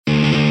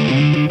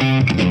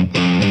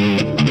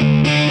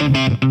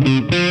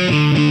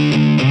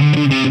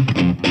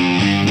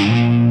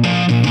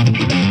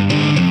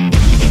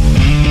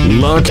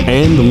lock,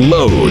 and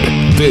load.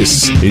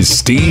 This is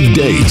Steve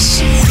Deace.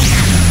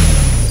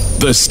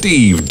 The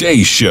Steve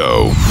Deace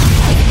Show.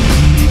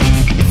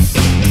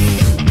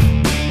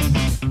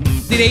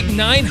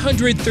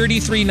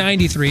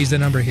 888-900-3393 is the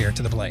number here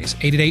to the Blaze.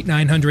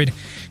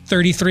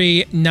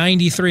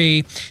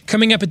 888-900-3393.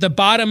 Coming up at the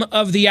bottom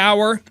of the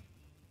hour,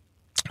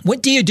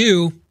 what do you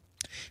do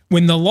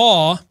when the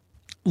law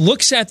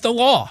looks at the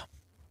law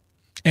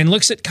and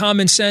looks at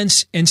common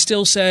sense and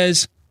still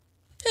says,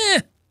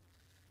 I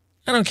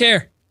don't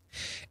care?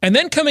 And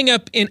then coming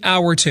up in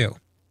hour two,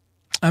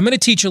 I'm going to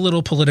teach a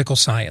little political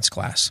science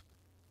class.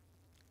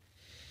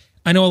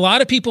 I know a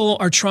lot of people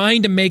are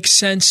trying to make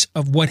sense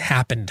of what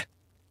happened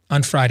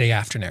on Friday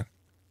afternoon.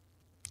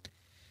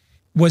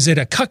 Was it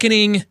a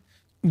cuckening?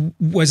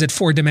 Was it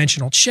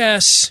four-dimensional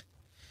chess?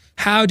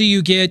 How do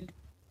you get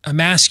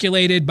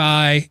emasculated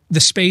by the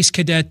space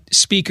cadet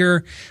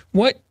speaker?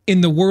 What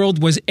in the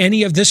world was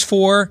any of this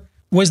for?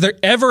 Was there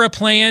ever a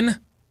plan?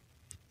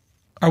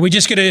 Are we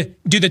just going to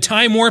do the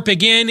time warp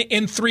again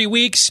in 3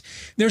 weeks?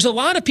 There's a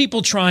lot of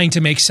people trying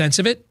to make sense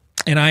of it,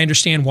 and I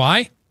understand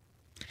why.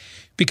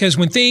 Because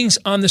when things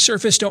on the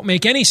surface don't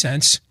make any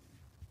sense,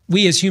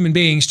 we as human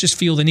beings just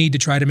feel the need to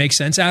try to make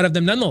sense out of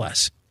them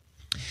nonetheless.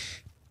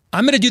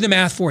 I'm going to do the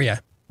math for you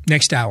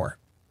next hour.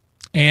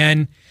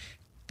 And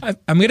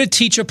I'm going to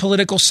teach a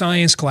political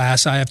science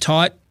class I have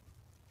taught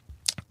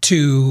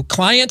to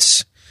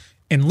clients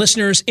and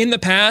listeners in the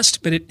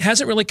past, but it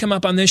hasn't really come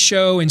up on this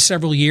show in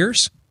several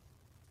years.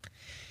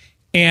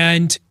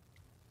 And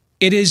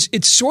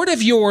it's sort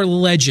of your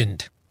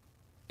legend.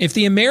 If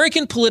the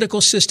American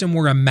political system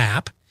were a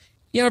map,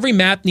 every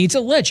map needs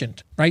a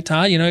legend, right,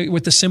 Todd?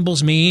 What the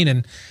symbols mean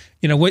and,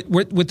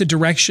 what the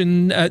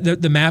direction,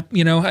 the map,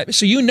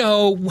 so you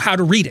know how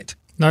to read it.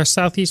 North,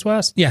 south, east,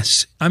 west?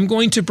 Yes. I'm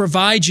going to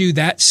provide you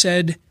that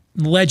said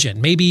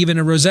legend, maybe even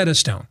a Rosetta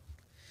Stone,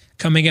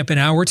 coming up in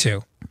hour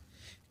two.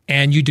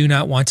 And you do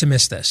not want to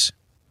miss this.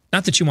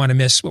 Not that you want to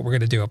miss what we're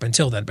going to do up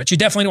until then, but you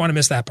definitely don't want to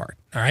miss that part,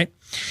 all right?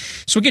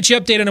 So we'll get you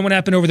updated on what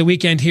happened over the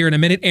weekend here in a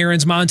minute.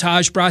 Aaron's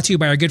Montage brought to you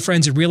by our good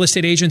friends at Real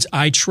Estate Agents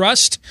I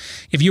Trust.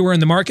 If you were in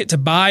the market to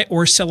buy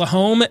or sell a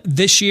home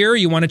this year,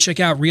 you want to check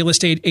out Real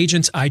Estate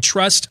Agents I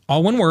Trust,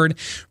 all one word,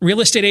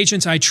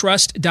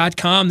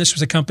 realestateagentsitrust.com. This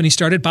was a company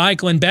started by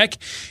Glenn Beck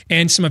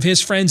and some of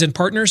his friends and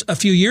partners a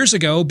few years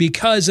ago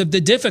because of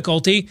the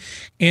difficulty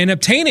in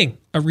obtaining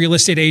a real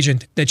estate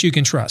agent that you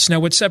can trust.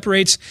 Now, what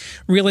separates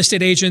Real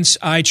Estate Agents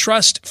I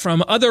Trust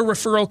from other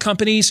referral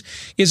companies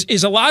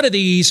is a lot of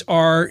these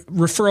are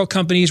referral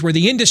companies where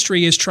the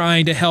industry is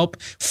trying to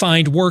help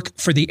find work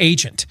for the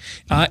agent.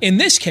 In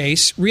this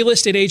case,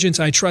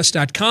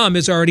 realestateagentsitrust.com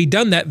has already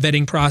done that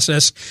vetting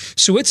process.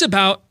 So it's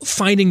about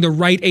finding the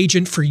right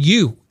agent for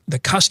you, the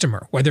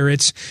customer, whether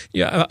it's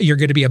you're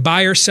going to be a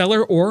buyer,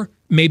 seller, or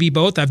maybe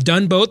both. I've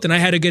done both, and I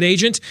had a good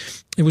agent.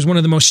 It was one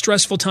of the most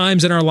stressful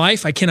times in our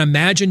life. I can't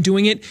imagine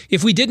doing it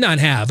if we did not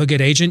have a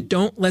good agent.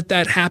 Don't let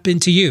that happen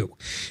to you.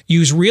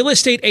 Use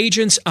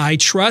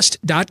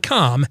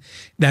realestateagentsitrust.com.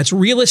 That's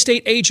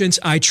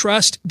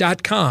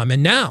realestateagentsitrust.com.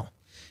 And now,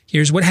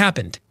 here's what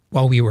happened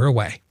while we were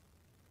away.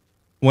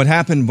 What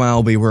Happened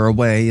While We Were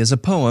Away is a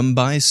poem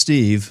by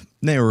Steve,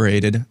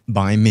 narrated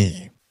by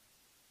me.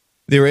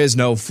 There is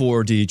no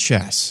 4D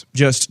chess,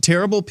 just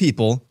terrible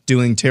people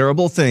doing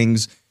terrible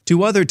things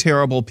to other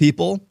terrible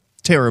people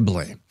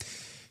terribly.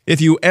 If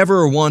you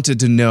ever wanted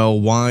to know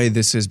why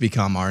this has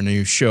become our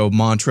new show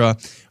mantra,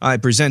 I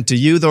present to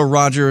you the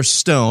Roger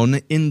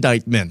Stone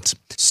indictment.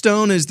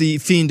 Stone is the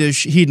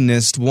fiendish,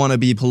 hedonist,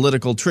 wannabe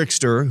political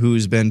trickster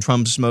who's been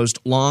Trump's most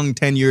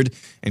long-tenured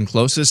and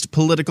closest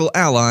political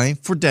ally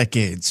for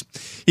decades.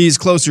 He's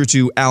closer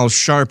to Al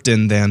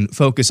Sharpton than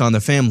Focus on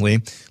the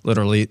Family.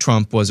 Literally,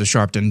 Trump was a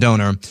Sharpton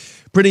donor.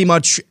 Pretty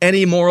much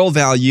any moral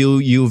value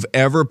you've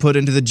ever put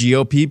into the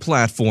GOP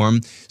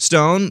platform,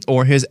 Stone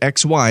or his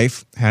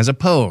ex-wife has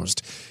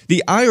opposed.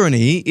 The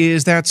irony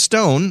is that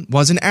Stone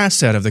was an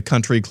asset of the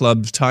country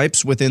club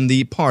types within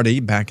the party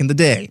back in the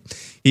day.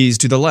 He's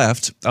to the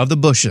left of the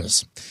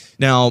Bushes.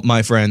 Now,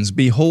 my friends,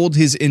 behold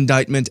his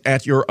indictment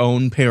at your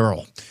own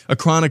peril. A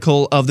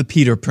chronicle of the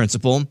Peter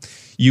Principle.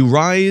 You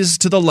rise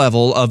to the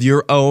level of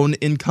your own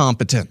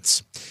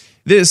incompetence.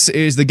 This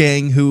is the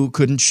gang who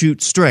couldn't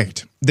shoot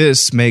straight.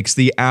 This makes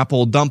the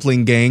Apple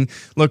Dumpling Gang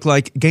look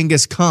like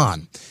Genghis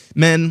Khan.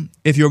 Men,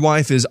 if your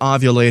wife is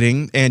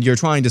ovulating and you're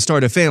trying to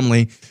start a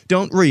family,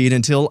 don't read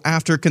until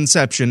after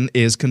conception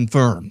is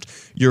confirmed.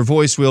 Your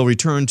voice will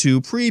return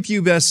to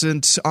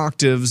prepubescent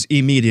octaves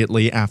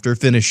immediately after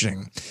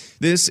finishing.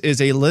 This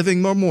is a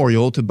living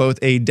memorial to both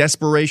a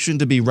desperation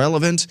to be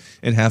relevant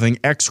and having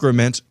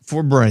excrement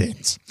for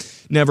brains.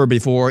 Never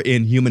before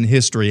in human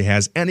history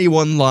has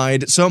anyone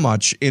lied so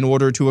much in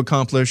order to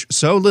accomplish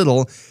so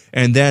little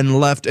and then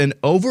left an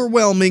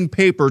overwhelming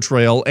paper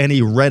trail any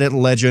Reddit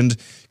legend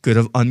could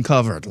have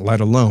uncovered, let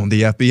alone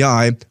the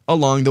FBI,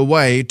 along the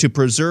way to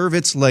preserve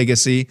its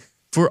legacy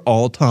for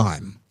all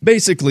time.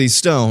 Basically,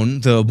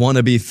 Stone, the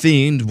wannabe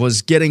fiend,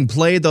 was getting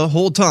played the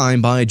whole time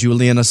by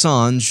Julian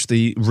Assange,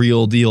 the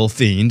real deal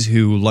fiend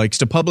who likes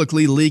to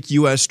publicly leak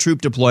U.S.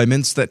 troop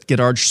deployments that get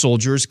our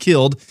soldiers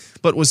killed,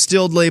 but was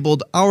still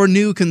labeled our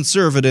new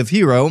conservative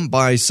hero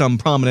by some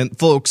prominent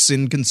folks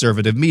in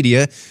conservative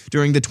media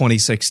during the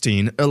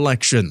 2016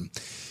 election.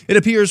 It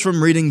appears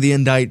from reading the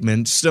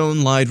indictment,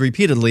 Stone lied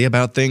repeatedly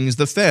about things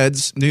the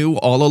feds knew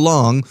all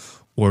along,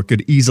 or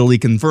could easily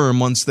confirm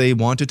once they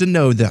wanted to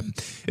know them,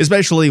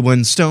 especially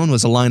when Stone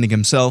was aligning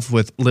himself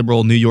with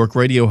liberal New York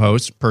radio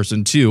host,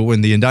 Person 2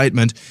 in the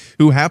indictment,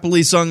 who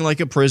happily sung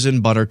like a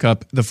prison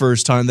buttercup the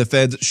first time the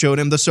feds showed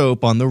him the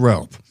soap on the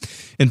rope.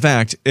 In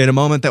fact, in a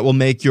moment that will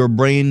make your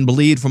brain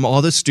bleed from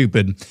all the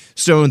stupid,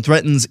 Stone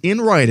threatens in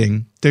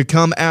writing to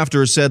come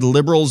after said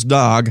liberal's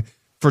dog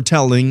for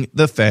telling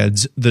the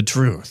feds the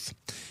truth.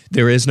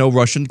 There is no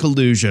Russian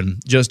collusion,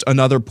 just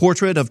another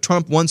portrait of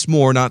Trump once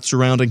more not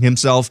surrounding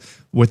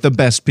himself with the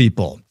best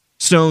people.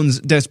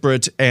 Stone's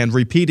desperate and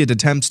repeated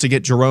attempts to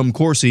get Jerome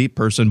Corsi,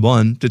 Person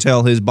 1, to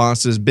tell his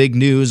bosses big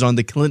news on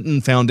the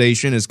Clinton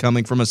Foundation is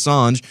coming from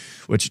Assange,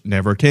 which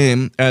never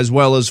came, as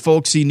well as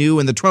folks he knew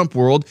in the Trump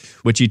world,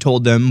 which he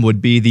told them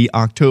would be the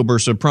October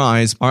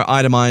surprise, are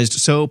itemized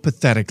so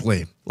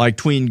pathetically, like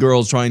tween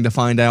girls trying to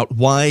find out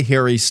why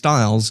Harry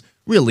Styles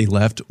really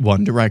left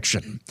One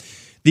Direction.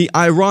 The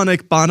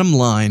ironic bottom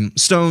line,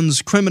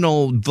 Stone's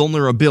criminal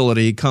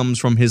vulnerability comes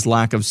from his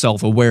lack of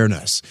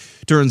self-awareness.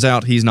 Turns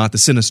out he's not the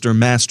sinister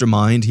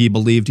mastermind he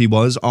believed he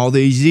was all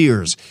these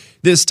years.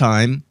 This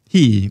time,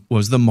 he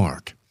was the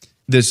mark.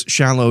 This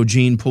shallow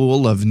gene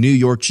pool of New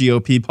York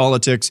GOP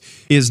politics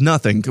is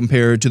nothing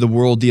compared to the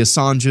world the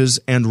Assanges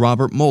and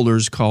Robert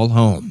Mueller's call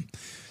home.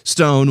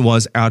 Stone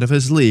was out of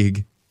his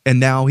league, and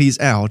now he's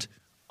out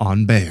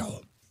on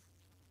bail.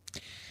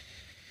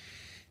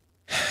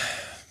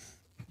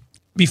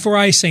 Before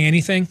I say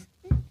anything,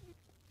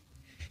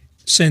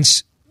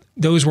 since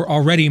those were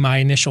already my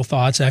initial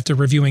thoughts after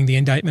reviewing the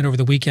indictment over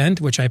the weekend,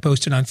 which I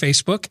posted on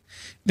Facebook,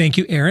 thank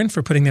you, Aaron,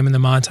 for putting them in the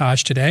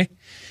montage today.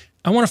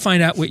 I want to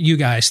find out what you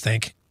guys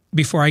think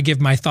before I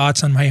give my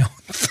thoughts on my own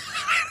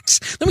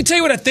thoughts. Let me tell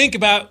you what I think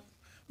about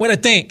what I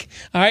think.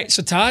 All right,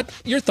 so Todd,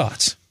 your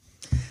thoughts.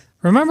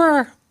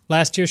 Remember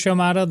last year's show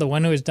motto, the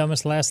one who is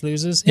dumbest last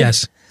loses?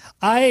 Yes.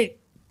 I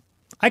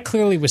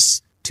clearly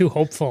was too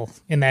hopeful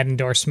in that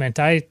endorsement.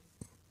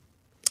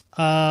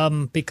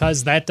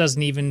 Because that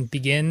doesn't even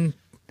begin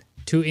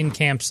to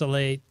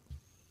encapsulate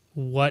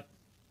what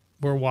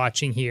we're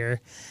watching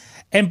here.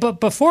 But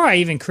before I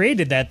even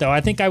created that, though,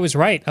 I think I was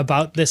right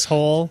about this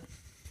whole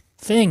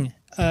thing,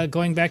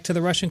 going back to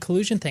the Russian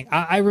collusion thing.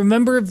 I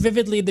remember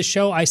vividly the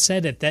show I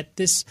said it, that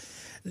this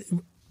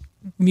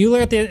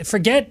Mueller,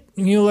 forget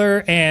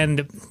Mueller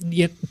and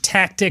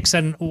tactics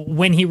and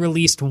when he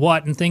released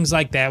what and things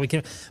like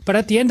that. But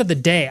at the end of the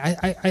day,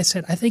 I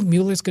said, I think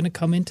Mueller's going to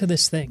come into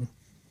this thing.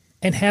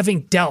 And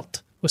having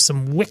dealt with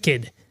some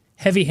wicked,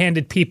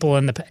 heavy-handed people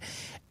in the past.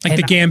 Like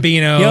the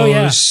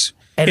Gambinos,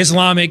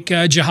 Islamic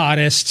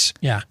jihadists.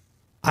 Yeah.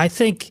 I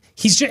think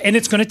and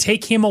it's going to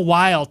take him a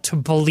while to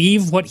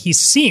believe what he's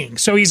seeing.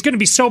 So he's going to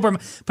be sober.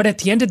 But at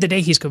the end of the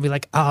day, he's going to be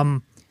like,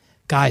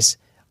 guys,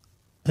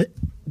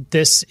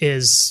 this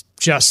is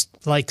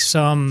just like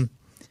some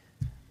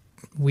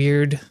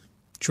weird,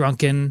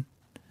 drunken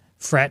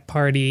frat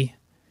party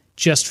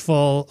just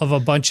full of a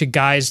bunch of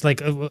guys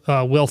like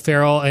Will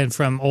Ferrell and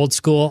from Old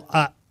School.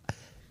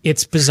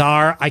 It's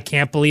bizarre. I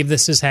can't believe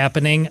this is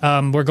happening.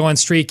 We're going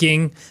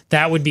streaking.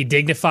 That would be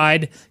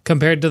dignified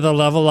compared to the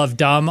level of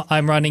dumb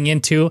I'm running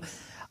into.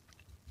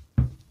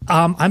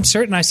 I'm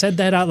certain I said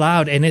that out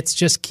loud, and it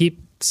just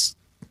keeps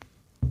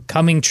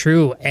coming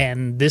true.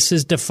 And this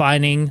is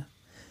defining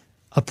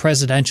a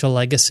presidential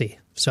legacy.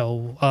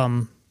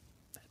 So,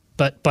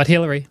 but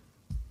Hillary.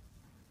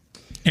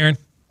 Aaron?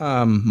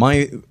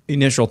 My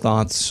initial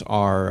thoughts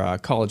are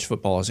college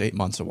football is 8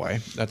 months away.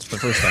 That's the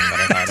first thing that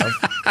I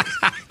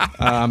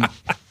thought of.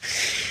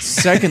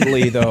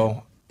 Secondly,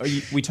 though,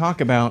 we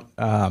talk about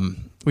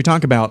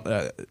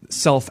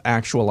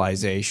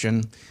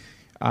self-actualization.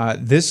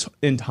 This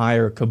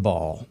entire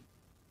cabal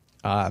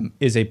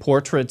is a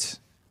portrait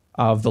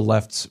of the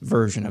left's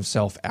version of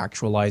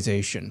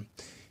self-actualization.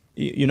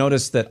 You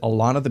notice that a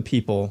lot of the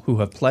people who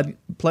have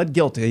pled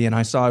guilty, and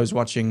I was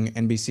watching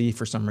NBC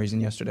for some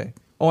reason yesterday.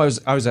 I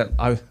was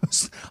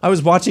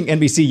watching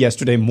NBC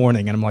yesterday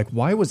morning, and I'm like,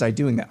 why was I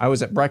doing that? I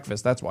was at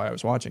breakfast. That's why I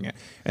was watching it.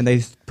 And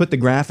they put the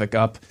graphic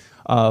up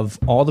of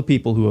all the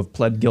people who have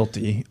pled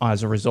guilty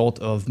as a result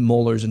of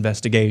Mueller's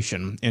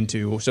investigation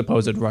into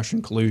supposed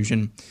Russian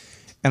collusion.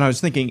 And I was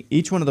thinking,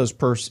 each one of those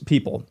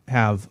people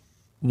have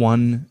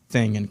one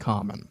thing in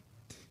common.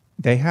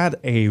 They had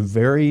a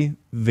very,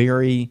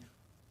 very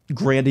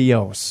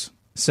grandiose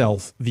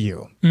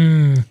self-view.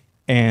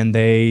 And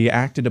they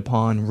acted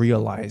upon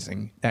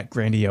realizing that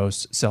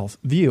grandiose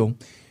self-view,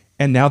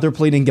 and now they're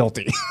pleading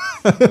guilty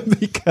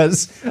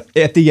because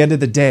at the end of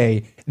the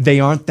day, they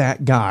aren't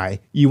that guy.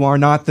 You are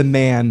not the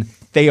man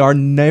They are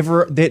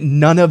never that.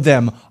 None of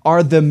them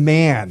are the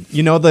man.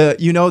 I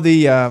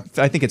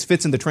think it's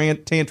Fits in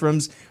the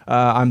Tantrums.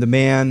 I'm the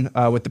man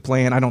with the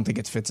plan. I don't think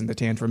it's Fits in the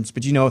Tantrums,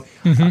 but you know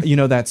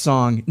that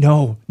song.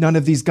 No, none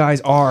of these guys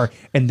are,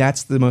 and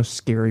that's the most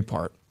scary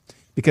part,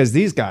 because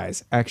these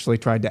guys actually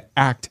tried to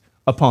act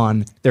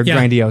upon their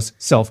grandiose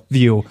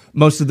self-view.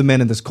 Most of the men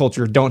in this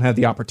culture don't have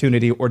the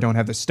opportunity or don't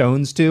have the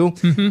stones to,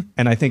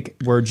 and I think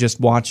we're just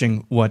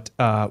watching what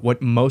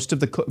most of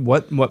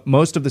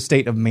the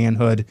state of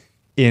manhood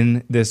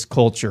in this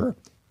culture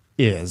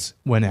is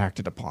when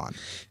acted upon.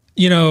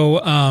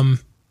 I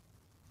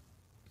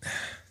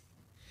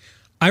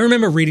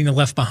remember reading the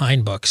Left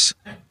Behind books.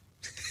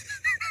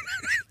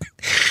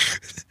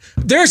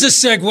 There's a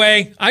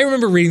segue. I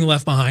remember reading the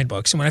Left Behind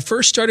books, and when I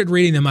first started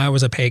reading them, I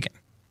was a pagan.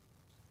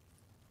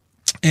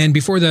 And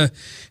before the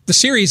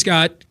series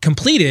got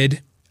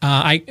completed,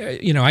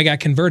 I got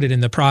converted in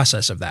the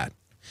process of that.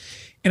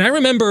 And I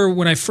remember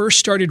when I first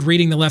started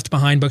reading the Left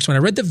Behind books, when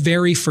I read the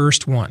very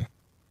first one.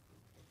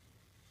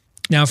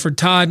 Now, for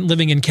Todd,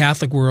 living in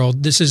Catholic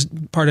world, this is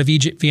part of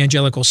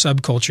evangelical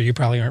subculture you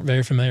probably aren't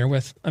very familiar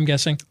with, I'm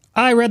guessing.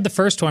 I read the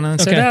first one and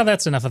said,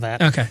 that's enough of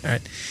that. Okay, all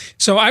right.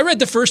 So I read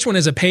the first one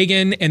as a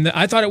pagan, and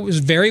I thought it was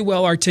very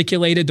well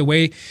articulated, the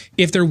way,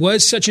 if there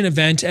was such an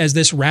event as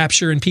this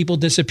rapture and people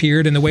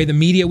disappeared, and the way the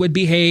media would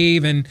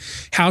behave, and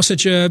how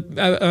such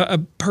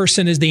a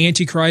person as the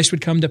Antichrist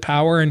would come to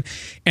power. And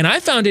I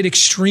found it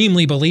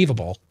extremely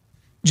believable,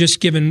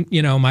 just given,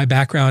 my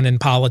background in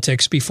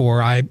politics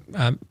before I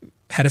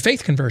had a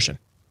faith conversion.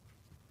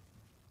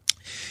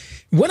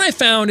 What I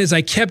found as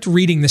I kept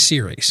reading the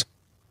series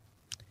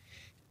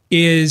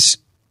is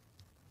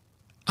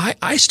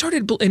I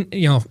started, listen,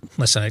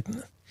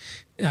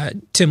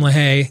 Tim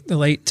LaHaye, the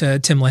late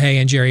Tim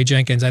LaHaye and Jerry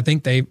Jenkins, I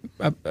think they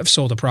have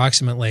sold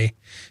approximately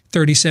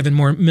 37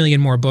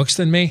 million more books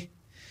than me.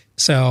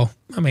 So,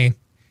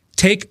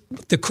 take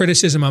the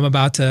criticism I'm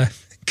about to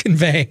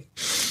convey,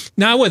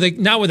 not with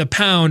a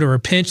pound or a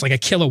pinch, like a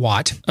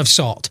kilowatt of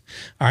salt.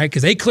 All right,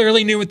 because they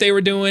clearly knew what they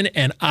were doing,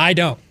 and I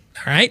don't.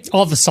 All right,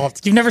 all the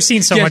salt. You've never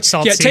seen so much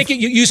salt. Yeah, Steve.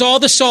 use all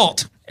the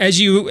salt as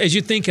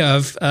you think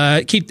of.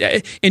 Keep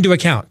into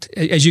account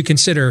as you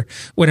consider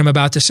what I'm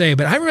about to say.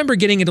 But I remember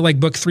getting into like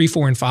book 3,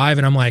 4, and 5,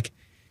 and I'm like,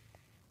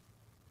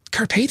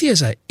 Carpathia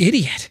is an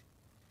idiot.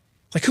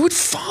 Like, who would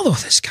follow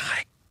this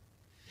guy?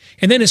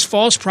 And then his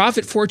false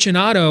prophet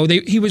Fortunato,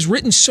 he was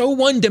written so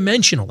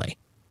one-dimensionally.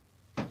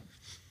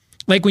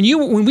 Like when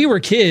we were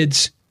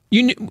kids,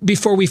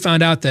 before we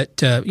found out that,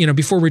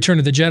 before Return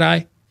of the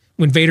Jedi,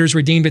 when Vader's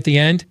redeemed at the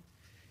end,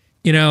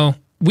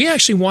 we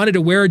actually wanted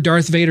to wear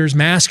Darth Vader's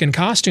mask and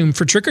costume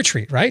for trick or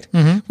treat, right?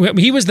 Mm-hmm.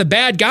 He was the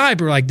bad guy,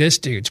 but we're like, this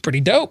dude's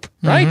pretty dope,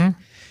 right? Mm-hmm.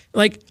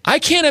 Like, I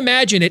can't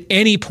imagine at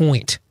any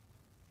point,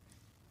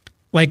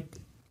 like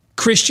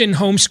Christian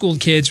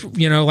homeschooled kids,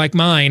 like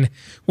mine,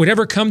 would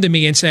ever come to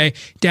me and say,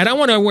 Dad, I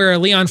want to wear a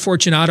Leon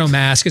Fortunato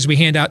mask as we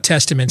hand out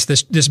testaments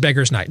this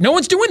beggar's night. No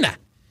one's doing that.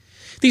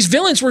 These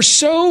villains were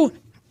so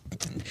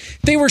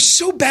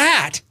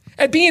bad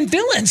at being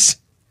villains.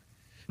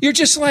 You're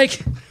just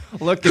like,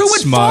 look, who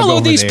would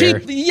follow these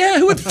people? Yeah,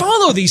 who would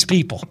follow these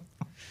people?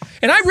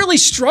 And I really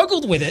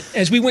struggled with it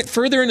as we went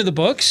further into the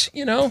books,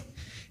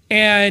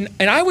 and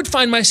I would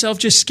find myself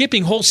just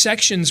skipping whole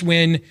sections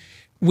when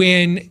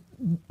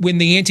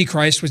the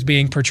Antichrist was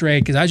being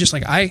portrayed, because I was just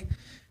like,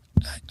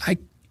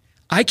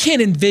 I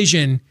can't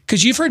envision,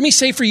 because you've heard me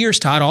say for years,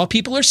 Todd, all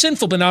people are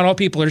sinful, but not all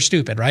people are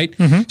stupid, right?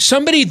 Mm-hmm.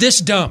 Somebody this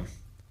dumb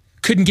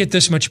couldn't get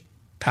this much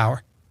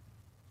power.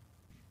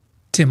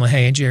 Tim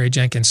LaHaye and Jerry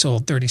Jenkins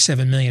sold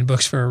 37 million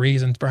books for a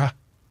reason, brah.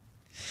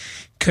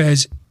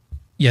 Because,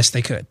 yes,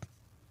 they could.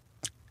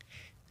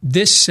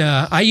 This,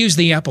 I use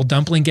the Apple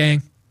Dumpling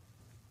Gang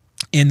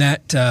in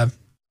that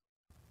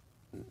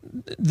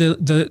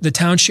the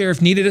town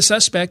sheriff needed a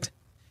suspect,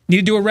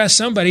 needed to arrest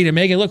somebody to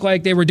make it look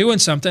like they were doing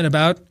something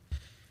about,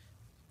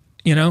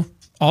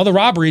 all the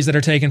robberies that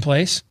are taking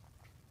place.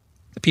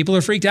 The people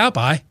are freaked out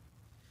by.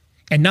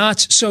 And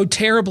Knotts so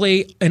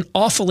terribly and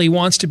awfully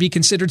wants to be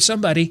considered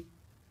somebody.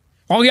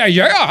 Oh, yeah,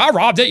 I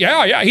robbed it.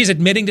 Yeah. He's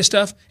admitting to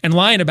stuff and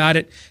lying about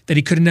it that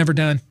he could have never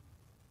done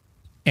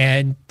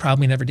and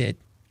probably never did.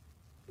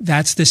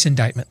 That's this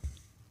indictment.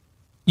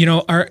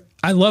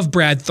 I love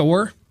Brad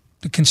Thor,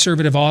 the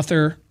conservative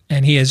author,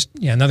 and he is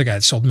another guy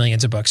that sold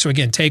millions of books. So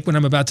again, take what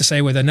I'm about to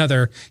say with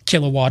another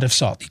kilowatt of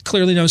salt. He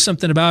clearly knows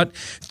something about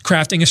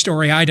crafting a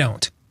story I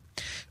don't.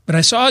 But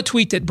I saw a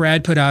tweet that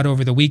Brad put out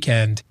over the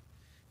weekend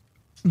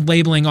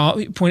labeling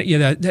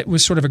that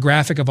was sort of a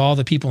graphic of all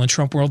the people in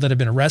Trump world that have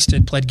been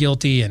arrested, pled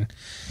guilty,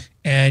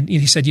 and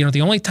he said,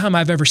 the only time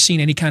I've ever seen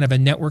any kind of a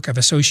network of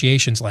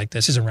associations like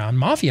this is around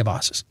mafia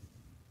bosses.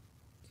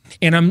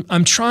 And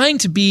I'm trying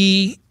to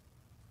be,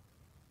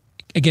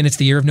 again, it's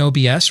the year of no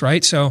BS,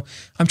 right? So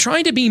I'm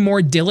trying to be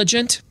more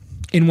diligent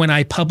in when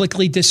I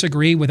publicly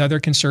disagree with other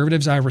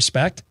conservatives I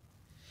respect,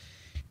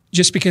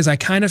 just because I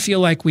kind of feel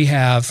like we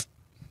have,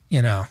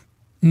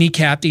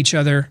 kneecapped each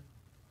other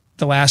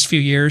the last few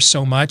years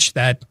so much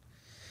that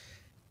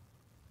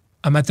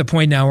I'm at the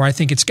point now where I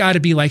think it's got to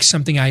be like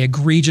something I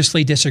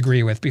egregiously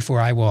disagree with before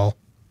I will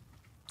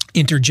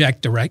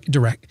interject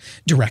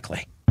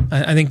directly.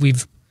 I think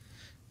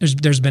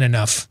there's been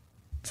enough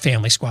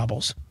family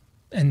squabbles,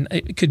 and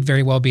it could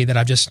very well be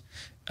that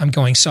I'm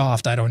going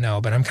soft. I don't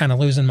know, but I'm kind of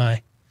losing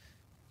my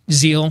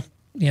zeal,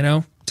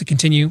 to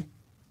continue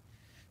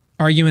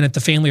arguing at the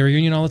family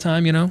reunion all the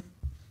time,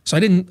 So I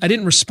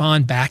didn't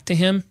respond back to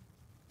him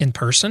in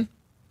person,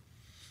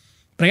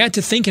 but I got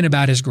to thinking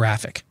about his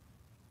graphic.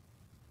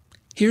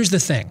 Here's the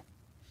thing.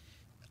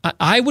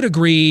 I would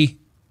agree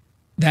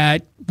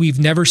that we've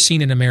never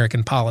seen in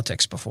American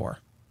politics before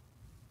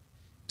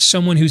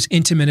someone whose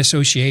intimate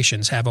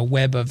associations have a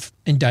web of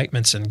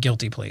indictments and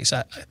guilty pleas.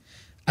 I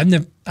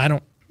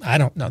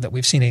don't know that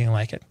we've seen anything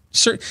like it.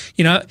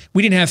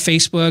 We didn't have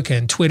Facebook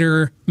and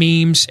Twitter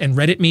memes and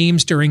Reddit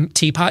memes during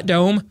Teapot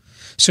Dome.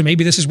 So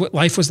maybe this is what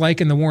life was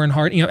like in the Warren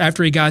Hart,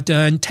 after he got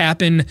done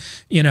tapping,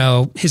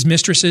 his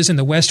mistresses in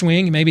the West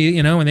Wing.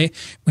 Maybe, when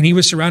he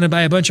was surrounded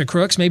by a bunch of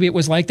crooks, maybe it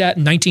was like that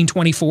in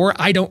 1924.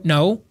 I don't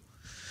know,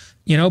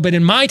 but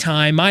in my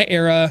time, my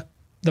era,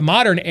 the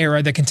modern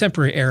era, the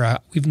contemporary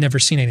era, we've never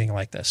seen anything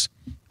like this.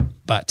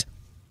 But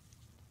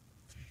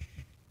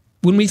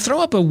when we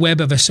throw up a web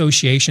of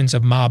associations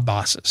of mob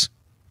bosses,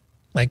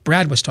 like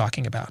Brad was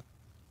talking about,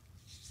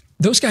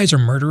 those guys are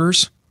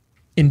murderers,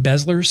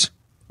 embezzlers,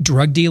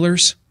 drug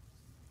dealers.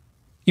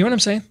 You know what I'm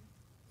saying?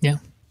 Yeah.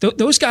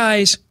 Those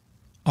guys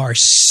are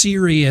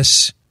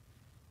serious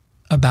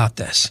about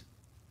this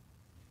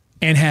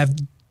and have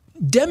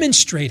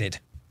demonstrated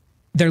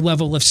their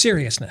level of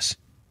seriousness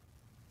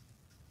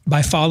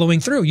by following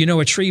through. You know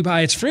a tree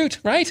by its fruit,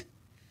 right?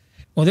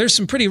 Well, there's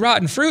some pretty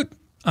rotten fruit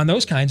on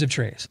those kinds of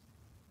trees.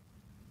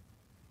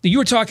 You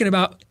were talking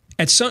about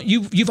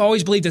you've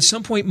always believed at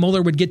some point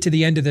Mueller would get to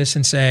the end of this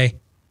and say,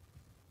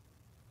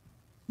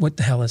 what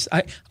the hell is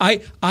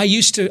I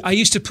used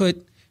to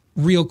put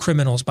real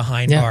criminals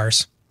behind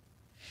bars,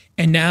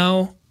 and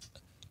now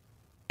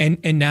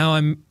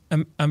I'm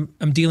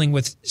dealing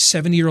with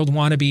 70-year-old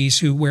wannabes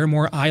who wear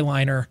more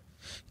eyeliner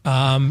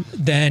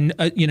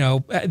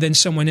than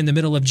someone in the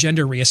middle of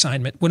gender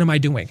reassignment. What am I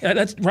doing?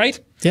 That's right.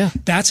 Yeah,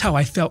 that's how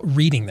I felt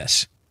reading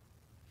this.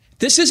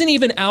 This isn't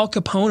even Al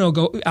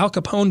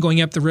Capone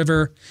going up the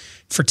river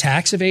for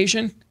tax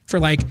evasion, for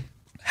like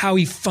how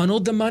he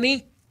funneled the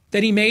money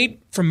that he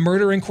made from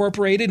Murder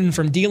Incorporated and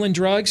from dealing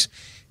drugs.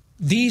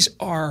 These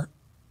are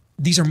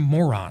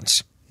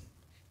morons.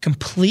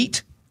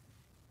 Complete,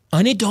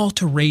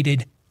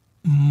 unadulterated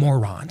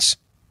morons.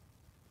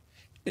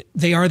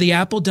 They are the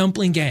Apple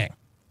Dumpling Gang.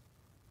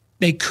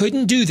 They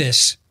couldn't do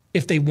this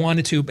if they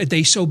wanted to, but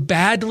they so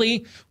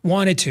badly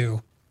wanted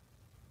to.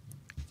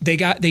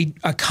 They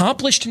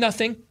accomplished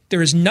nothing.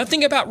 There is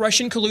nothing about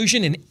Russian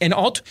collusion in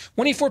all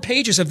 24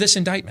 pages of this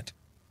indictment.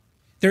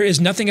 There is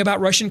nothing about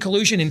Russian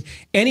collusion in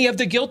any of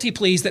the guilty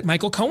pleas that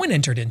Michael Cohen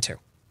entered into.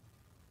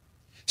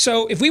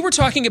 So if we were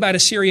talking about a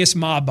serious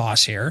mob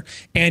boss here,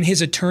 and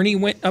his attorney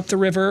went up the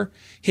river,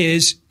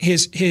 his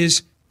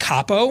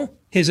capo,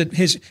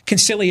 his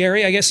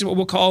conciliary, I guess is what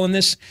we'll call in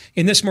this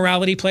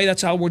morality play.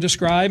 That's how we'll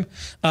describe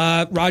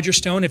Roger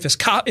Stone. If his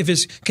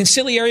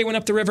conciliary went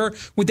up the river,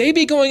 would they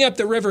be going up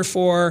the river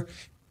for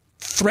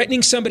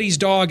threatening somebody's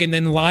dog and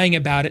then lying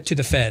about it to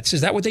the feds?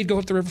 Is that what they'd go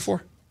up the river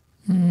for?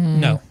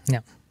 No.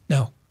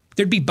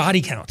 There'd be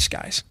body counts,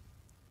 guys.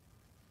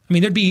 I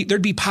mean,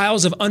 there'd be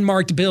piles of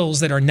unmarked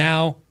bills that are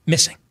now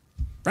missing,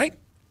 right? I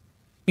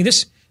mean,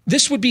 this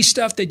would be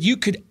stuff that you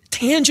could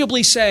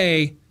tangibly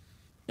say,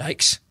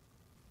 yikes.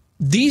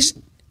 These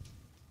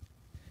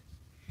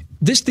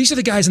are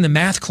the guys in the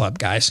math club,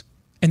 guys,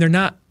 and they're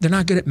not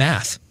good at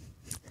math.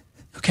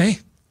 Okay?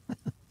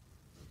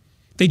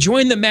 They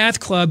joined the math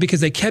club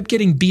because they kept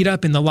getting beat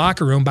up in the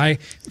locker room by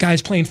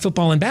guys playing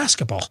football and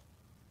basketball.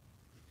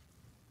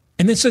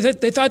 And then so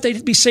they thought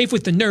they'd be safe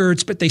with the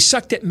nerds, but they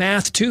sucked at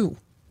math too.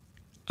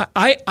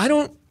 I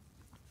don't.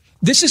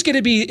 This is going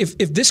to be,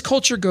 if this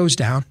culture goes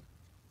down,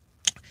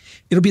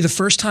 it'll be the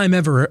first time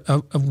ever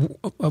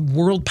a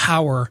world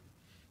power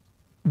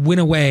went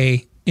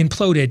away,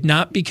 imploded,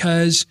 not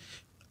because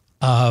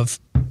of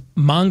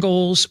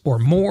Mongols or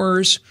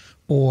Moors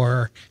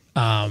or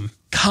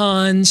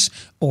Khans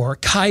or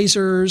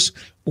Kaisers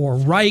or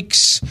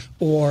Reichs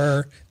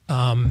or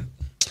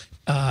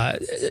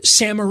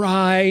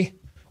samurai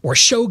or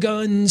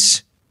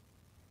shoguns,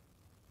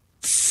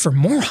 for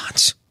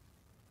morons.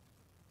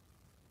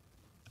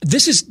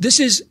 This is.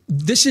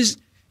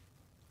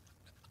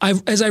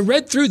 As I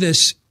read through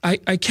this,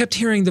 I kept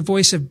hearing the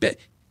voice of Bed.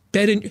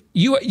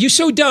 You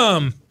so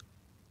dumb,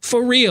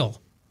 for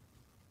real.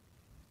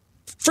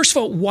 First of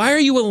all, why are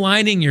you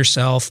aligning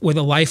yourself with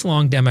a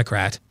lifelong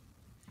Democrat?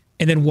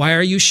 And then why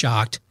are you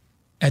shocked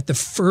at the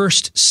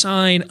first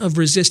sign of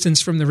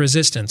resistance from the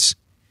resistance?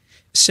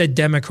 Said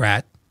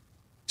Democrat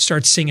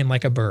starts singing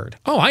like a bird.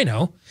 Oh, I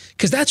know.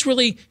 Because that's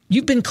really,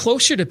 you've been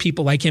closer to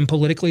people like him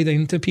politically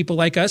than to people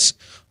like us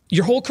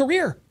your whole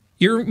career.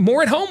 You're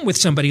more at home with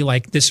somebody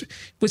like this.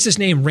 What's his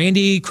name?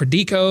 Randy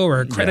Credico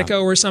or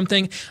Credico or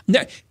something.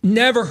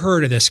 Never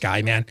heard of this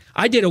guy, man.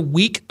 I did a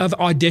week of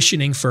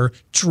auditioning for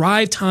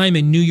Drive Time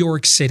in New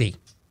York City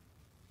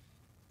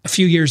a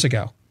few years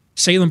ago.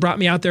 Salem brought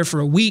me out there for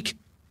a week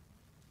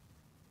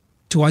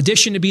to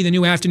audition to be the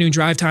new afternoon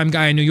drive time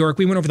guy in New York.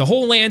 We went over the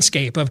whole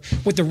landscape of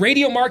what the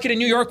radio market in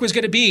New York was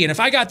going to be. And if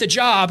I got the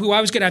job, who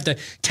I was going to have to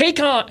take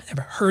on. I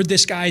never heard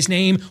this guy's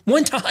name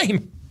one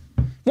time.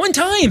 One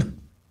time.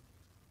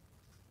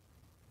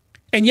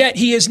 And yet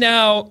he is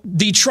now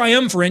the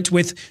triumvirate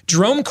with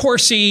Jerome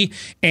Corsi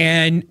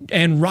and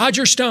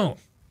Roger Stone.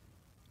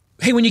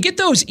 Hey, when you get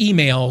those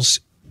emails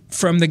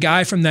from the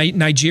guy from the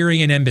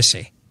Nigerian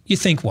embassy, you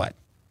think what?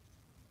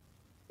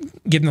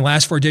 Give him the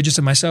last 4 digits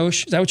of my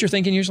SOCH? Is that what you're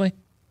thinking usually?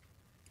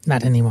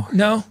 Not anymore.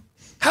 No?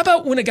 How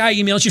about when a guy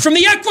emails you from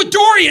the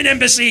Ecuadorian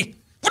embassy?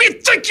 What do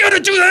you think you ought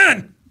to do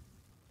then?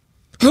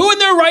 Who in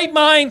their right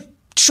mind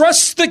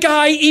trusts the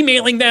guy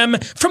emailing them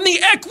from the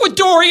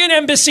Ecuadorian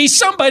embassy?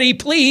 Somebody,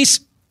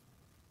 please.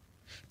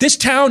 This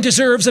town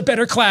deserves a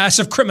better class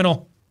of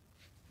criminal.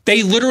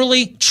 They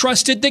literally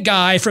trusted the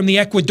guy from the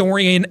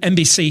Ecuadorian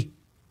embassy.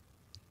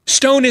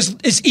 Stone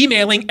is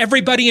emailing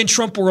everybody in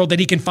Trump world that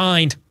he can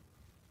find.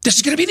 This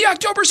is going to be the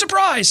October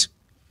surprise.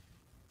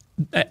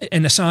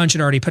 And Assange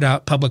had already put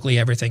out publicly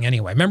everything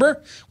anyway.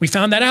 Remember? We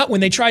found that out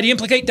when they tried to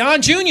implicate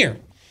Don Jr.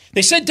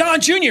 They said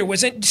Don Jr.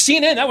 was at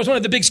CNN. That was one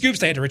of the big scoops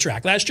they had to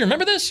retract last year.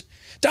 Remember this?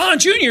 Don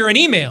Jr. in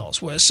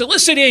emails was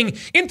soliciting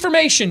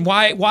information.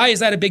 Why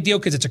is that a big deal?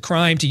 Because it's a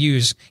crime to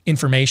use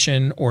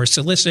information or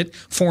solicit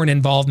foreign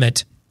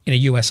involvement in a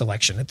U.S.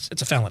 election.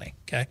 It's a felony,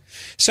 okay?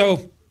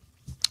 So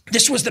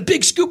this was the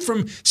big scoop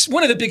from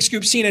one of the big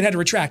scoops CNN had to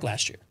retract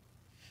last year.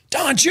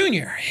 Don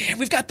Jr.,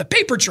 we've got the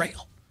paper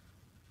trail.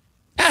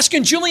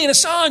 Asking Julian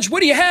Assange,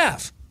 what do you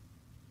have?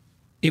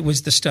 It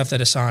was the stuff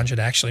that Assange had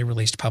actually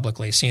released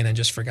publicly. CNN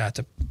just forgot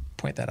to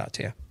point that out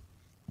to you.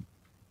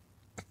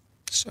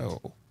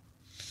 So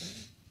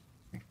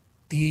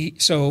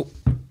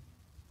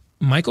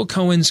Michael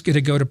Cohen's going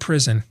to go to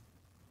prison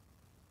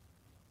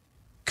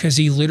because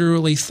he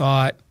literally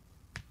thought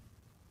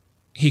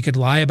he could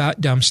lie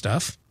about dumb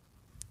stuff.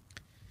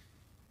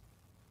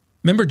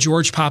 Remember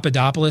George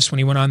Papadopoulos when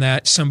he went on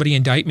that Somebody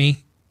Indict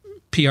Me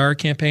PR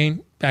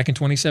campaign back in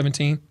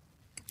 2017?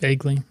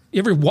 Vaguely.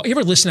 You ever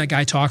listen to that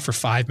guy talk for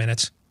 5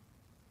 minutes?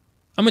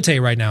 I'm gonna tell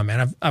you right now,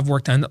 man. I've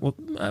worked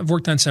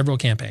on several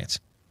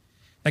campaigns.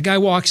 That guy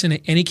walks into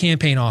any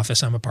campaign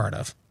office I'm a part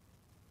of,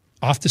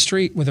 off the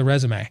street with a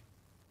resume,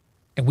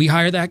 and we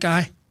hire that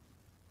guy.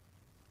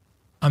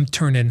 I'm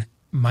turning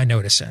my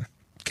notice in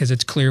because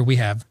it's clear we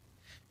have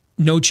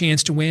no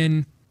chance to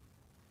win,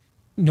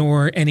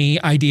 nor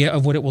any idea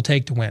of what it will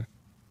take to win.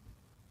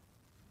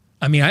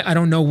 I mean, I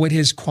don't know what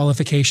his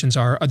qualifications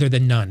are other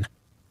than none.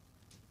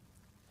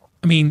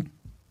 I mean,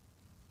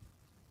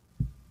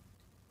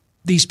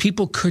 these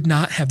people could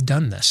not have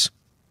done this.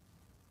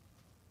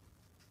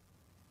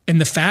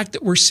 And the fact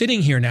that we're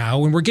sitting here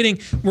now and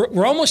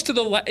we're almost to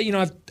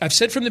the, I've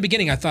said from the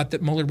beginning, I thought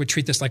that Mueller would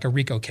treat this like a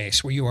RICO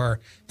case where you are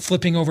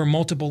flipping over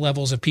multiple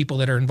levels of people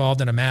that are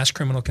involved in a mass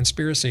criminal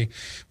conspiracy.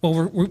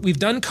 Well, we've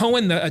done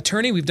Cohen, the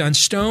attorney, we've done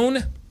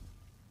Stone.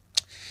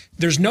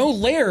 There's no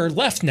layer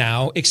left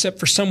now except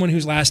for someone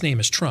whose last name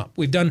is Trump.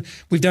 We've done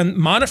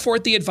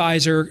Manafort, the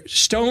advisor,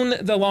 Stone,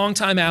 the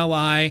longtime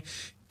ally,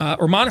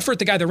 or Manafort,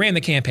 the guy that ran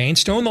the campaign,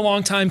 Stone, the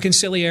longtime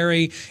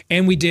conciliary,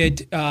 and we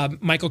did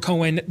Michael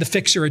Cohen, the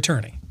fixer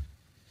attorney.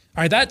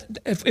 All right,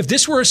 if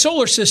this were a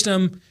solar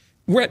system,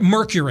 we're at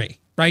Mercury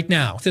right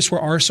now. If this were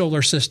our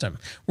solar system,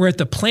 we're at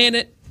the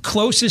planet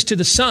closest to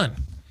the sun.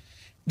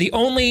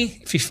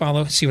 If you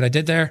follow, see what I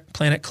did there?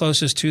 Planet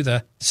closest to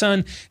the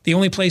sun. The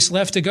only place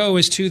left to go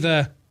is to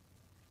the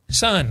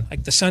sun,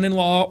 like the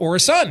son-in-law or a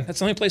son. That's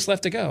the only place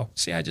left to go.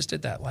 See, I just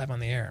did that live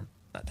on the air. I'm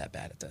not that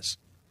bad at this.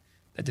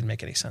 That didn't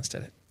make any sense,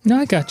 did it? No,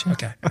 I got you.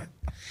 Okay.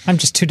 I'm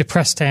just too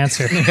depressed to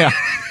answer. Yeah.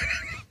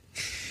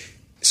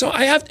 So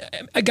I have,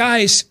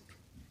 guys,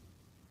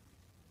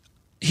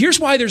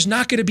 here's why there's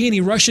not going to be any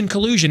Russian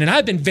collusion. And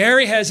I've been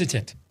very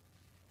hesitant.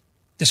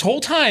 This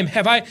whole time,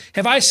 have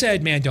I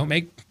said, man, don't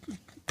make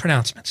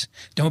pronouncements.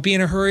 Don't be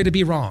in a hurry to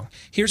be wrong.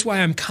 Here's why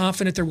I'm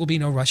confident there will be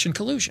no Russian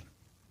collusion.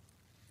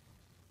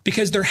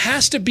 Because there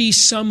has to be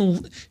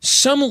some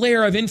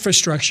layer of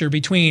infrastructure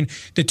between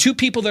the two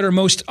people that are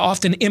most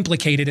often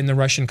implicated in the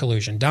Russian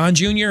collusion, Don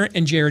Jr.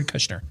 and Jared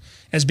Kushner,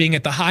 as being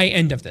at the high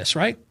end of this,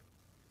 right?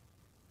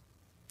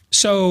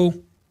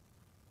 So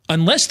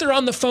unless they're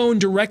on the phone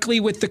directly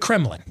with the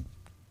Kremlin,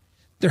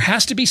 there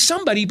has to be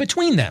somebody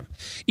between them.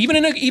 Even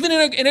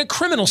in a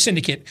criminal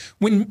syndicate,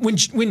 when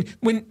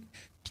the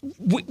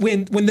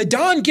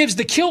Don gives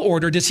the kill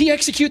order, does he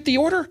execute the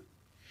order?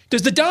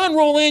 Does the Don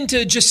roll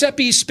into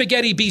Giuseppe's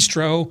Spaghetti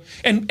Bistro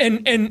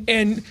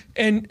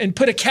and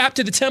put a cap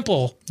to the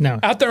temple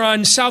out there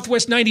on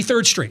Southwest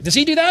 93rd Street? Does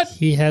he do that?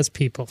 He has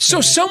people.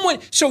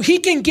 So he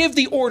can give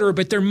the order,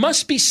 but there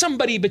must be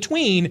somebody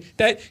between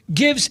that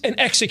gives and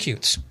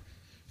executes.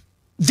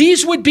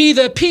 These would be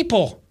the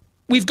people.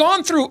 We've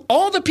gone through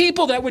all the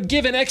people that would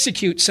give and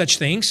execute such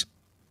things.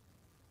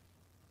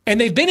 And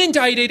they've been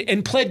indicted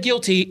and pled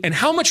guilty. And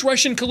how much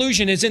Russian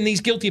collusion is in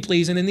these guilty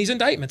pleas and in these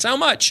indictments? How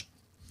much?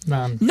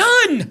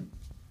 None.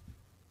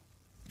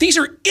 These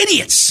are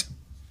idiots,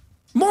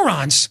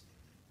 morons,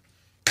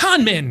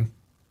 con men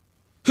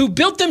who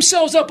built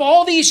themselves up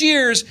all these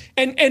years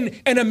and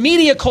a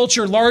media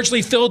culture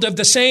largely filled of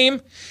the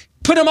same,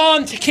 put them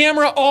on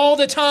camera all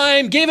the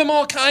time, gave them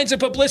all kinds of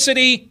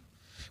publicity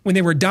when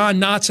they were Don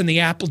Knotts and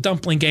the Apple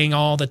Dumpling Gang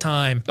all the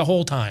time, the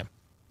whole time.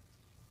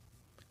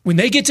 When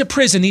they get to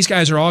prison, these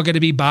guys are all going to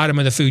be bottom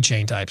of the food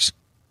chain types.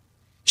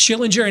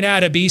 Schillinger and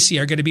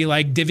Adebisi are going to be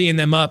like divvying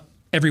them up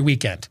every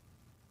weekend.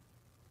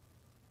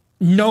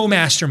 No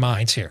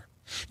masterminds here.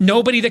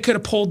 Nobody that could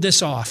have pulled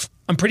this off.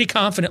 I'm pretty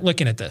confident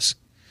looking at this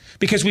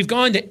because we've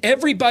gone to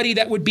everybody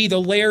that would be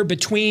the layer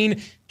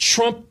between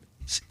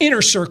Trump's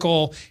inner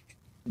circle,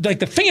 like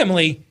the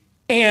family,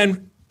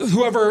 and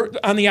whoever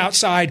on the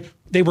outside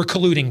they were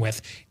colluding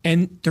with.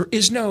 And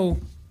there's no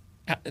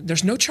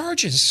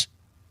charges.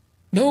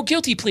 No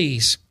guilty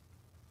pleas.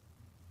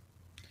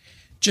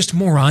 Just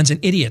morons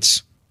and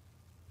idiots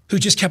who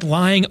just kept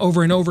lying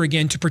over and over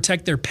again to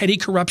protect their petty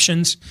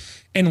corruptions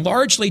and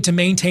largely to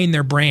maintain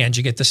their brand.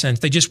 You get the sense.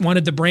 They just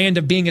wanted the brand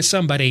of being a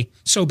somebody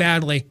so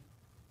badly.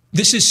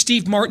 This is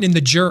Steve Martin in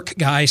The Jerk,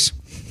 guys.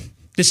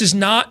 This is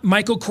not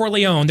Michael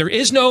Corleone.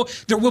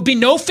 There will be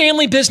no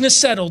family business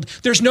settled.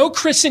 There's no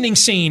christening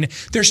scene.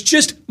 There's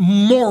just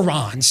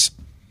morons.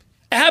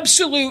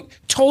 Absolute,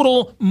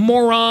 total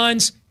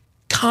morons,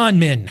 con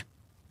men.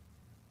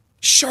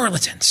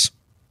 Charlatans.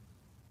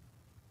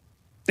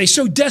 They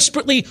so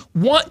desperately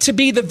want to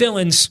be the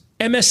villains.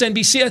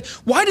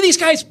 MSNBC. Why do these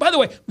guys, by the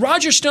way,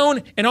 Roger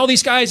Stone and all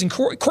these guys, and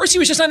Corsi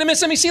was just on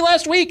MSNBC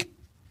last week.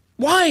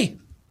 Why?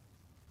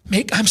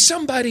 I'm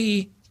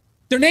somebody.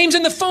 Their name's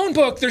in the phone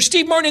book. They're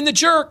Steve Martin in The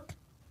Jerk.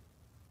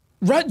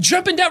 Running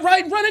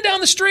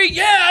down the street.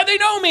 Yeah, they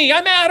know me.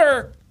 I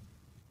matter.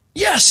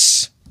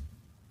 Yes.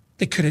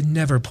 They could have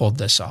never pulled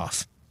this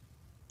off.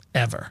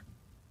 Ever.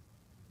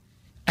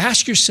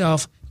 Ask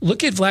yourself,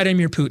 look at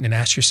Vladimir Putin and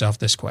ask yourself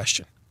this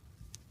question.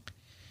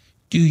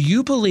 Do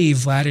you believe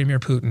Vladimir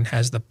Putin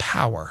has the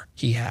power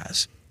he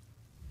has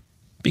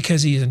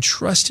because he has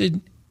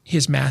entrusted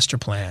his master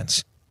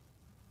plans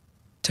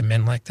to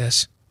men like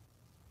this?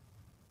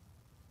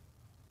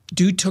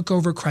 Dude took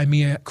over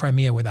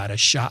Crimea without a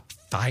shot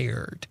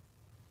fired.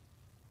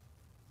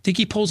 Think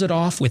he pulls it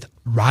off with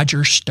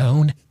Roger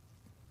Stone?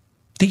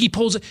 Think he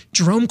pulls it?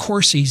 Jerome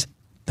Corsi's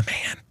the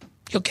man.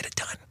 He'll get it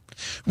done.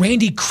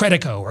 Randy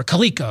Credico or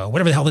Calico,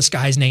 whatever the hell this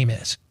guy's name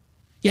is.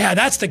 Yeah,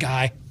 that's the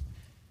guy.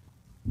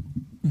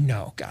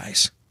 No,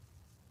 guys.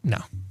 No.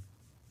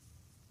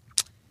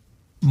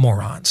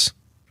 Morons.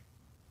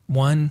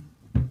 One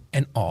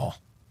and all.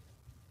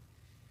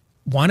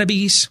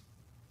 Wannabes.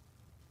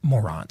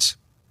 Morons.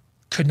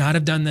 Could not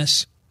have done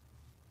this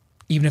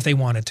even if they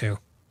wanted to.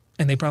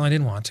 And they probably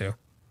didn't want to.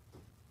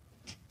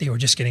 They were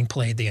just getting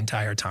played the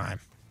entire time.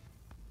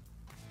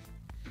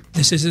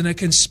 This isn't a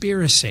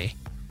conspiracy.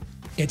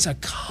 It's a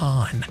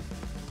con.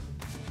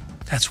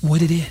 That's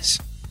what it is.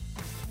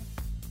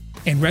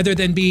 And rather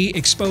than be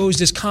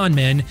exposed as con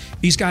men,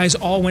 these guys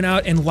all went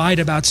out and lied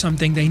about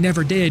something they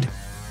never did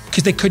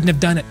because they couldn't have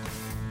done it.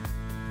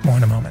 More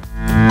in a moment.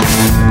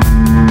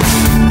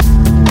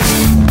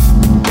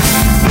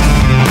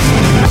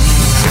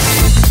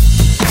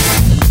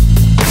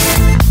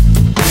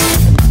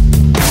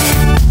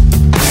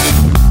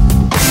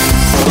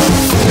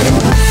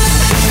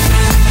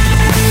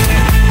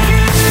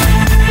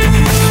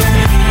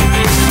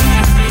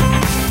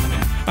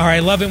 All right, I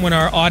love it when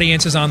our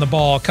audience is on the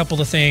ball. A couple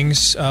of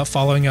things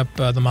following up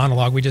the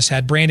monologue we just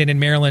had. Brandon in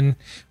Maryland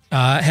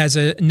has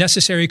a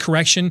necessary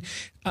correction.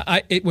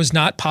 It was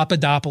not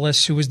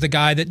Papadopoulos, who was the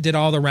guy that did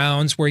all the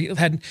rounds where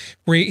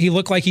he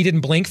looked like he didn't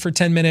blink for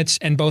 10 minutes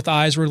and both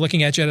eyes were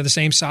looking at you out of the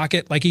same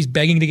socket, like he's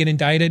begging to get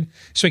indicted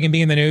so he can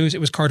be in the news.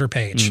 It was Carter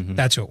Page. Mm-hmm.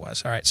 That's who it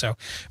was. All right, so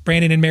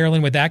Brandon in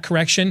Maryland with that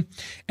correction.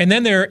 And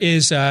then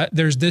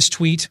there's this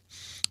tweet,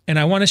 and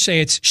I want to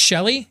say it's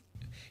Shelley.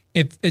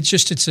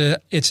 It's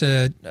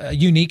a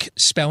unique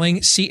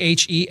spelling,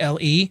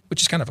 Chele, which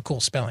is kind of a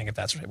cool spelling if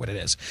that's what it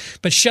is.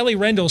 But Shelley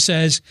Rendell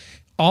says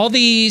all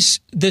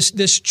this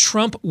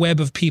Trump web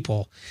of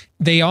people,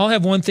 they all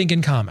have one thing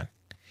in common.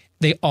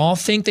 They all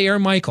think they are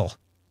Michael,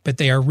 but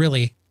they are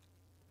really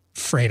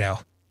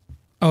Fredo.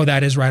 Oh,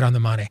 that is right on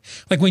the money.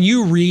 Like when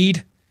you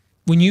read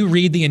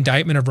the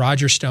indictment of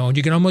Roger Stone,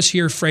 you can almost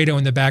hear Fredo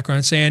in the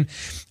background saying,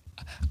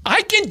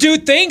 "I can do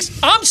things.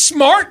 I'm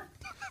smart.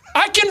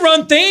 I can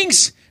run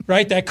things."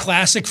 Right? That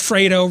classic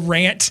Fredo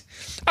rant.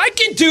 I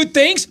can do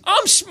things.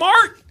 I'm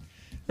smart.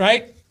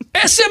 Right?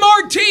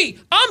 SMRT.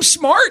 I'm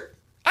smart.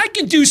 I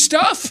can do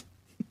stuff.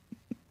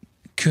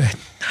 Good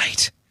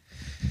night.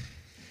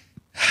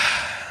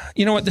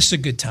 You know what? This is a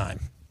good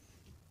time.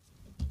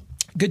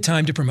 Good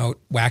time to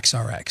promote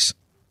WaxRx.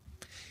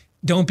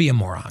 Don't be a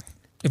moron.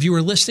 If you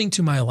were listening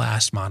to my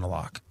last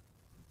monologue,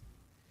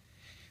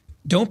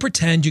 don't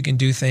pretend you can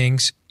do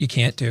things you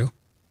can't do.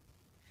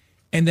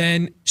 And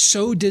then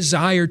so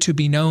desire to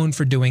be known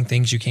for doing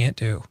things you can't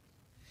do.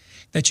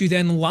 that you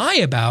then lie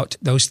about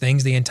those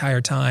things the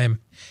entire time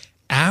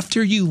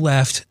after you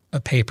left a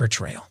paper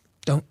trail.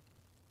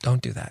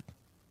 Don't do that.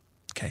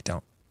 Okay,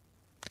 don't.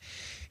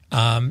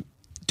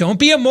 Don't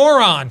be a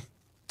moron.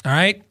 All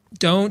right?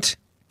 Don't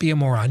be a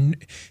moron.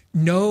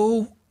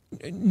 Know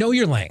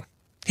your lane.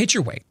 Hit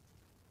your weight.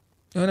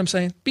 You know what I'm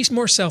saying? Be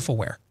more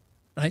self-aware,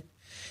 right?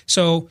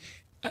 So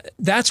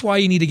that's why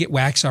you need to get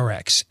Wax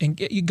RX. And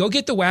you go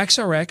get the Wax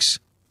RX.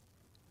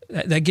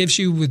 That gives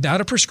you,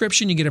 without a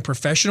prescription, you get a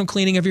professional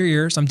cleaning of your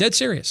ears. I'm dead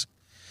serious.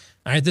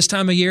 All right, this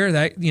time of year,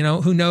 that, you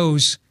know, who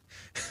knows?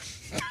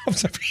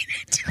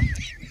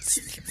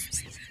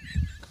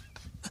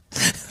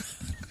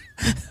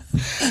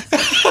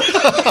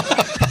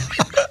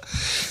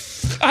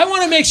 I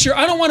want to make sure,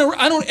 I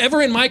don't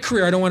ever in my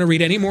career, I don't want to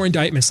read any more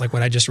indictments like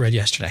what I just read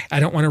yesterday. I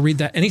don't want to read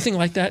that, anything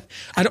like that.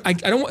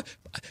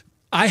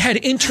 I had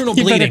internal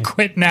bleeding. You better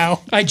quit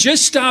now. I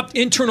just stopped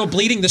internal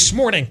bleeding this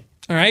morning,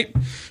 all right?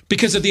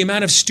 Because of the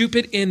amount of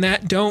stupid in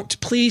that.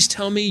 Please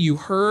tell me you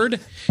heard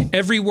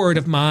every word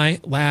of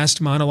my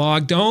last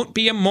monologue. Don't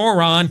be a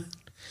moron,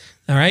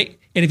 all right?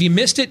 And if you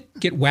missed it,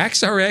 get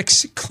Wax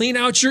RX, clean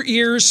out your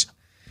ears,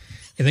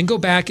 and then go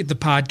back at the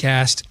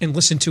podcast and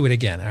listen to it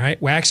again, all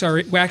right? Wax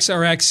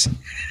RX.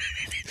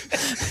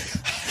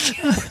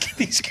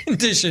 These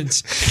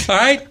conditions, all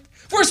right?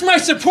 Where's my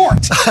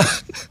support?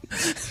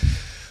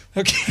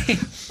 Okay.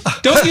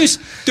 Don't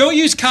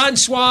use cotton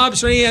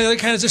swabs or any other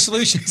kinds of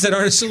solutions that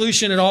aren't a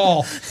solution at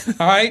all.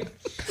 All right?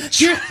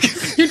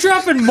 You're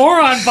dropping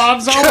moron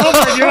bombs all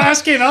over and you're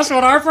asking us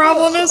what our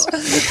problem is?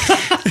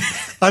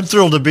 I'm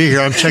thrilled to be here.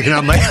 I'm checking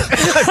out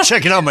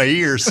my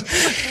ears.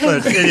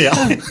 But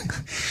anyhow.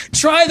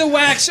 Try the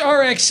Wax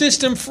RX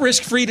system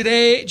risk-free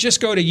today.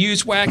 Just go to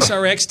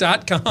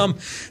usewaxrx.com.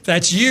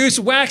 That's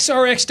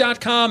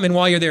usewaxrx.com. And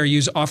while you're there,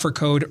 use offer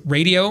code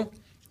RADIO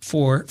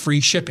for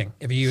free shipping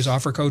if you use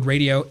offer code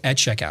RADIO at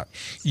checkout.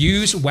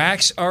 Use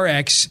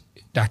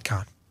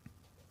waxrx.com.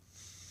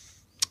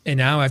 And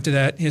now, after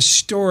that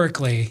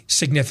historically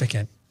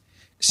significant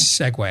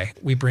segue,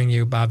 we bring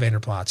you Bob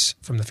Vander Plaats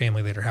from The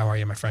Family Leader. How are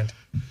you, my friend?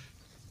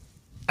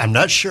 I'm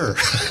not sure.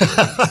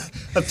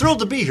 I'm thrilled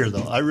to be here,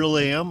 though. I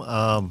really am.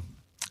 I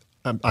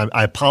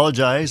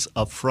apologize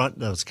up front.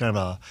 That was kind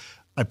of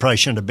I probably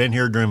shouldn't have been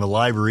here during the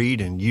live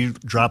read and you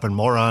dropping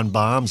moron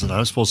bombs, and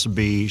I'm supposed to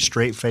be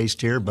straight-faced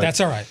here. But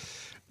that's all right.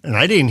 And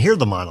I didn't hear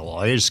the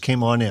monologue. I just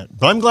came on in.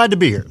 But I'm glad to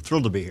be here.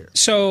 Thrilled to be here.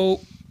 So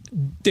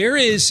there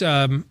is,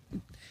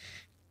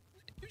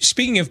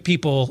 speaking of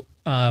people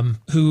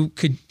who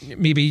could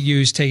maybe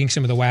use taking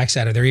some of the wax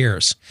out of their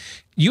ears,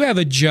 you have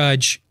a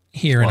judge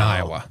here in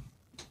Iowa.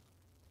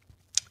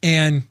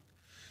 And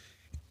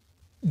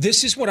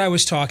this is what I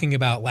was talking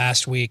about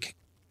last week.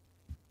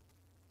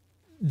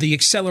 The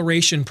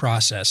acceleration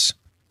process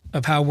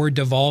of how we're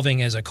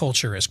devolving as a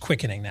culture is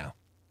quickening now.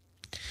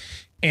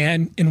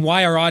 And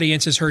why our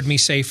audience has heard me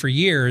say for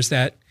years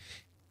that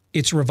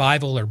it's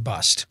revival or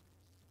bust.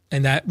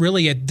 And that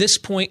really at this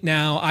point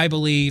now, I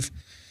believe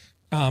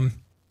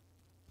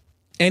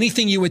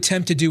anything you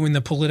attempt to do in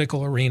the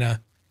political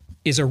arena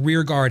is a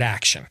rearguard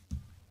action.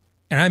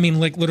 And I mean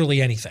like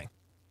literally anything.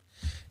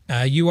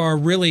 You are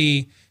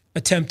really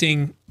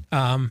attempting,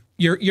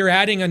 you're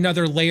adding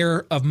another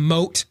layer of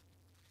moat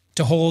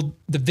to hold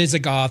the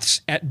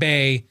Visigoths at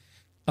bay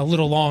a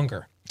little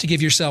longer, to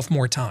give yourself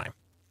more time.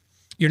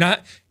 You're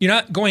not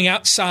going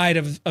outside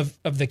of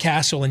the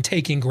castle and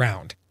taking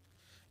ground.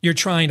 You're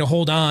trying to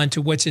hold on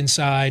to what's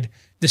inside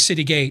the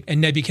city gate,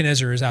 and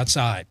Nebuchadnezzar is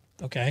outside.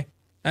 Okay,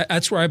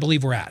 that's where I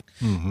believe we're at.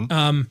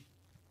 Mm-hmm.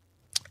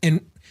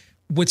 And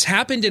what's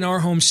happened in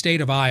our home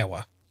state of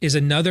Iowa is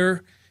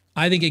another,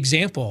 I think,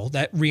 example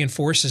that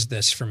reinforces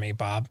this for me,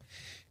 Bob.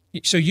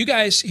 So you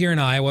guys here in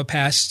Iowa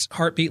passed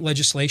heartbeat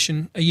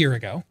legislation a year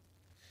ago,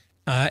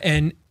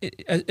 and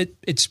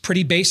it's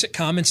pretty basic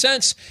common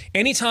sense.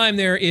 Anytime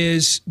there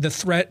is the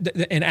threat,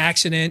 an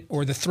accident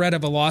or the threat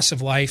of a loss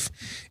of life,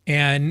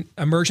 and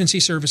emergency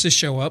services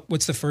show up,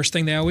 what's the first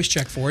thing they always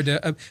check for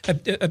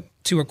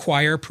to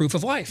acquire proof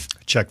of life?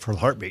 Check for the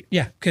heartbeat.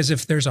 Yeah, because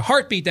if there's a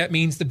heartbeat, that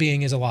means the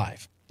being is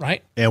alive,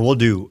 right? And we'll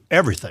do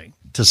everything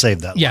to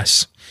save that life.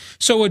 Yes.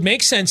 So it would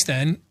make sense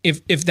then,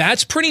 if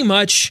that's pretty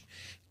much,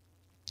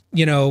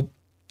 you know,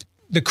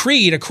 the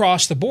creed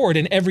across the board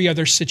in every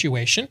other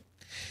situation,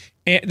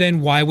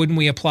 then why wouldn't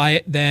we apply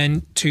it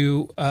then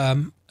to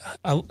a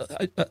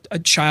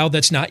child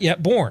that's not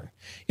yet born?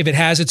 If it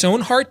has its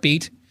own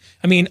heartbeat,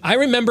 I mean, I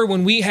remember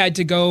when we had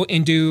to go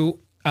and do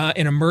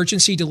an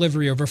emergency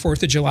delivery over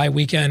 4th of July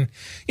weekend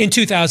in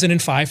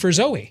 2005 for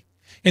Zoe.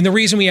 And the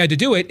reason we had to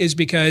do it is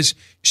because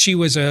she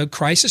was a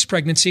crisis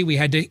pregnancy. We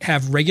had to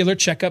have regular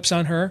checkups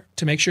on her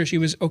to make sure she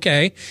was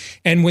okay.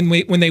 And when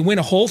they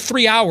went a whole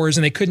 3 hours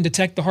and they couldn't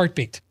detect the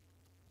heartbeat,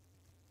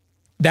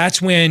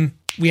 that's when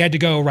we had to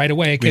go right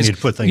away. We need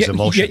to put things in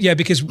motion. Yeah,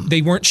 because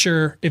they weren't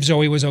sure if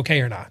Zoe was okay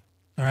or not.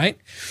 All right.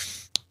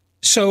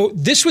 So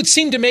this would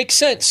seem to make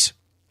sense.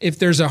 If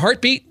there's a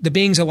heartbeat, the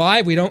being's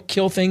alive. We don't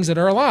kill things that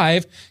are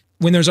alive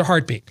when there's a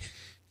heartbeat.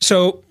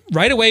 So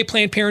right away,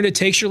 Planned Parenthood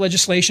takes your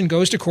legislation,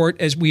 goes to court,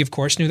 as we, of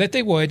course, knew that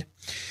they would.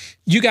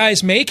 you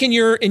guys make in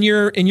your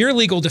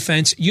legal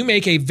defense, you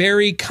make a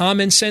very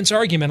common sense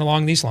argument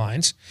along these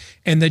lines.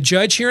 And the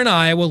judge here in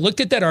Iowa looked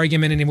at that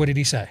argument, and what did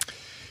he say?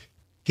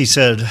 He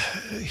said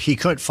he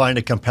couldn't find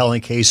a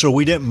compelling case, or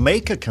we didn't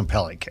make a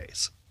compelling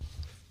case.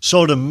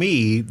 So to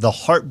me, the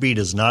heartbeat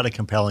is not a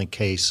compelling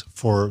case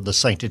for the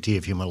sanctity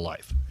of human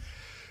life.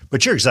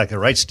 But you're exactly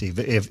right, Steve.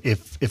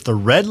 If the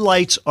red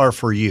lights are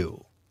for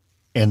you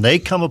and they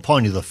come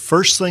upon you, the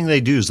first thing they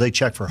do is they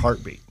check for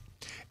heartbeat.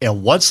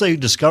 And once they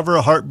discover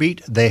a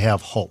heartbeat, they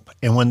have hope.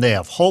 And when they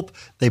have hope,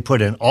 they put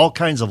in all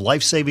kinds of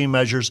life-saving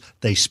measures.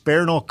 They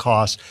spare no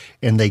cost,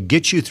 and they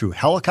get you through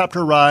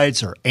helicopter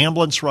rides or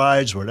ambulance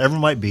rides, whatever it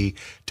might be,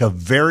 to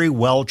very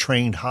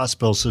well-trained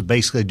hospitals to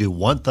basically do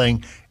one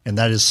thing, and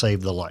that is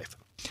save the life.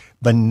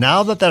 But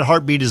now that that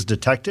heartbeat is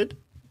detected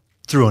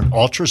through an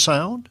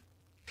ultrasound,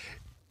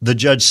 the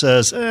judge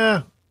says,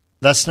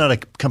 that's not a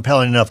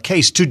compelling enough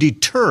case to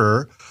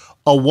deter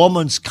a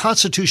woman's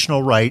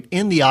constitutional right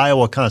in the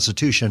Iowa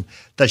Constitution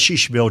that she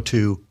should be able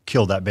to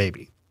kill that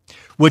baby,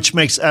 which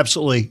makes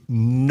absolutely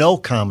no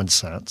common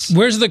sense.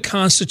 Where's the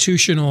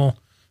constitutional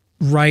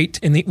right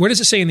where does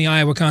it say in the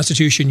Iowa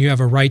Constitution you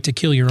have a right to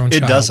kill your own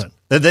child? It doesn't.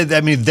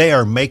 They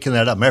are making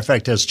that up. Matter of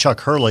fact, as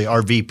Chuck Hurley,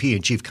 our VP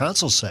and chief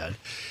counsel, said,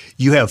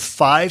 you have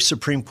 5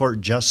 Supreme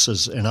Court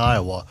justices in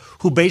Iowa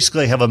who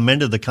basically have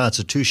amended the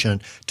Constitution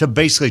to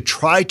basically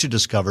try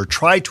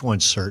to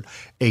insert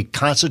a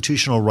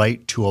constitutional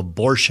right to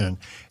abortion.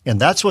 And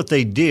that's what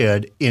they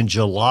did in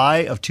July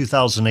of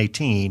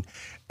 2018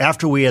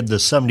 after we had the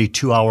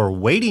 72-hour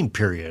waiting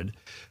period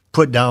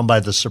put down by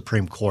the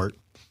Supreme Court.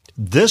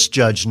 This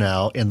judge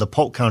now in the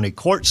Polk County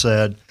Court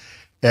said,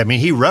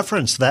 he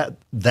referenced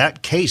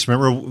that case.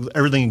 Remember,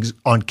 everything's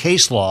on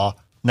case law,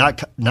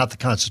 not the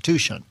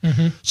Constitution.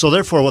 Mm-hmm. So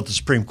therefore, what the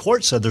Supreme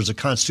Court said, there's a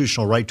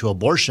constitutional right to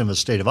abortion in the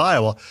state of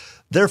Iowa.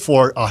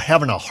 Therefore,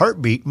 having a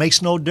heartbeat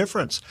makes no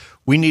difference.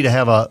 We need to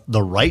have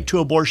the right to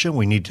abortion.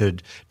 We need to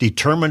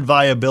determine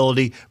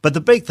viability. But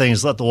the big thing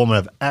is let the woman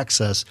have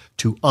access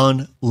to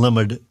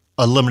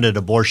unlimited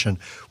abortion,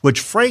 which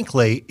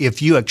frankly,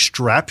 if you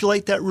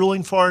extrapolate that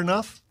ruling far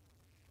enough,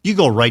 you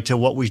go right to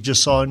what we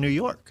just saw in New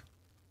York.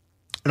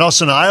 And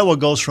also, Iowa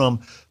goes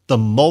from the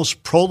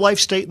most pro-life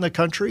state in the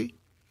country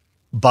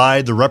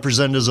by the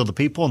representatives of the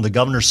people and the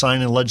governor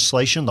signing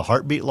legislation, the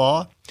heartbeat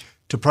law,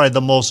 to probably the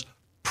most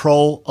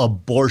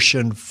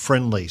pro-abortion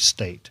friendly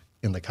state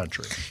in the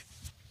country.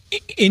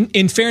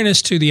 In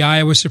fairness to the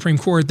Iowa Supreme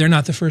Court, they're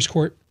not the first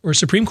court or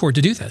Supreme Court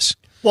to do this.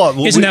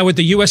 Well, Isn't that what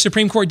the U.S.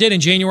 Supreme Court did in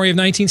January of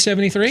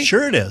 1973?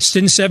 Sure it is.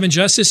 Didn't 7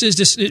 justices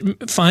just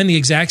find the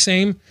exact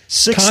same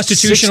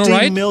constitutional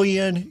right? 60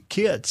 million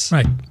kids.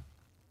 Right.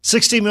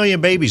 60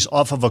 million babies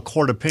off of a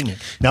court opinion.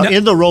 Now,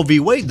 in the Roe v.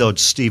 Wade, though,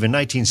 Steve, in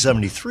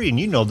 1973, and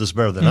you know this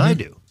better than I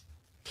do,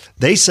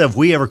 they said if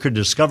we ever could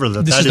discover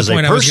that this that is a the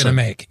point person, I was going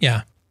to make.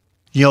 Yeah.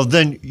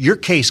 Then your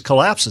case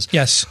collapses.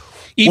 Yes.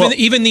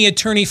 Even the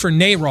attorney for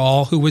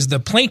NARAL, who was the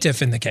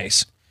plaintiff in the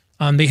case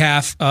on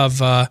behalf of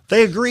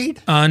they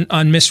agreed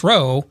on Miss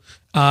Roe,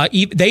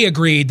 they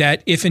agreed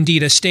that if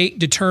indeed a state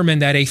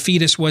determined that a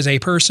fetus was a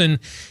person,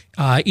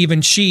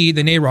 even she,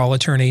 the NARAL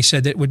attorney,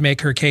 said that would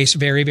make her case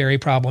very, very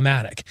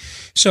problematic.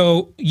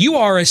 So you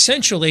are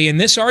essentially, in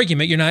this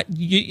argument,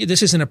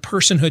 this isn't a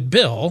personhood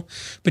bill,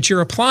 but you're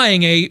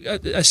applying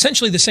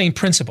essentially the same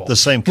principle. The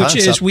same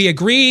concept. Which is we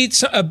agree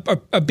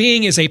a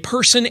being is a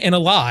person and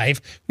alive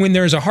when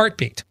there's a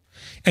heartbeat.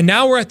 And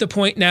now we're at the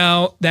point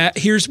now that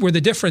here's where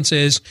the difference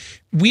is.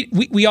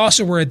 We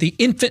also were at the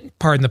infant,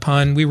 pardon the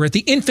pun, we were at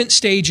the infant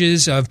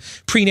stages of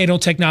prenatal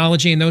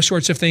technology and those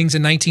sorts of things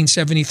in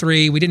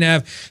 1973. We didn't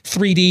have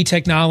 3D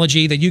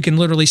technology that you can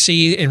literally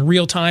see in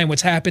real time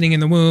what's happening in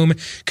the womb.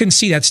 Couldn't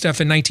see that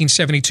stuff in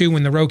 1972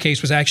 when the Roe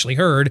case was actually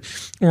heard,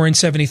 or in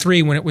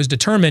 73 when it was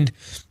determined.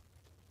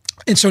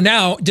 And so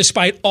now,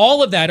 despite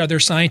all of that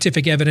other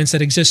scientific evidence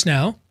that exists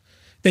now,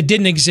 that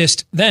didn't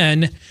exist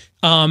then,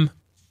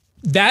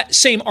 that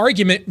same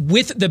argument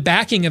with the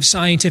backing of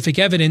scientific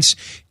evidence,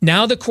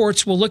 now the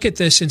courts will look at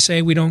this and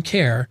say, we don't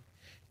care.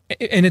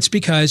 And it's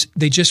because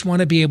they just want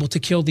to be able to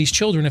kill these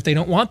children if they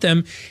don't want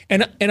them.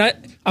 And I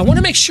want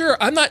to make sure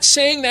I'm not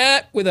saying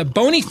that with a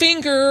bony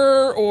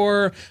finger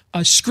or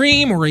a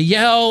scream or a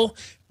yell.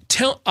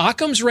 Tell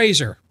Occam's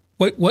razor.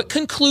 What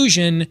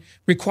conclusion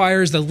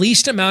requires the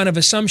least amount of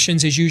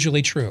assumptions is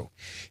usually true.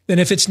 Then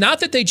if it's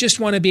not that they just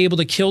want to be able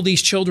to kill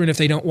these children if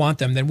they don't want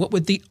them, then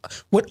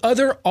what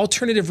other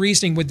alternative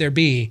reasoning would there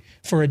be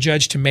for a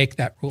judge to make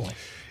that ruling?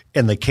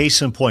 And the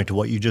case in point to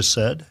what you just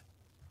said,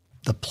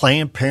 the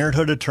Planned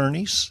Parenthood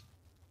attorneys,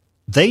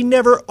 they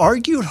never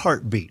argued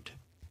heartbeat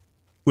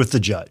with the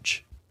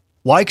judge.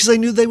 Why? Because they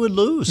knew they would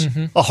lose.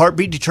 Mm-hmm. A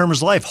heartbeat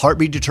determines life.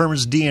 Heartbeat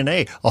determines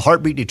DNA. A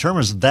heartbeat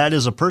determines that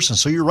is a person.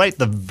 So you're right.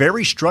 The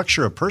very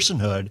structure of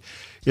personhood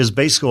is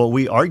basically what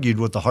we argued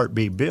with the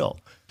heartbeat bill.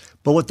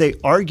 But what they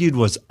argued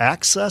was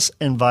access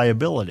and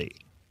viability.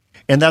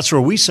 And that's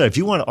where we said, if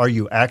you want to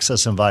argue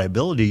access and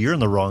viability, you're in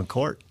the wrong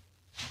court.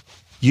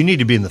 You need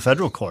to be in the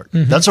federal court.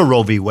 Mm-hmm. That's a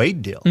Roe v.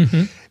 Wade deal.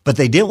 Mm-hmm. But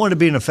they didn't want to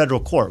be in a federal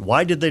court.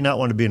 Why did they not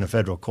want to be in a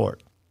federal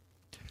court?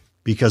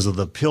 because of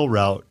the appeal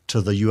route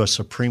to the U.S.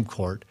 Supreme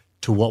Court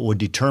to what would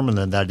determine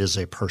that that is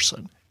a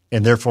person.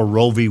 And therefore,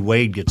 Roe v.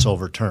 Wade gets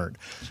overturned.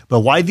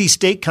 But why these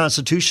state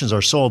constitutions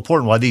are so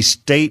important, why these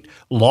state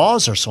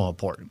laws are so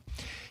important,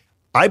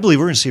 I believe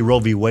we're going to see Roe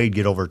v. Wade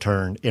get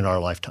overturned in our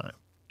lifetime.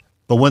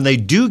 But when they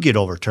do get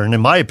overturned,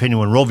 in my opinion,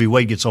 when Roe v.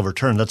 Wade gets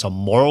overturned, that's a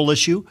moral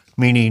issue,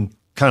 meaning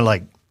kind of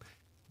like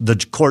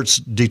the courts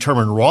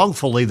determined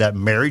wrongfully that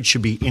marriage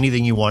should be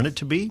anything you want it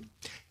to be.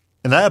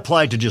 And that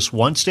applied to just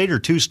one state or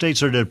two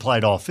states, or did it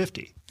apply to all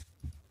 50?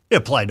 It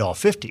applied to all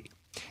 50.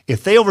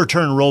 If they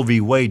overturn Roe v.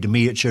 Wade, to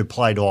me, it should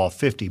apply to all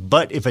 50.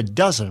 But if it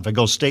doesn't, if it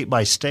goes state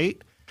by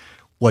state,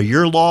 what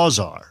your laws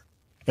are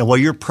and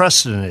what your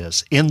precedent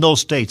is in those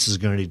states is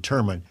going to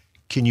determine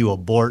can you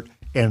abort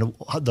and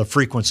the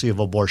frequency of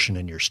abortion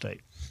in your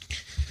state.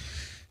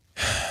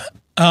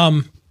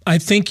 I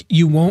think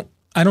you won't.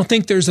 I don't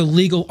think there's a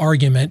legal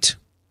argument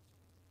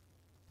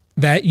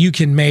that you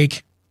can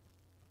make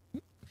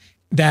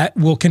that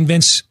will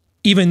convince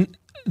even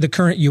the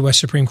current U.S.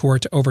 Supreme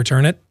Court to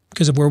overturn it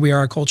because of where we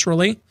are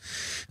culturally.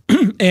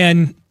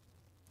 And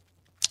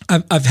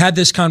I've had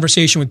this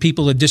conversation with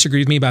people that disagree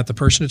with me about the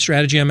personhood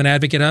strategy I'm an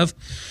advocate of.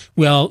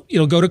 Well,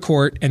 it'll go to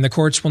court and the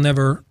courts will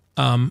never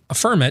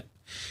affirm it.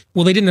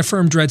 Well, they didn't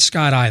affirm Dred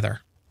Scott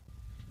either.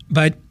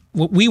 But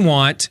what we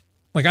want,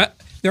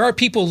 there are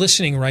people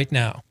listening right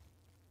now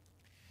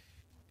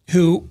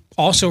who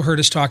also heard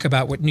us talk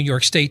about what New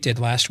York State did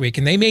last week,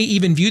 and they may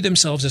even view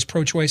themselves as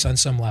pro-choice on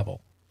some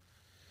level.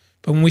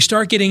 But when we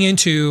start getting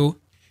into,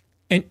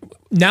 and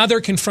now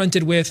they're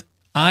confronted with,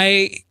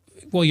 we're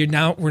going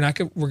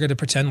to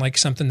pretend like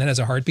something that has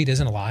a heartbeat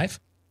isn't alive.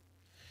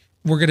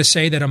 We're going to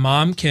say that a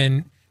mom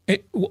can,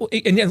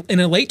 in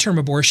a late-term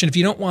abortion, if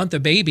you don't want the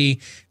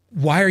baby,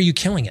 why are you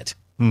killing it?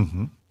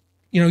 Mm-hmm.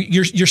 You know,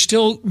 you're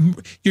still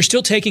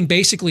taking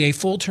basically a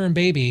full-term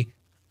baby,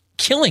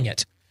 killing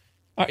it.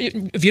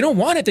 If you don't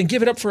want it, then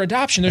give it up for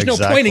adoption. There's no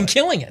point in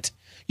killing it.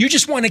 You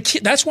just want to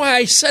kill. That's why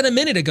I said a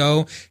minute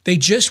ago, they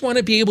just want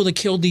to be able to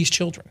kill these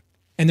children.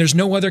 And there's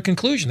no other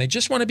conclusion. They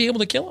just want to be able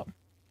to kill them.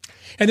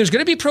 And there's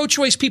going to be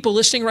pro-choice people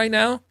listening right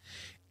now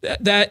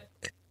that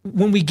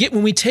when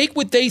we take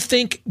what they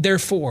think they're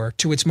for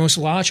to its most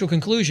logical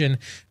conclusion,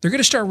 they're going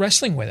to start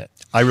wrestling with it.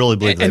 I really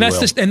believe they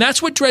will. And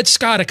that's what Dred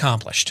Scott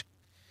accomplished.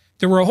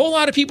 There were a whole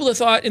lot of people that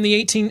thought in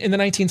the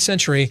 19th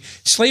century,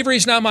 slavery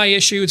is not my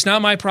issue. It's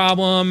not my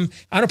problem.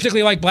 I don't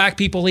particularly like black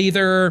people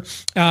either.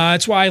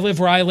 That's why I live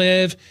where I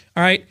live.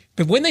 All right.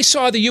 But when they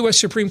saw the U.S.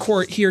 Supreme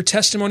Court hear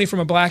testimony from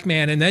a black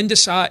man and then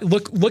decide,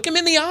 look him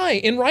in the eye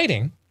in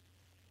writing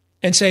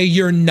and say,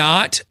 you're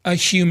not a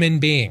human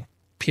being,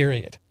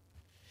 period.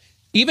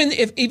 Even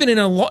in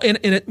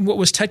what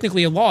was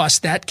technically a loss,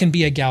 that can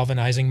be a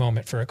galvanizing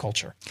moment for a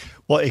culture.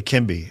 Well, it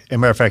can be. As a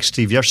matter of fact,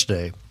 Steve,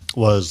 yesterday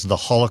was the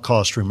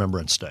Holocaust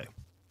Remembrance Day.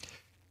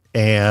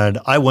 And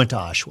I went to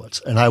Auschwitz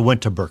and I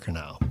went to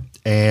Birkenau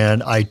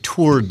and I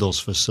toured those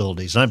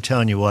facilities. And I'm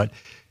telling you what,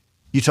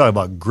 you talk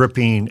about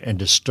gripping and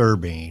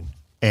disturbing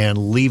and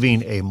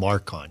leaving a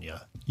mark on you.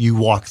 You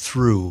walk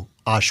through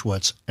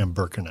Auschwitz and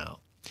Birkenau.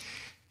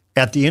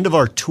 At the end of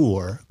our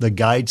tour, the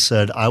guide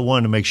said, I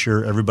want to make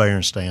sure everybody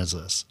understands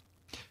this.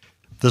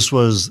 This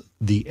was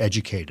the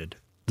educated.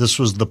 This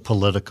was the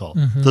political.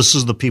 Mm-hmm. This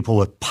is the people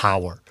with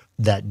power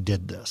that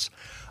did this.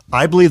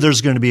 I believe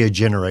there's going to be a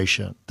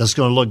generation that's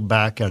going to look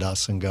back at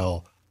us and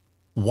go,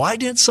 why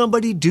didn't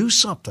somebody do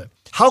something?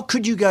 How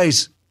could you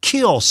guys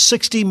kill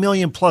 60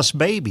 million plus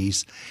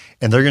babies?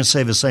 And they're going to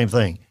say the same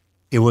thing.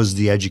 It was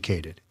the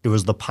educated. It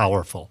was the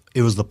powerful.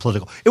 It was the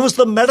political. It was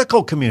the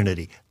medical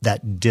community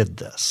that did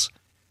this.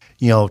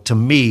 You know, to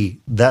me,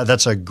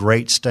 that's a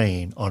great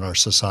stain on our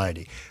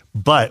society.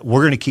 But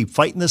we're going to keep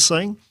fighting this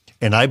thing,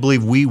 and I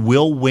believe we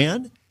will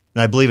win.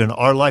 And I believe in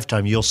our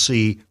lifetime, you'll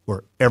see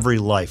where every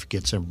life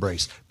gets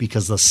embraced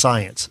because the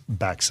science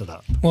backs it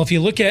up. Well, if you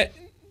look at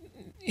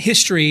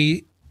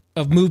history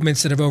of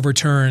movements that have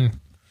overturned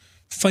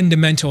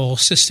fundamental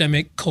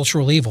systemic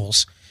cultural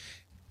evils,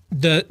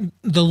 the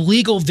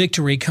legal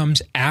victory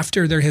comes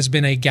after there has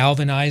been a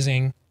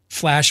galvanizing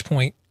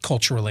flashpoint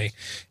culturally.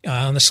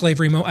 On the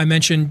slavery, I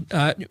mentioned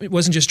it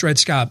wasn't just Dred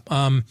Scott.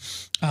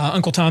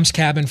 Uncle Tom's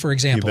Cabin, for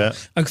example,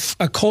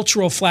 a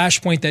cultural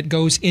flashpoint that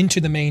goes into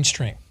the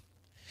mainstream.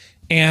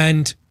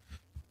 And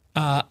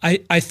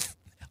I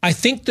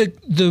think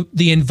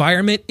the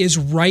environment is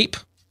ripe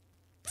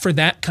for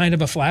that kind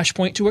of a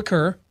flashpoint to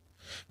occur.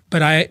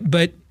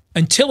 But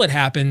until it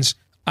happens,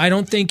 I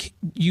don't think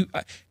you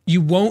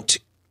won't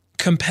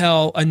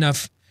compel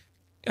enough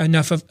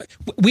of.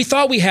 We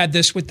thought we had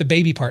this with the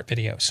baby part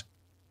videos.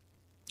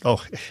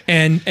 Oh,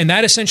 and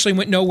that essentially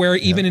went nowhere,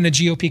 even in a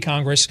GOP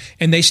Congress,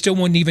 and they still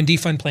wouldn't even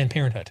defund Planned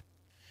Parenthood.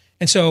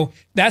 And so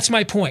that's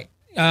my point.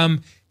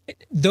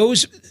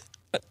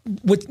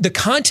 With the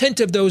content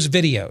of those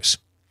videos,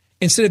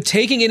 instead of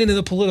taking it into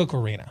the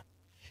political arena,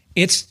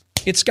 it's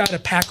got to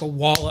pack a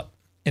wallop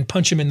and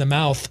punch him in the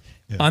mouth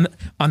on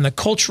the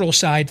cultural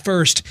side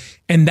first,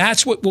 and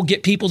that's what will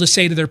get people to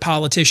say to their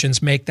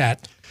politicians, make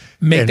that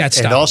make that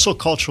stop. And also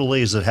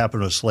culturally, as it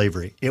happened with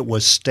slavery, it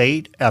was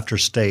state after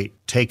state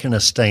taking a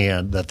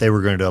stand that they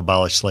were going to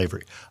abolish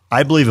slavery.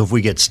 I believe if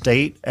we get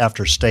state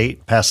after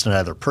state passing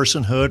either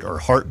personhood or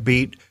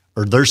heartbeat,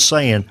 or they're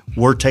saying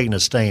we're taking a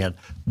stand,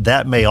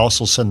 that may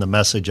also send the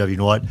message of, you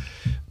know what,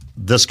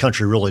 this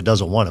country really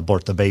doesn't want to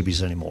abort the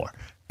babies anymore.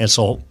 And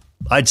so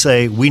I'd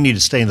say we need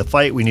to stay in the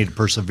fight. We need to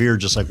persevere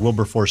just like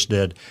Wilberforce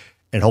did.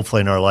 And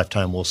hopefully in our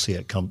lifetime, we'll see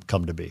it come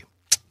to be.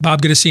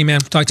 Bob, good to see you, man.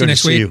 Talk to you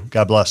next week. Good to see you.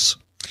 God bless.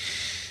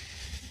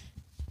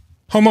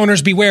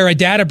 Homeowners beware, a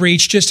data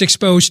breach just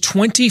exposed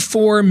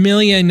 24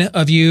 million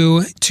of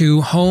you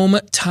to home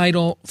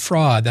title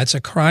fraud. That's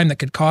a crime that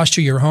could cost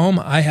you your home.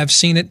 I have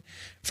seen it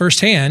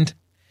firsthand.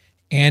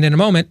 And in a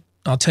moment,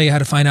 I'll tell you how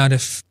to find out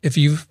if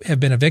you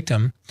have been a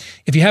victim.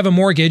 If you have a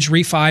mortgage,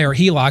 refi, or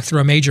HELOC through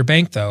a major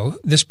bank, though,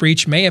 this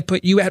breach may have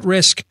put you at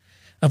risk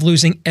of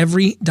losing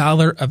every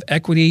dollar of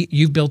equity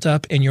you've built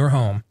up in your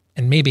home,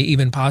 and maybe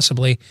even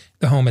possibly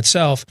the home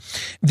itself.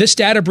 This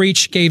data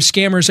breach gave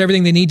scammers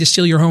everything they need to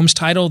steal your home's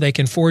title. They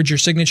can forge your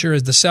signature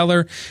as the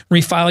seller,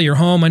 refile your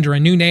home under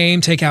a new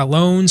name, take out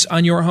loans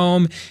on your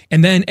home,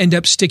 and then end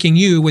up sticking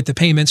you with the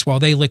payments while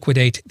they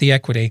liquidate the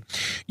equity.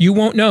 You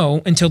won't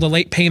know until the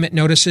late payment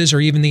notices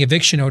or even the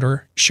eviction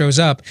order shows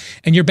up.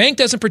 And your bank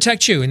doesn't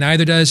protect you, and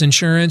neither does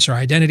insurance or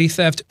identity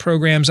theft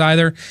programs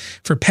either.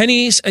 For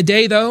pennies a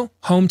day, though,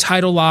 Home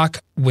Title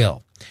Lock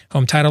will.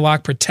 Home Title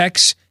Lock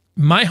protects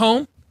my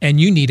home, and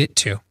you need it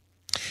too.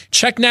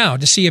 Check now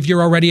to see if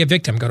you're already a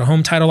victim. Go to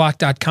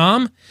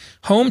HometitleLock.com,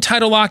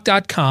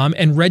 HometitleLock.com,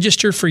 and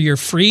register for your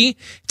free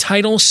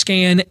title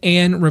scan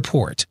and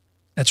report.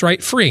 That's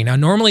right, free. Now,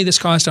 normally this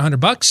costs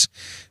 $100,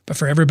 but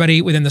for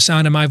everybody within the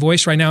sound of my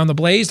voice right now on the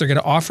Blaze, they're going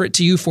to offer it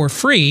to you for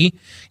free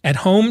at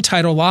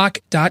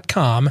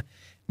HometitleLock.com.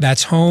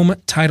 That's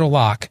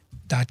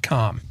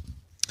HometitleLock.com.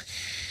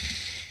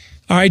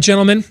 All right,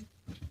 gentlemen,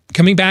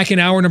 coming back in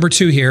hour number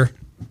 2 here,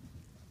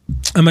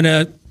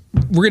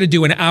 we're going to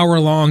do an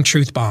hour-long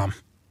truth bomb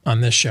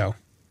on this show.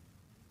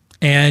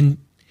 And,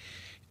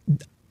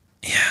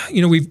 you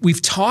know,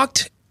 we've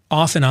talked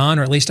off and on,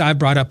 or at least I've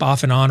brought up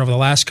off and on over the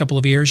last couple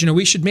of years, you know,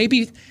 we should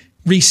maybe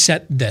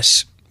reset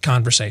this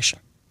conversation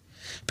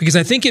because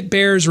I think it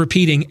bears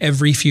repeating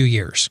every few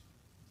years.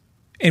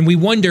 And we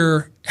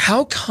wonder,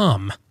 how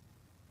come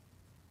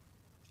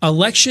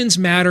elections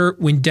matter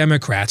when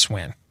Democrats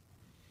win,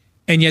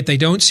 and yet they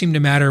don't seem to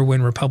matter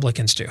when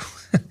Republicans do?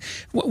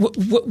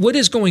 What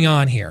is going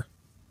on here?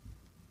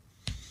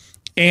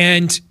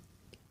 And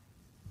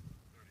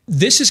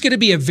this is going to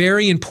be a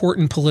very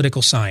important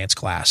political science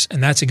class,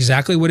 and that's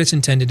exactly what it's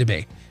intended to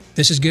be.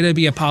 This is going to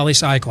be a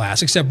poli-sci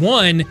class, except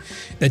one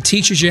that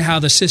teaches you how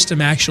the system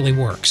actually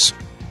works.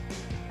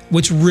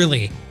 What's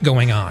really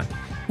going on,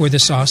 where the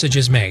sausage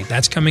is made.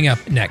 That's coming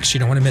up next. You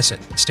don't want to miss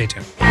it. Stay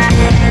tuned.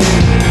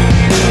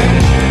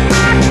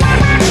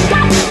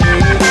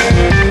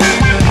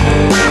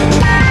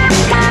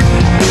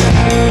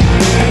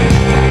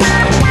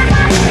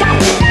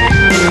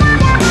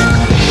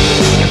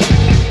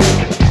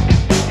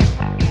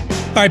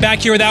 All right, back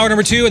here with hour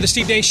number 2 of the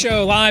Steve Deace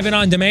Show, live and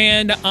on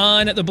demand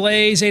on The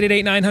Blaze.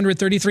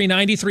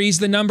 888-900-3393 is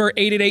the number,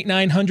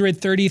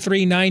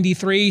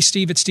 888-900-3393.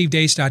 Steve at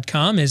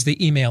stevedeace.com is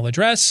the email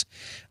address.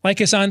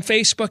 Like us on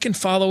Facebook and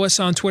follow us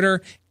on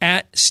Twitter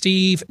at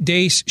Steve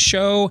Deace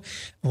Show.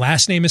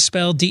 Last name is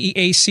spelled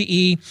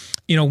D-E-A-C-E.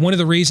 You know, one of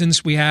the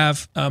reasons we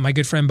have my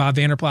good friend Bob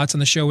Vanderplatz on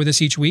the show with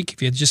us each week,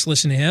 if you just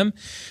listen to him,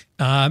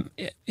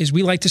 is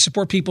we like to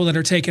support people that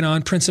are taking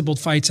on principled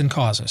fights and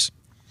causes.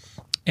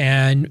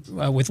 And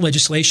with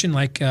legislation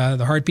like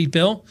the Heartbeat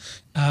Bill,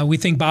 we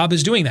think Bob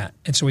is doing that.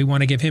 And so we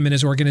want to give him and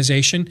his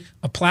organization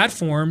a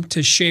platform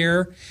to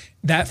share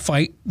that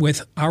fight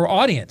with our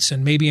audience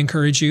and maybe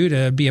encourage you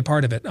to be a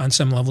part of it on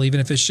some level, even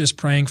if it's just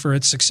praying for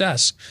its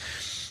success.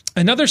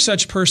 Another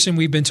such person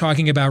we've been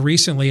talking about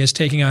recently is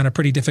taking on a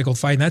pretty difficult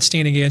fight, and that's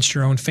standing against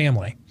your own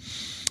family.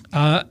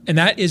 And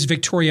that is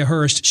Victoria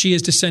Hearst. She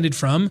is descended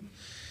from,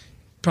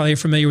 probably you're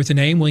familiar with the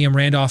name, William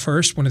Randolph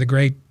Hearst, one of the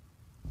great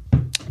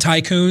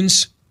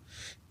tycoons,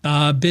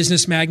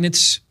 business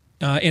magnates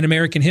in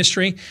American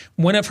history.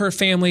 One of her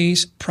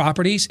family's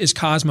properties is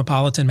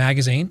Cosmopolitan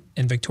magazine,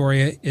 and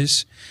Victoria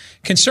is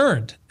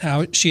concerned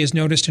how she has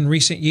noticed in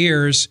recent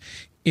years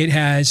it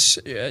has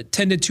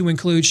tended to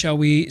include, shall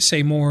we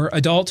say, more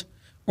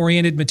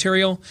adult-oriented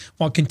material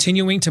while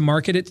continuing to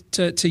market it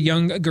to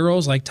young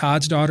girls like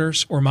Todd's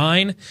daughters or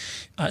mine.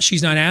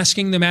 She's not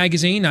asking the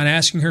magazine, not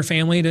asking her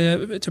family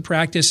to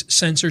practice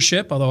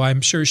censorship, although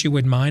I'm sure she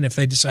wouldn't mind if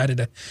they decided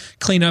to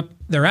clean up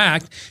their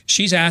act.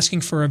 She's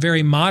asking for a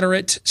very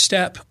moderate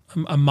step,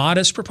 a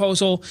modest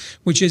proposal,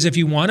 which is if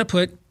you want to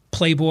put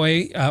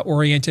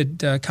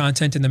Playboy-oriented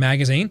content in the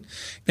magazine,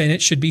 then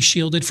it should be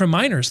shielded from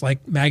minors,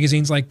 like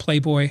magazines like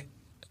Playboy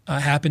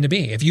happen to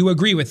be, if you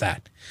agree with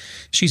that.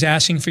 She's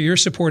asking for your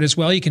support as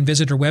well. You can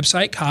visit her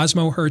website,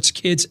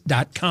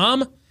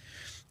 CosmoHurtsKids.com.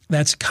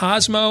 That's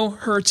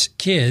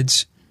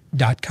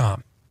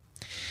CosmoHurtsKids.com.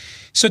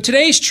 So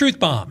today's Truth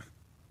Bomb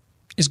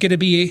is going to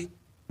be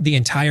the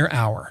entire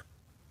hour.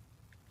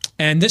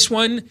 And this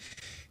one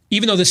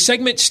Even though the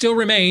segment still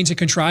remains a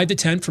contrived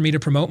attempt for me to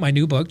promote my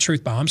new book,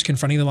 Truth Bombs,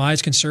 Confronting the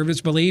Lies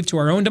Conservatives Believe to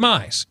Our Own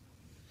Demise,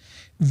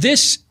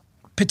 this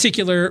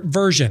particular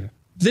version,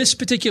 this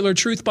particular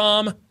truth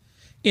bomb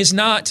is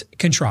not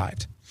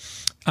contrived.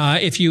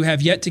 If you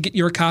have yet to get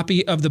your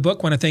copy of the book,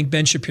 I want to thank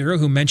Ben Shapiro,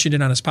 who mentioned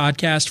it on his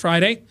podcast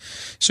Friday.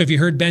 So if you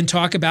heard Ben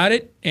talk about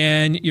it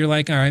and you're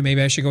like, all right,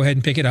 maybe I should go ahead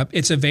and pick it up,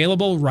 it's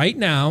available right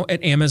now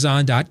at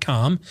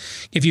Amazon.com.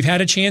 If you've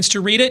had a chance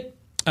to read it,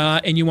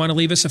 and you want to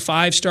leave us a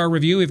 5-star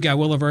review, we've got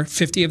well over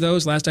 50 of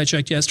those last I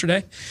checked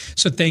yesterday.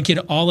 So thank you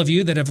to all of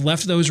you that have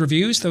left those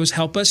reviews. Those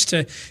help us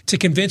to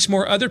convince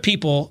more other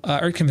people,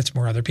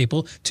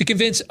 to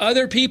convince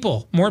other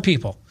people, more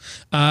people,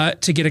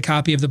 to get a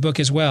copy of the book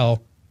as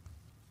well.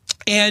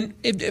 And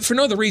if for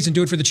no other reason,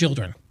 do it for the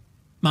children,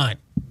 mine,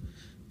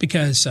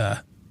 because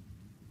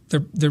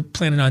they're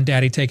planning on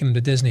Daddy taking them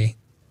to Disney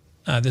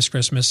this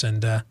Christmas,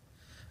 and I'm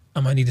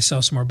gonna need to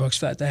sell some more books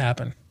for that to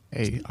happen.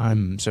 Hey,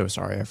 I'm so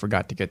sorry. I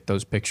forgot to get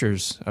those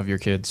pictures of your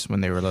kids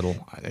when they were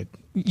little. I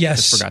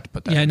Yes, just forgot to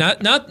put that. Yeah, in.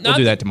 not. We'll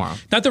do that tomorrow.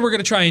 Not that we're going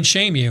to try and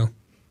shame you.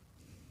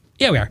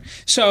 Yeah, we are.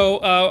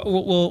 So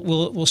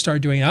we'll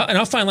start doing it, and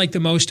I'll find like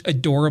the most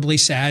adorably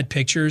sad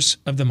pictures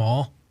of them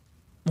all.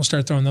 We'll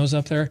start throwing those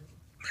up there.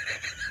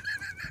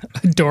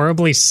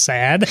 Adorably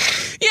sad.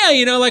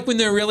 Yeah, like when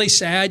they're really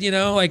sad,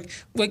 like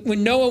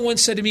when Noah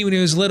once said to me when he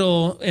was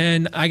little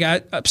and I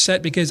got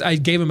upset because I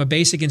gave him a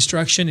basic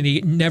instruction and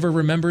he never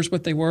remembers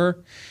what they were.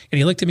 And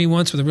he looked at me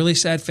once with a really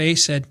sad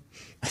face, said,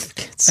 I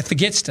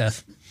forget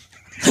stuff.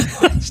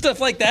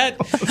 Stuff like that.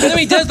 And then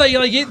he does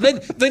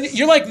that. Then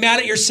you're like mad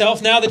at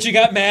yourself now that you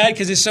got mad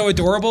because it's so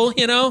adorable,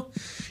 You're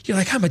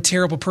like, I'm a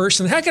terrible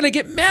person. How can I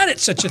get mad at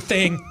such a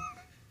thing?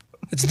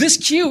 It's this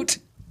cute.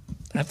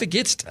 I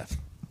forget stuff.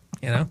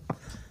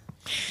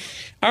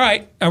 All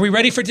right. Are we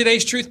ready for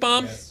today's truth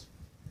bomb? Yes.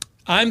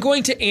 I'm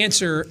going to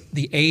answer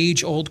the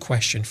age-old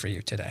question for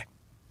you today.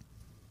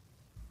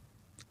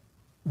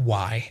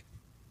 Why?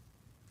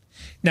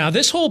 Now,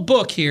 this whole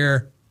book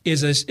here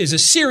is a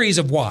series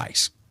of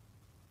whys,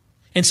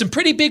 and some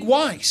pretty big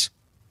whys.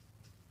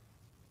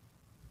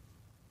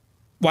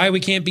 Why we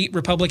can't beat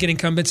Republican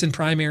incumbents in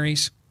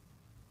primaries.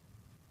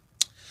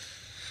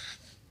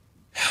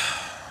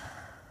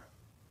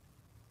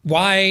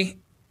 Why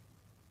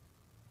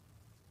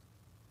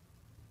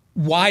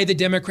the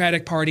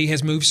Democratic Party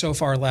has moved so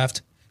far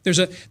left. There's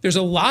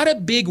a lot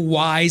of big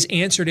whys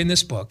answered in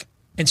this book.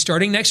 And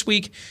starting next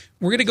week,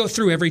 we're going to go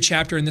through every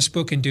chapter in this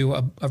book and do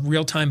a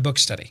real-time book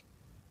study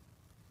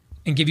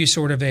and give you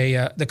sort of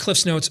the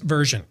Cliff's Notes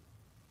version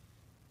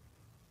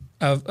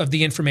of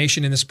the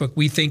information in this book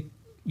we think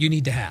you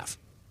need to have.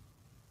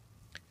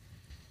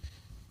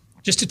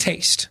 Just a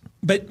taste.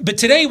 But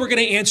today we're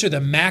going to answer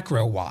the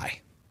macro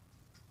why.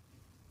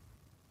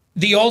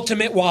 The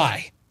ultimate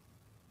why.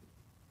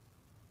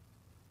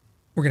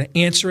 We're going to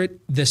answer it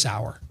this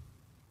hour.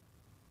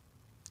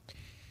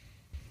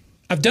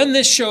 I've done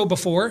this show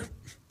before,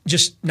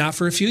 just not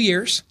for a few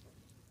years.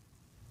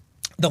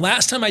 The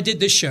last time I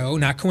did this show,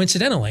 not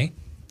coincidentally,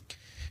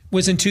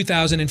 was in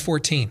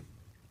 2014,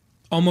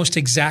 almost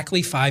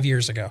exactly 5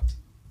 years ago.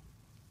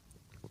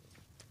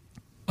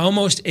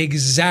 Almost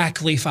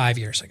exactly 5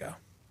 years ago.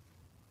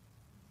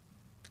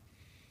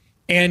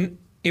 And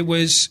it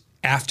was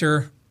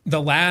after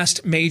the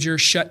last major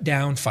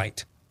shutdown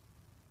fight.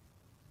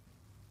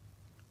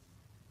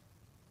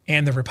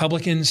 And the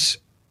Republicans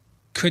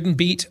couldn't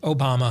beat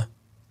Obama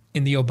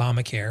in the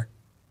Obamacare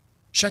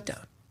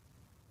shutdown.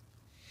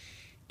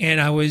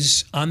 And I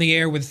was on the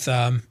air with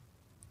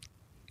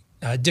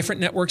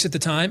different networks at the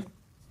time.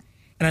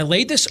 And I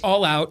laid this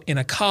all out in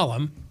a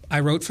column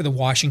I wrote for the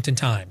Washington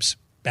Times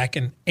back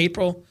in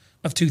April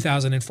of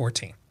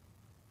 2014.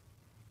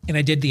 And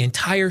I did the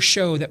entire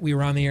show that we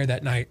were on the air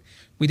that night.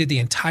 We did the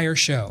entire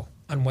show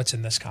on what's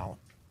in this column.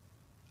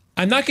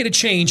 I'm not going to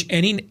change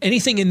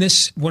anything in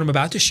this, what I'm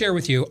about to share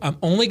with you. I'm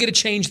only going to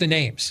change the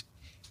names.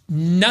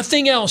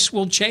 Nothing else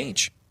will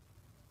change.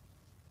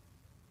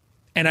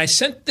 And I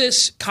sent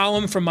this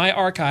column from my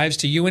archives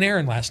to you and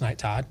Aaron last night,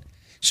 Todd,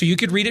 so you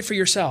could read it for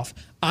yourself.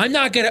 I'm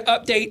not going to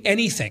update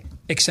anything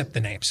except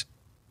the names.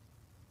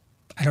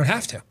 I don't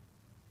have to,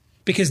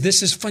 because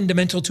this is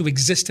fundamental to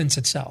existence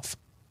itself.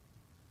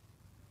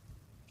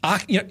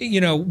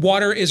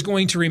 Water is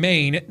going to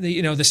remain,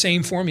 the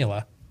same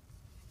formula.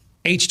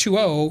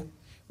 H2O,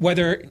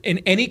 whether in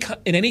any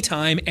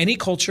time, any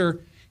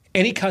culture,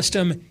 any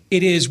custom,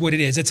 it is what it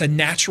is. It's a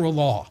natural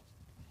law.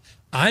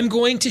 I'm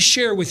going to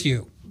share with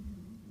you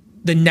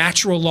the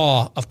natural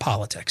law of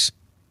politics.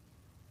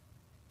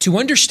 To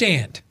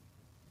understand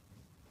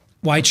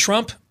why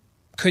Trump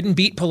couldn't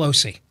beat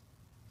Pelosi,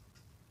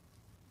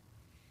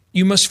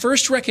 you must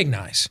first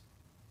recognize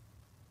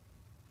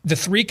the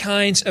three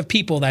kinds of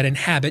people that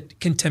inhabit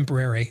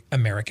contemporary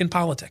American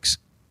politics.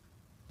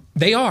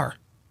 They are,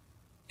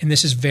 and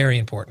this is very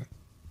important,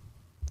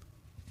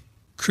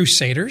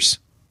 crusaders,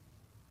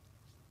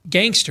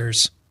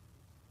 gangsters,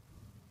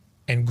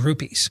 and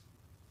groupies.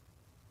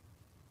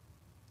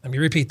 Let me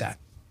repeat that.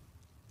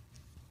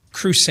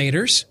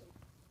 Crusaders,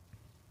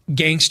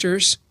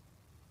 gangsters,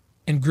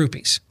 and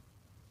groupies.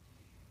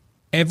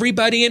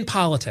 Everybody in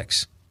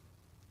politics,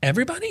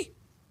 everybody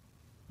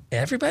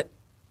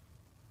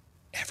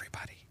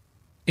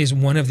is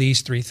one of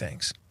these three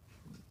things.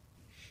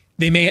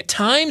 They may at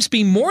times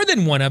be more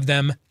than one of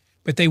them,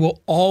 but they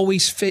will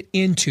always fit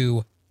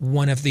into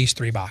one of these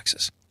three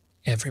boxes.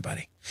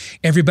 Everybody.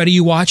 Everybody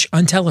you watch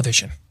on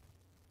television.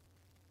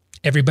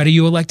 Everybody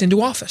you elect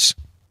into office.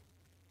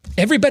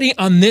 Everybody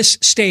on this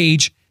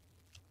stage,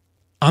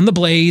 on the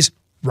blaze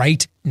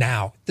right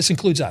now. This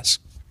includes us.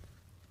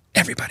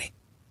 Everybody.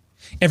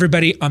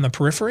 Everybody on the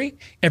periphery.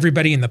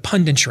 Everybody in the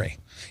punditry.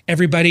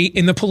 Everybody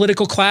in the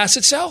political class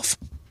itself.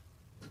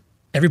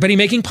 Everybody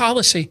making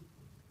policy.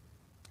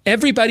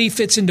 Everybody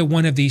fits into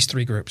one of these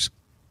three groups.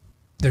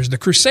 There's the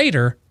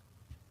crusader,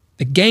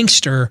 the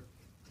gangster,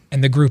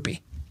 and the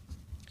groupie.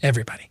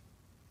 Everybody.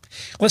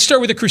 Let's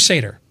start with the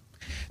crusader.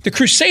 The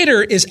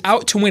crusader is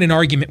out to win an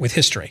argument with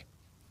history.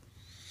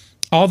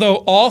 Although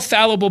all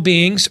fallible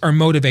beings are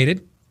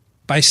motivated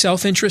by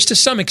self-interest to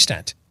some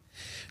extent,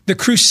 the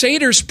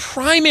crusader's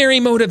primary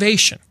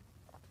motivation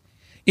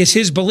is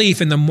his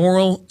belief in the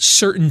moral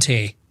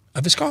certainty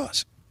of his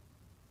cause.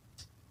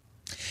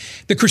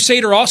 The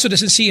crusader also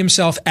doesn't see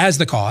himself as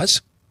the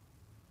cause,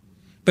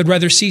 but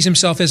rather sees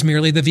himself as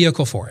merely the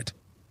vehicle for it.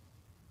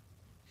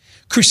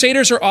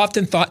 Crusaders are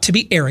often thought to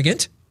be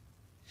arrogant,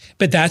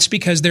 but that's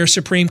because their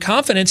supreme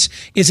confidence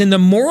is in the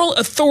moral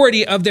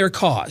authority of their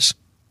cause,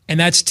 and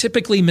that's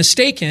typically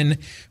mistaken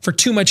for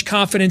too much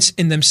confidence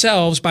in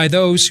themselves by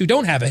those who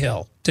don't have a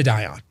hill to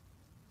die on.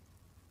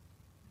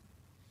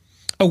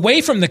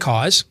 Away from the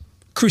cause,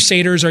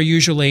 crusaders are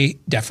usually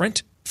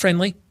deferent,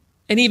 friendly,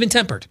 and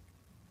even-tempered.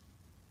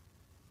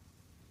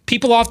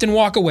 People often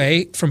walk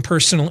away from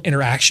personal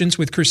interactions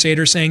with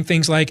crusaders saying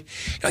things like,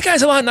 that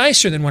guy's a lot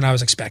nicer than what I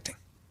was expecting.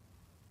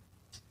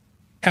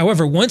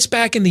 However, once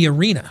back in the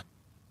arena,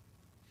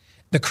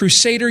 the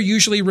crusader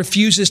usually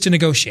refuses to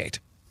negotiate.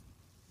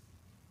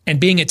 And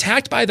being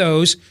attacked by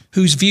those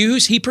whose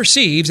views he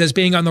perceives as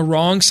being on the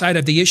wrong side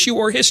of the issue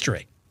or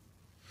history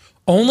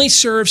only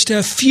serves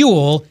to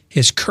fuel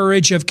his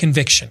courage of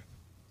conviction.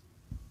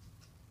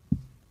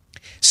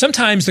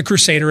 Sometimes the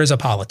crusader is a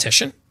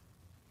politician.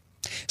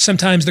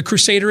 Sometimes the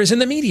crusader is in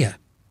the media.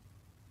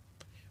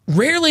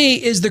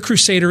 Rarely is the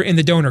crusader in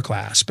the donor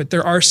class, but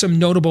there are some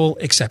notable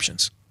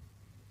exceptions.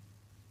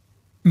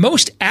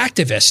 Most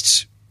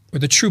activists, or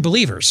the true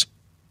believers,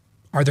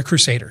 are the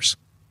crusaders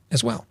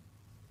as well.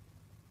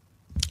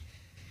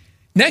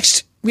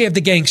 Next, we have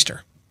the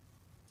gangster.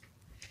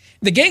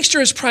 The gangster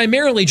is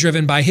primarily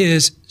driven by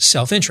his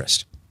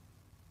self-interest.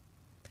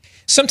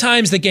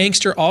 Sometimes the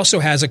gangster also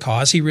has a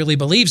cause he really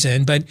believes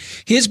in, but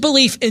his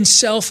belief in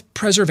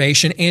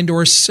self-preservation and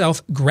or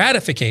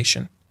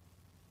self-gratification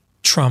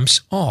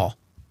trumps all.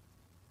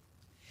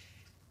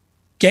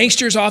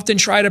 Gangsters often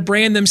try to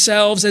brand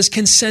themselves as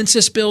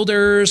consensus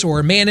builders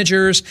or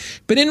managers,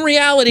 but in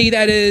reality,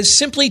 that is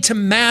simply to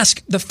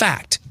mask the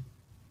fact.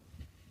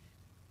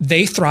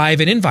 They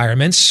thrive in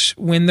environments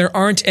when there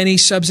aren't any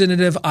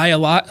substantive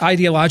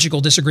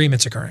ideological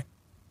disagreements occurring.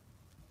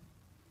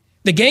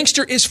 The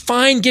gangster is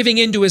fine giving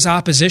in to his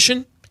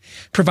opposition,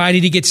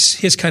 provided he gets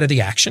his cut of the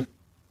action.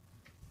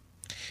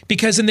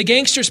 Because in the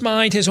gangster's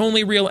mind, his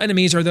only real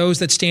enemies are those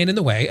that stand in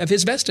the way of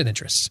his vested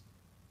interests.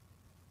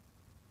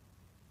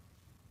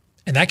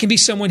 And that can be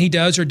someone he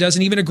does or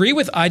doesn't even agree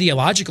with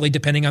ideologically,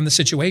 depending on the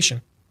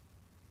situation.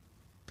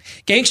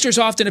 Gangsters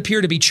often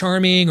appear to be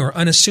charming or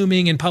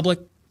unassuming in public,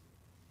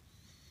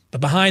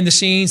 but behind the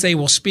scenes, they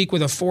will speak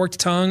with a forked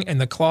tongue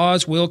and the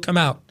claws will come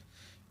out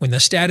when the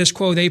status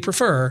quo they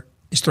prefer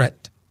is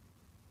threatened.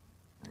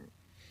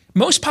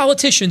 Most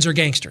politicians are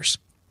gangsters.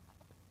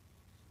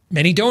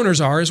 Many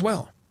donors are as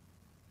well.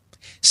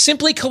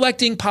 Simply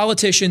collecting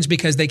politicians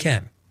because they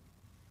can.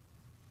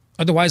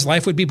 Otherwise,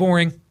 life would be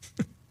boring.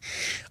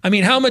 I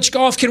mean, how much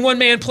golf can one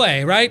man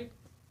play, right?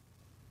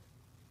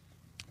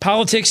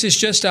 Politics is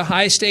just a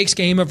high-stakes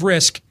game of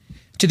risk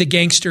to the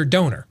gangster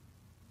donor.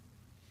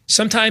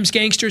 Sometimes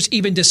gangsters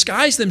even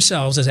disguise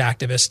themselves as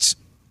activists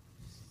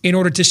in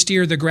order to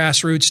steer the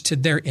grassroots to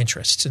their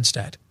interests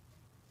instead.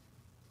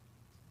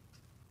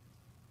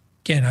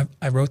 Again,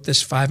 I wrote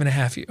this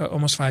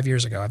almost 5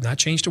 years ago. I've not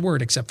changed a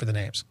word except for the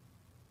names.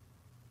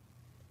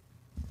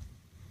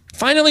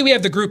 Finally, we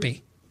have the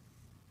groupie.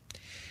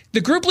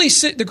 The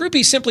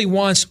groupie simply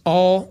wants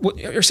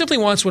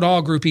what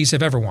all groupies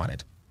have ever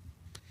wanted: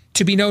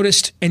 to be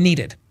noticed and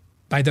needed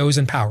by those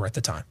in power at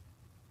the time.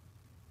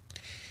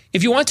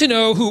 If you want to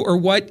know who or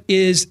what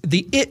is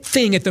the it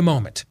thing at the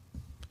moment,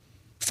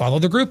 follow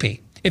the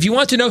groupie. If you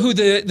want to know who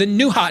the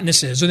new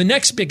hotness is or the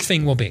next big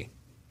thing will be,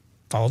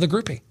 follow the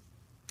groupie.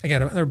 I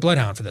got another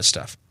bloodhound for this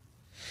stuff.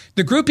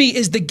 The groupie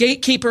is the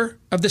gatekeeper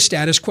of the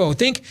status quo.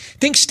 Think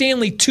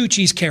Stanley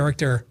Tucci's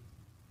character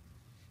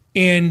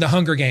in The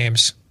Hunger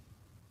Games.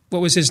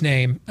 What was his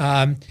name?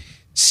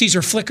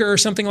 Caesar Flicker or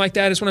something like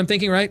that is what I'm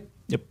thinking, right?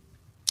 Yep.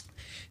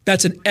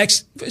 That's an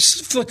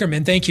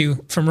Flickerman, thank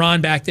you, from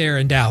Ron back there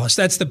in Dallas.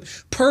 That's the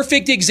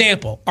perfect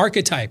example,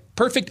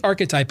 perfect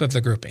archetype of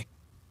the groupie.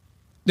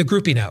 The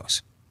groupie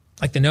knows.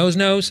 Like the nose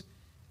knows,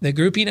 The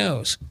groupie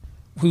knows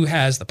who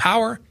has the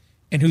power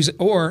and who's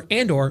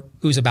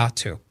about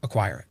to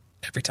acquire it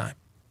every time.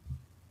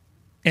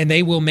 And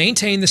they will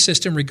maintain the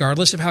system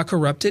regardless of how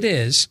corrupt it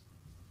is,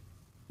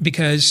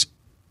 because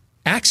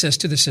access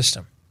to the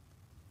system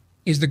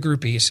is the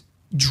groupie's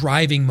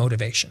driving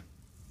motivation.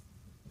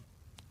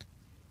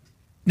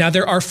 Now,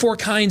 there are 4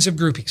 kinds of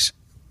groupies.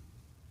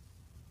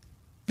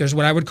 There's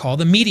what I would call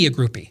the media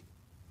groupie.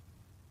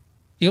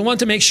 You'll want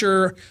to make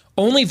sure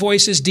only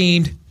voices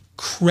deemed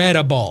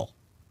credible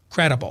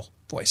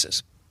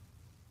voices.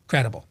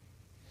 Credible.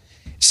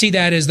 See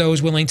that as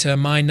those willing to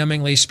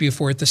mind-numbingly spew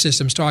forth the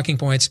system's talking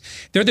points.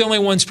 They're the only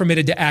ones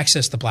permitted to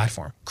access the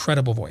platform.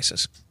 Credible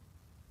voices.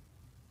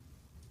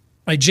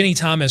 Like Ginny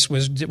Thomas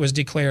was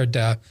declared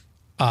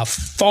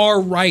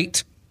far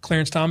right.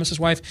 Clarence Thomas's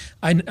wife.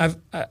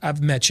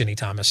 I've met Ginny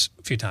Thomas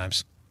a few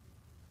times.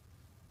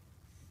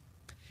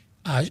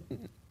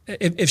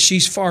 If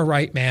she's far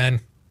right,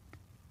 man,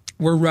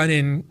 we're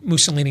running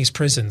Mussolini's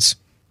prisons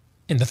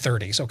in the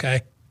 30s.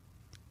 Okay,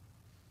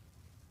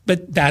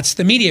 but that's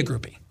the media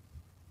groupie.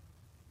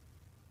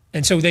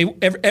 And so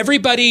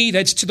everybody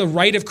that's to the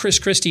right of Chris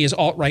Christie is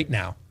alt-right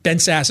now. Ben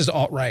Sasse is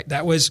alt-right.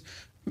 That was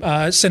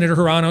Senator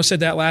Hirano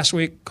said that last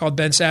week, called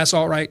Ben Sasse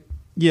alt-right.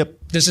 Yep.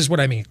 This is what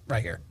I mean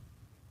right here.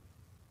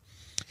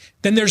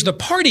 Then there's the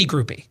party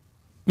groupie,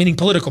 meaning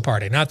political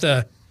party, not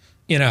the,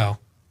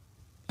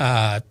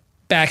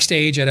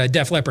 backstage at a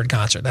Def Leppard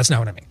concert. That's not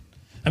what I mean.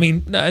 I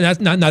mean, not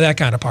that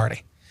kind of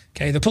party.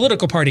 Okay, the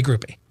political party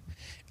groupie.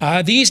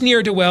 These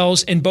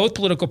ne'er-do-wells in both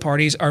political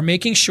parties are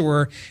making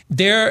sure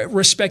their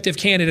respective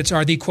candidates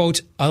are the,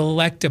 quote,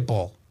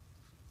 electable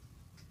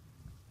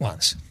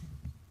ones.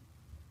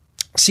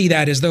 See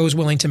that as those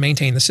willing to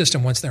maintain the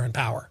system once they're in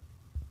power.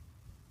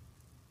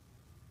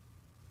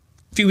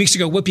 A few weeks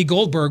ago, Whoopi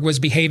Goldberg was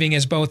behaving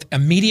as both a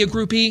media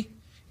groupie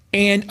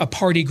and a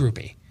party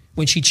groupie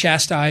when she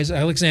chastised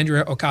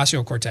Alexandria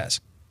Ocasio-Cortez.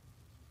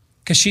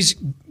 Because she's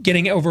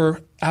getting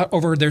out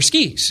over their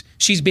skis.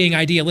 She's being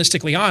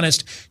idealistically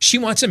honest. She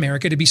wants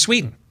America to be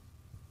Sweden.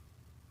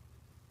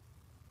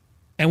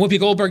 And Whoopi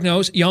Goldberg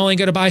knows y'all ain't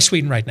going to buy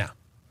Sweden right now.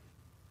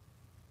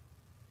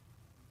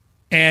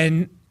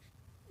 And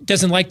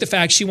doesn't like the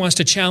fact she wants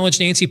to challenge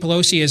Nancy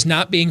Pelosi as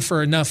not being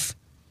for enough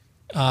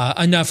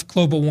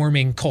global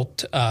warming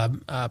cult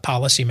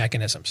policy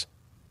mechanisms.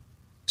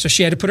 So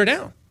she had to put her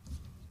down.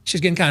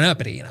 She's getting kind of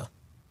uppity,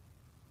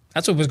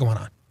 That's what was going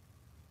on.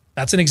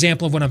 That's an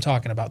example of what I'm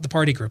talking about, the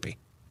party groupie.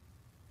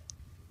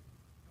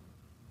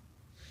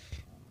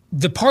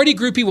 The party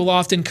groupie will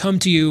often come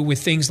to you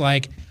with things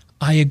like,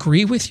 I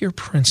agree with your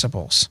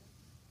principles,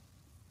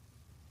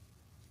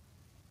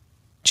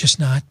 just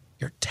not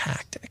your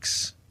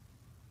tactics.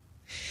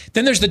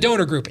 Then there's the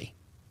donor groupie.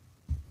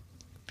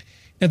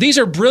 Now, these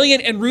are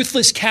brilliant and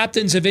ruthless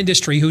captains of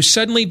industry who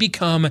suddenly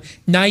become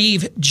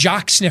naive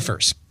jock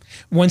sniffers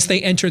once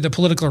they enter the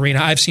political arena.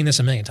 I've seen this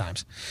a million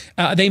times.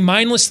 They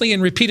mindlessly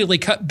and repeatedly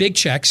cut big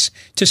checks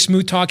to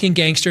smooth-talking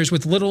gangsters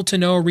with little to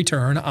no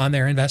return on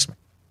their investment.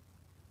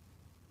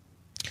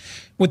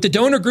 What the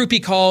donor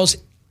groupie calls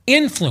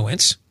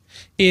influence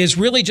is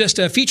really just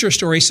a feature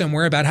story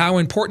somewhere about how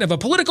important of a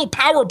political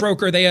power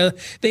broker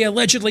they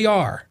allegedly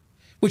are,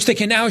 which they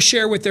can now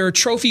share with their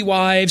trophy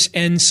wives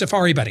and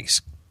safari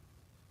buddies.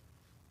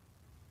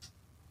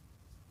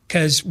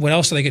 Because what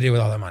else are they going to do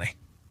with all that money?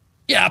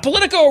 Yeah,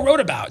 Politico wrote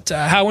about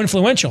how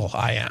influential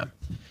I am.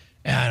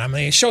 And I'm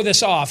going to show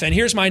this off. And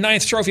here's my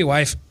 9th trophy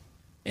wife.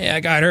 Yeah, I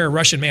got her a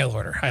Russian mail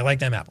order. I like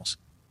them apples.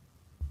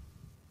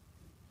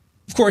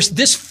 Of course,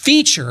 this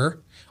feature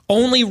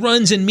only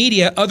runs in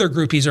media other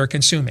groupies are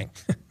consuming.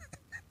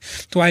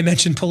 That's why I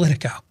mentioned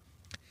Politico.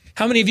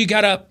 How many of you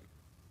got up?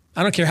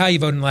 I don't care how you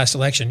voted in the last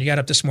election. You got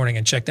up this morning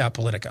and checked out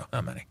Politico.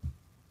 How many?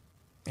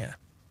 Yeah.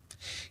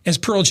 As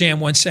Pearl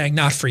Jam once sang,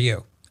 not for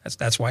you.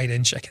 That's why you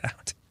didn't check it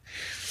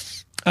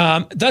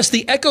out. Thus,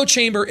 the echo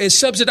chamber is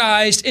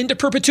subsidized into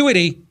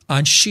perpetuity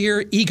on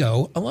sheer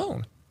ego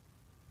alone.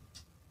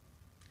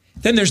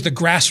 Then there's the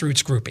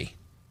grassroots groupie.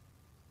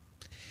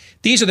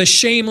 These are the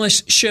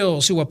shameless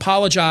shills who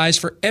apologize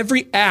for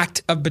every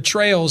act of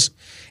betrayals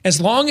as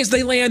long as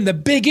they land the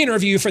big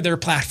interview for their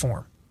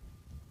platform,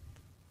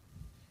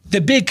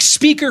 the big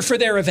speaker for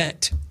their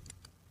event.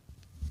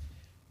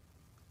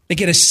 They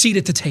get a seat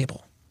at the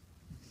table.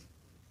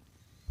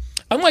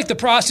 Unlike the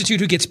prostitute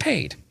who gets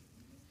paid,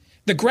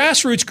 the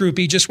grassroots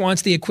groupie just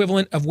wants the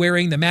equivalent of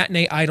wearing the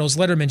Matinee Idol's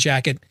Letterman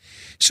jacket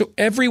so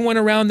everyone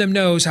around them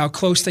knows how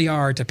close they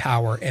are to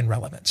power and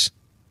relevance.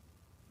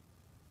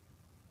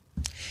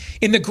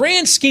 In the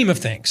grand scheme of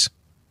things,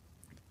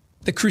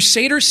 the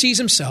crusader sees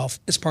himself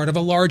as part of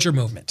a larger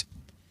movement.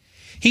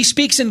 He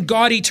speaks in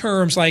gaudy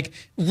terms like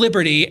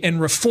liberty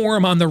and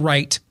reform on the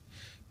right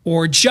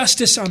or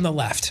justice on the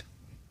left.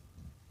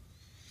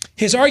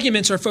 His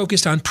arguments are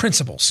focused on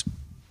principles.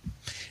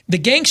 The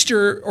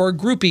gangster or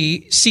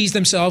groupie sees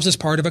themselves as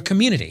part of a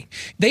community.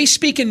 They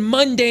speak in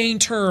mundane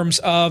terms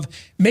of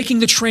making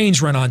the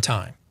trains run on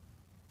time,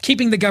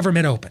 keeping the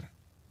government open.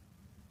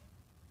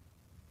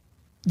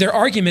 Their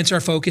arguments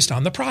are focused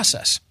on the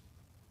process.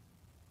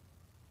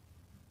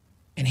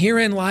 And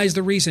herein lies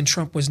the reason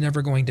Trump was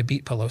never going to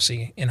beat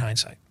Pelosi in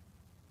hindsight.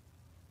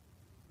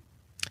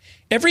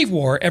 Every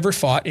war ever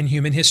fought in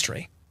human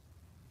history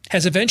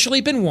has eventually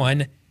been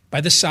won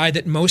by the side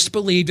that most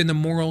believed in the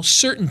moral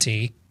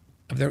certainty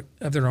of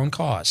their own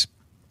cause.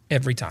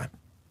 Every time.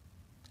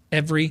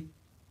 Every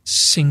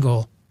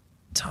single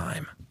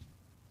time.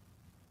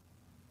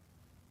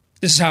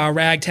 This is how a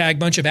ragtag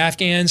bunch of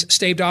Afghans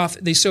staved off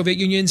the Soviet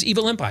Union's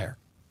evil empire.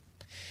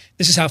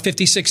 This is how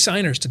 56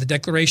 signers to the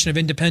Declaration of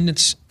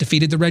Independence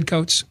defeated the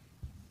Redcoats.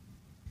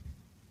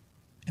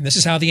 And this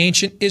is how the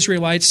ancient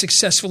Israelites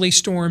successfully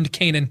stormed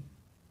Canaan.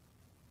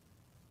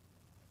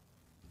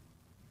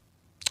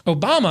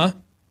 Obama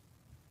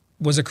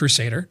was a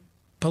crusader.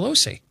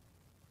 Pelosi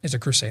is a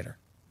crusader.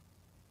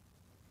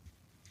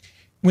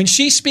 When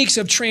she speaks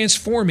of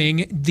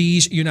transforming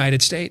these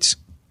United States,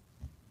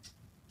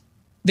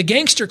 the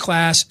gangster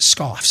class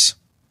scoffs,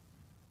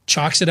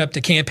 chalks it up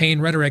to campaign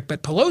rhetoric,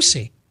 but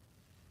Pelosi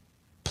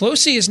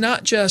is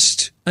not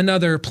just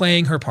another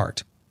playing her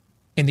part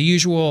in the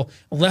usual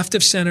left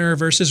of center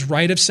versus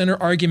right of center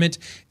argument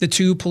the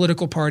two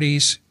political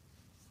parties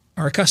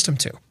are accustomed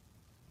to.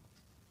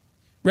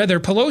 Rather,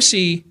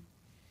 Pelosi,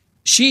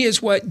 she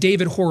is what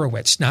David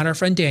Horowitz, not our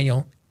friend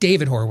Daniel,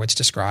 David Horowitz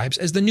describes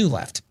as the new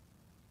left,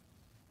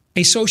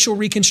 a social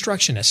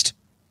reconstructionist.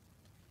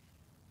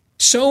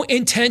 So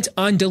intent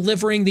on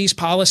delivering these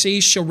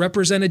policies, she'll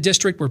represent a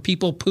district where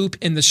people poop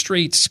in the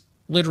streets,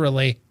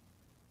 literally.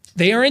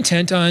 They are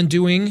intent on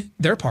doing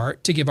their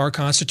part to give our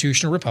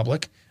constitutional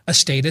republic a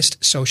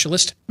statist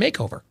socialist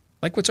makeover,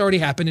 like what's already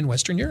happened in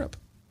Western Europe.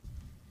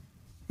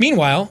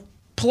 Meanwhile,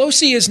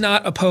 Pelosi is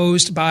not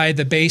opposed by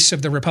the base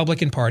of the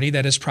Republican Party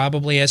that is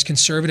probably as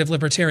conservative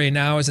libertarian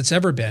now as it's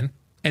ever been,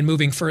 and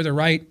moving further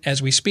right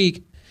as we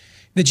speak.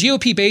 The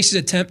GOP base's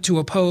attempt to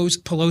oppose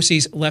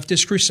Pelosi's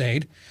leftist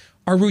crusade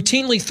are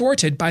routinely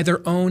thwarted by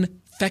their own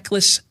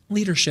feckless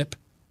leadership.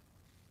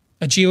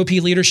 A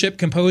GOP leadership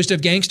composed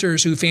of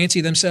gangsters who fancy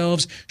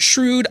themselves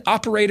shrewd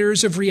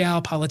operators of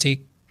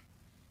realpolitik,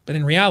 but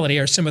in reality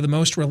are some of the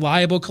most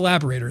reliable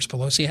collaborators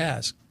Pelosi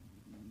has.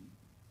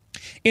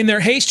 In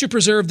their haste to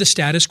preserve the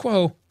status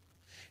quo,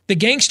 the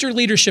gangster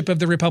leadership of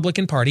the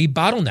Republican Party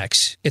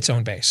bottlenecks its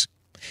own base,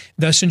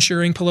 thus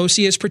ensuring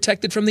Pelosi is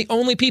protected from the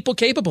only people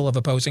capable of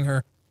opposing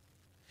her.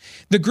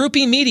 The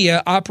groupie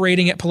media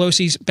operating at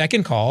Pelosi's beck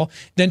and call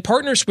then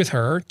partners with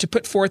her to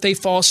put forth a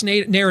false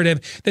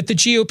narrative that the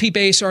GOP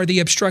base are the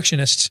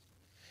obstructionists,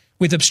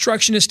 with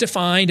obstructionists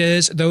defined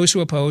as those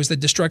who oppose the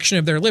destruction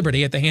of their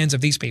liberty at the hands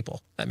of these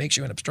people. That makes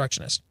you an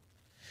obstructionist.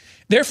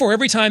 Therefore,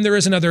 every time there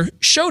is another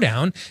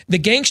showdown, the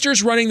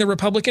gangsters running the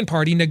Republican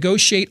Party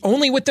negotiate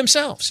only with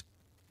themselves.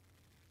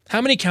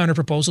 How many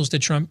counterproposals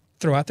did Trump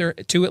throw out there?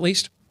 2 at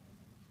least.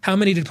 How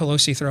many did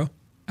Pelosi throw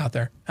out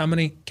there? How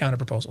many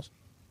counterproposals?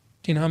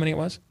 Do you know how many it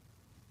was?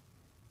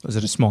 Was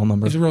it a small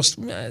number? It was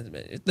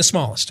the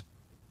smallest.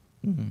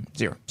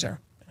 Zero.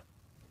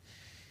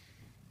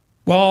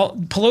 While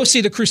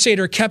Pelosi, the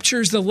crusader,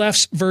 captures the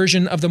left's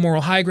version of the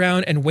moral high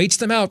ground and waits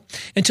them out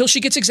until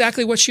she gets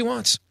exactly what she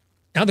wants.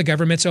 Now the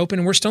government's open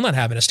and we're still not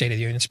having a State of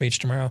the Union speech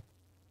tomorrow.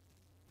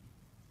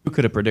 Who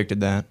could have predicted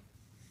that?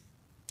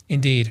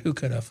 Indeed, who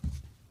could have?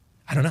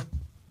 I don't know.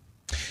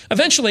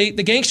 Eventually,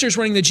 the gangsters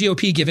running the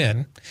GOP give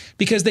in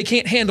because they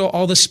can't handle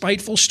all the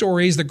spiteful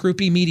stories the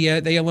groupie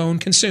media they alone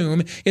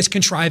consume is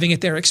contriving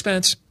at their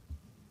expense.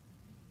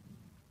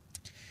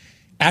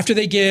 After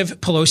they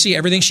give Pelosi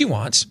everything she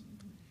wants,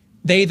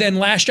 they then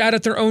lashed out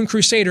at their own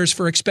crusaders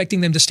for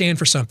expecting them to stand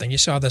for something. You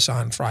saw this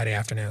on Friday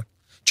afternoon.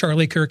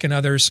 Charlie Kirk and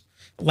others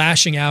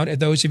lashing out at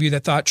those of you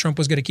that thought Trump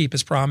was going to keep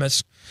his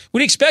promise. What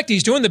do you expect?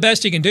 He's doing the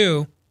best he can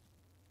do.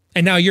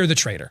 And now you're the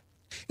traitor.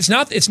 It's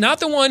not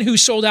the one who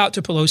sold out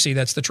to Pelosi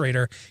that's the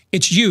traitor.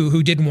 It's you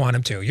who didn't want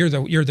him to. You're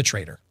the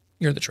traitor.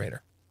 You're the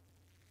traitor.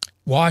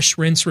 Wash,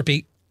 rinse,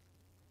 repeat.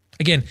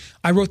 Again,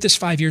 I wrote this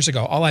 5 years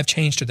ago. All I've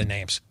changed are the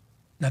names.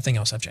 Nothing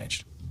else I've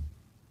changed.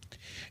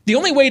 The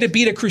only way to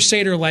beat a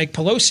crusader like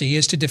Pelosi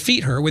is to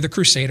defeat her with a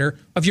crusader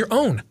of your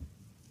own.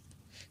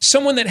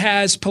 Someone that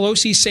has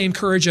Pelosi's same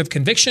courage of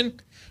conviction,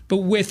 but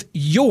with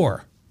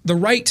the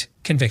right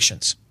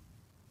convictions.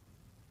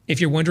 If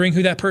you're wondering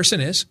who that person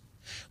is,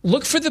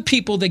 look for the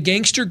people the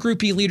gangster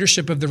groupie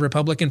leadership of the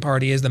Republican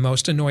Party is the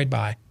most annoyed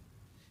by.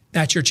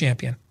 That's your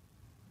champion.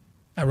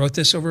 I wrote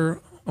this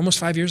over almost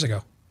 5 years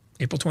ago,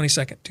 April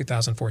 22nd,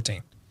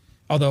 2014.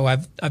 Although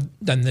I've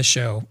done this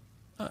show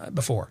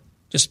before,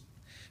 just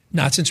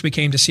not since we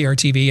came to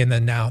CRTV and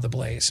then now The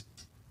Blaze.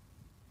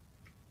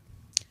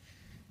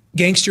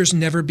 Gangsters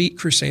never beat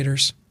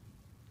crusaders.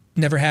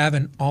 Never have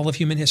in all of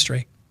human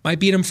history. Might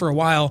beat them for a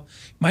while.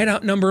 Might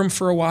outnumber them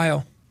for a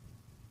while.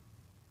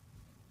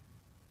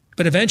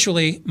 But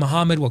eventually,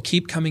 Muhammad will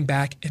keep coming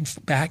back and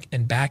back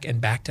and back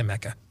and back to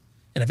Mecca.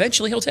 And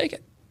eventually he'll take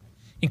it.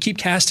 You can keep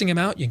casting him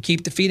out. You can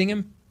keep defeating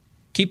him.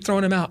 Keep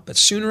throwing him out. But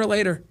sooner or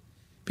later,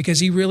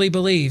 because he really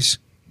believes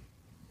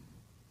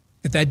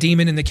that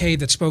demon in the cave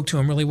that spoke to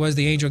him really was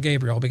the angel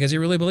Gabriel, because he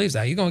really believes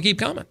that, he's going to keep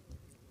coming.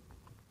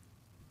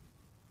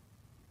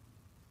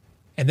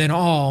 And then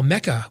all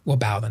Mecca will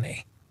bow the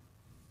knee.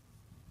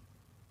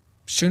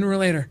 sooner or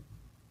later,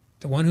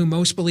 the one who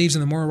most believes in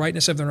the moral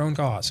rightness of their own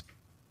cause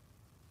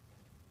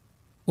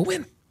will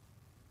win.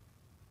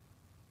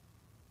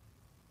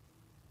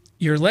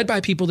 You're led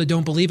by people that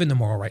don't believe in the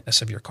moral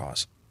rightness of your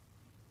cause.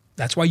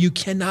 That's why you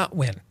cannot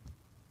win.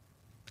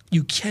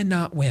 You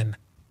cannot win.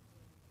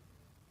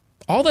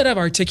 All that I've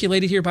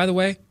articulated here, by the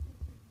way,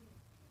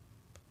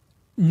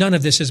 none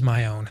of this is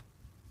my own.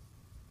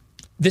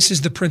 This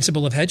is the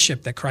principle of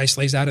headship that Christ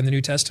lays out in the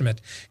New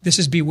Testament. This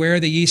is beware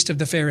the yeast of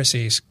the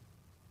Pharisees.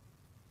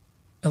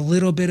 A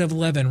little bit of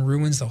leaven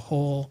ruins the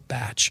whole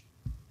batch.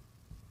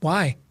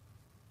 Why?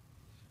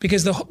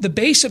 Because the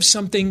base of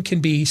something can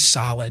be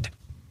solid.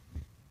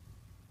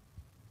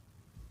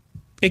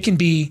 It can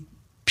be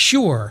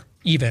pure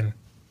even.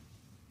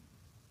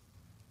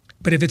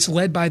 But if it's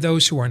led by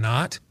those who are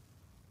not,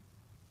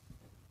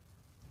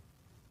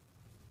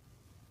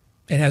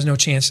 it has no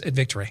chance at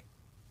victory.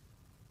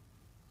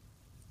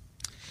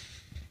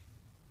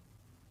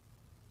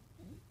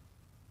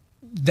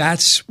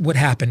 That's what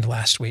happened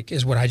last week,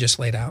 is what I just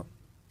laid out.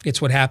 It's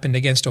what happened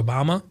against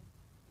Obama,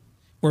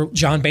 where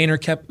John Boehner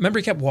kept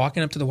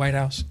walking up to the White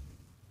House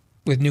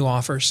with new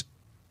offers.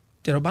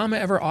 Did Obama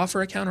ever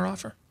offer a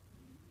counteroffer?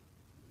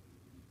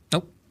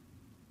 Nope.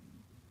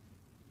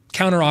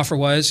 Counteroffer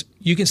was,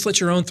 you can slit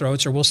your own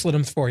throats or we'll slit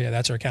them for you.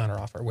 That's our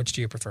counteroffer. Which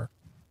do you prefer?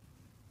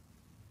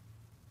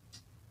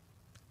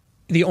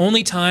 The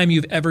only time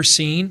you've ever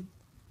seen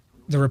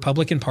the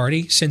Republican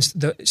Party since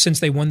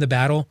they won the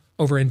battle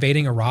over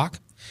invading Iraq,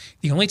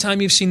 the only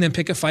time you've seen them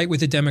pick a fight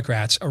with the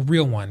Democrats, a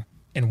real one,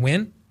 and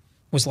win,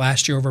 was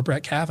last year over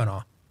Brett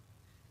Kavanaugh.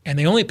 And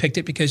they only picked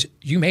it because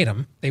you made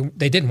them.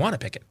 They didn't want to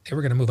pick it. They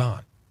were going to move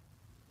on.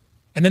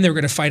 And then they were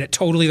going to fight it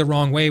totally the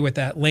wrong way with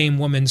that lame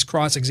woman's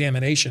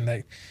cross-examination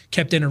that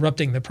kept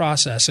interrupting the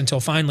process until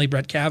finally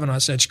Brett Kavanaugh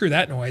said, screw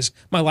that noise.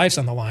 My life's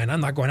on the line.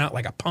 I'm not going out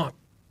like a punk.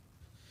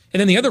 And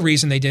then the other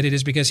reason they did it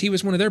is because he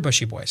was one of their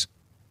bushy boys.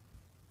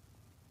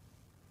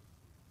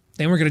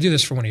 They weren't going to do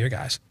this for one of your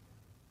guys.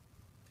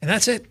 And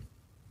that's it.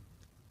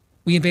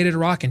 We invaded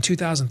Iraq in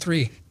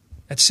 2003.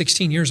 That's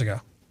 16 years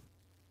ago.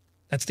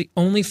 That's the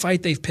only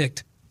fight they've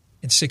picked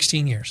in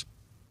 16 years.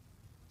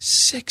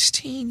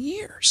 16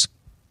 years.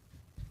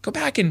 Go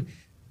back and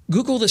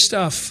Google the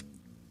stuff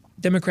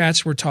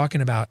Democrats were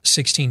talking about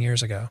 16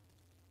 years ago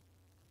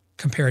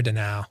compared to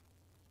now.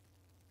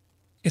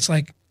 It's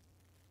like,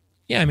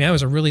 yeah, I mean, I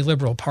was a really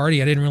liberal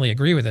party. I didn't really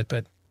agree with it,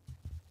 but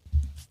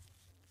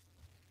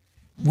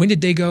when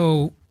did they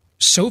go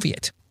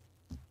Soviet?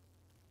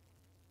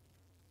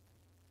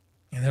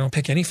 And they don't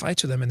pick any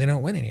fights with them and they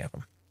don't win any of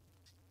them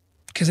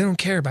because they don't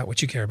care about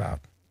what you care about.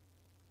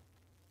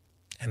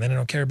 And then they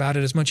don't care about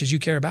it as much as you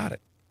care about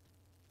it.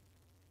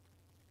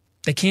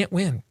 They can't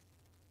win.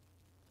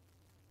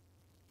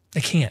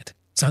 They can't.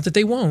 It's not that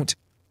they won't.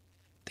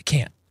 They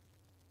can't.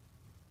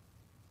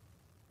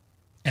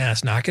 And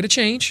it's not going to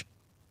change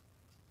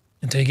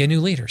until you get new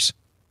leaders.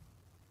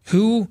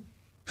 Who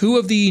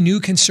of the new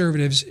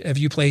conservatives have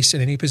you placed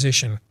in any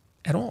position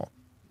at all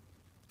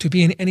to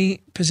be in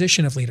any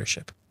position of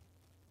leadership?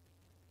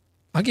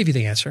 I'll give you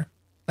the answer.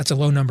 That's a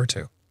low number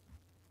too.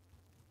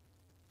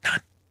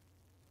 None.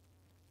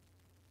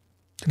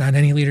 Not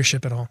any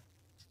leadership at all.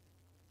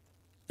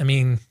 I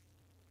mean,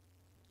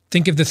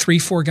 think of the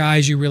 3-4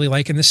 guys you really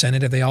like in the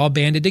Senate. If they all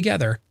banded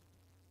together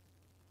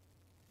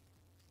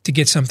to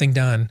get something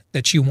done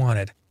that you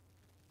wanted,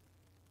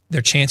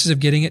 their chances of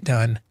getting it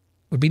done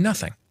would be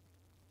nothing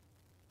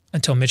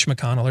until Mitch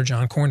McConnell or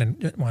John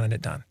Cornyn wanted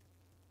it done.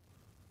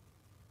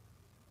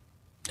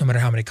 No matter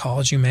how many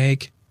calls you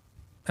make,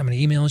 how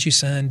many emails you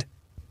send,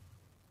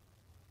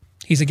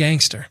 he's a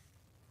gangster.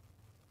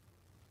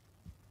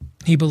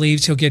 He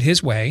believes he'll get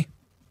his way,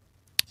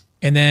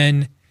 and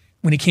then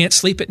when he can't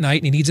sleep at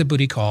night and he needs a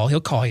booty call,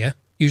 he'll call you.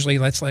 Usually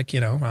that's like,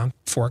 around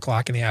 4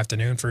 o'clock in the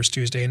afternoon, first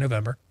Tuesday in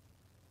November.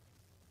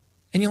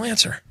 And you'll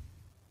answer.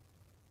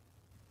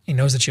 He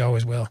knows that you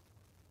always will.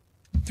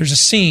 There's a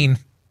scene.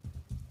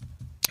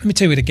 Let me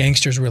tell you what a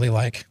gangster's really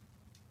like.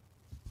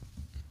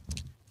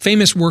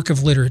 Famous work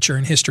of literature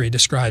and history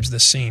describes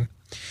this scene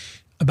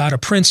about a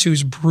prince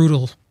who's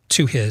brutal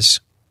to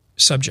his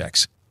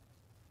subjects.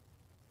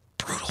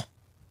 Brutal.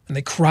 And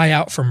they cry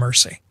out for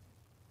mercy.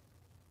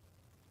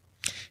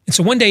 And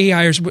so one day he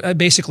hires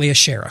basically a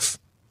sheriff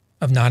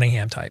of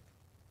Nottingham type.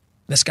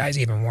 This guy's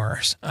even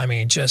worse. I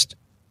mean, just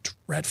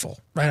dreadful,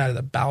 right out of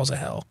the bowels of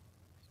hell.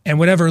 And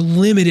whatever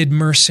limited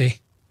mercy,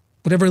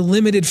 whatever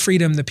limited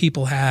freedom the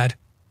people had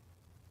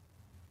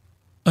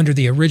under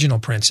the original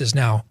prince is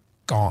now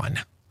gone.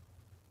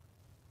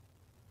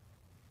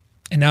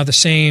 And now the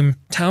same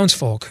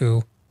townsfolk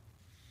who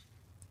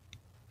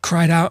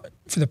cried out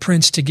for the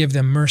prince to give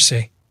them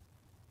mercy,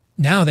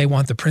 now they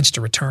want the prince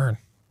to return.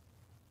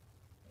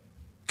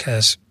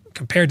 Because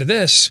compared to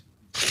this,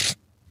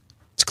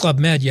 it's Club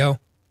Med, yo.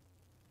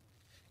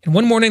 And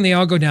one morning they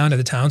all go down to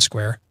the town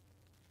square,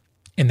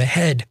 and the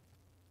head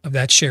of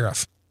that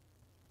sheriff,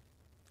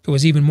 who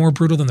was even more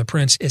brutal than the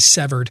prince, is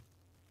severed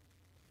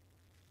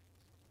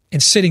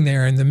and sitting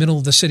there in the middle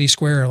of the city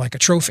square like a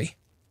trophy.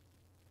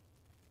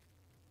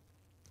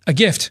 A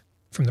gift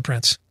from the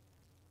Prince.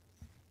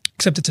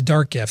 Except it's a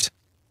dark gift.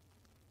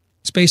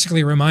 It's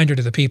basically a reminder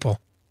to the people.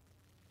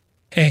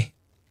 Hey,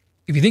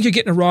 if you think you're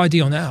getting a raw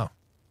deal now,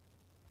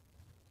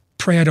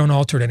 pray I don't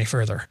alter it any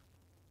further.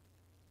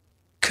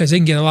 Because it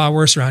can get a lot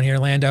worse around here,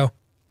 Lando.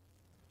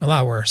 A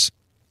lot worse.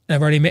 And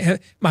I've already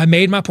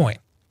made my point.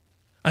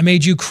 I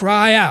made you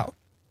cry out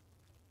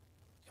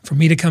for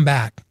me to come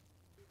back.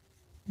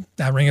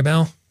 That ring a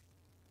bell?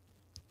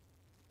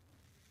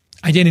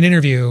 I did an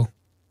interview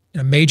in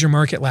a major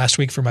market last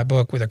week for my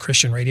book with a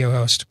Christian radio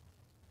host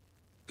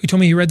who told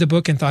me he read the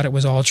book and thought it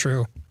was all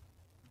true.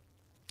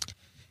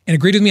 And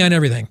agreed with me on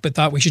everything, but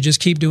thought we should just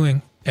keep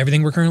doing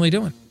everything we're currently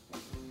doing.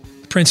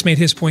 Prince made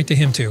his point to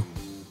him too.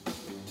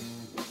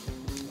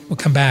 We'll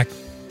come back.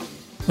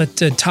 Let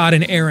Todd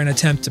and Aaron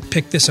attempt to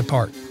pick this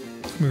apart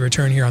when we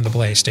return here on The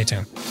Blaze. Stay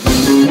tuned.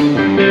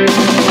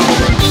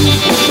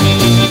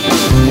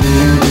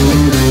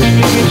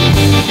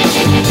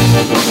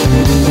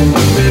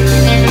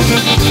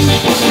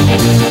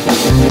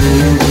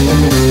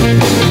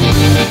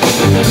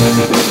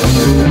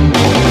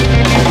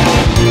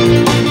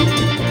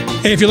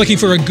 Hey, if you're looking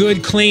for a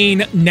good,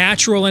 clean,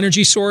 natural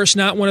energy source,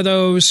 not one of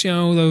those,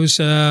 those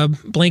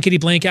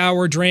blankety-blank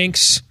hour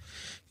drinks,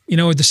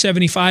 with the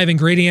 75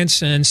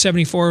 ingredients and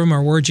 74 of them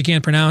are words you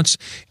can't pronounce.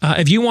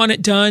 If you want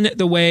it done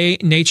the way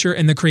nature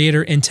and the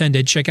creator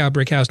intended, check out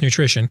Brickhouse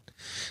Nutrition.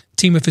 A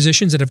team of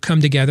physicians that have come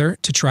together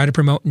to try to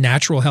promote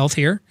natural health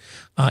here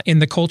in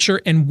the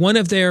culture. And one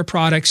of their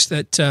products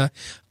that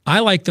I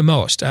like the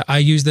most, I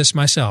use this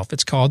myself.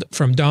 It's called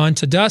From Dawn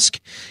to Dusk.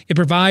 It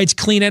provides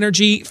clean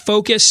energy,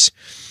 focus,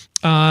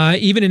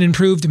 even an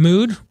improved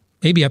mood,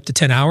 maybe up to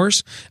 10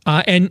 hours,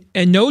 and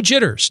no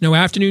jitters, no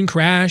afternoon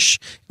crash,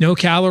 no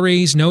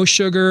calories, no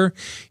sugar.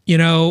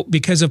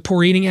 Because of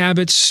poor eating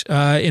habits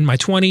in my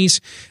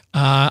 20s,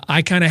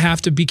 I kind of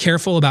have to be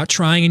careful about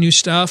trying new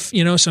stuff.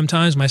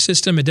 Sometimes my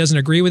system, it doesn't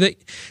agree with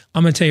it.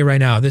 I'm going to tell you right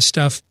now, this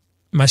stuff,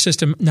 my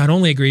system not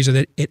only agrees with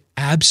it, it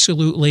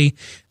absolutely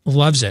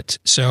loves it.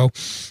 So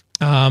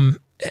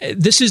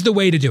this is the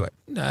way to do it.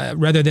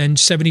 Rather than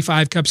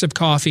 75 cups of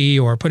coffee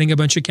or putting a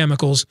bunch of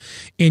chemicals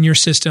in your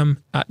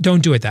system,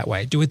 don't do it that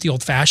way. Do it the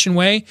old-fashioned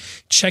way.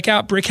 Check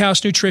out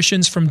Brickhouse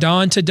Nutrition's From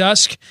Dawn to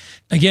Dusk.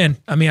 Again,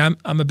 I'm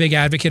a big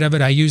advocate of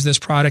it. I use this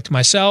product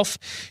myself.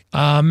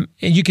 And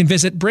you can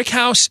visit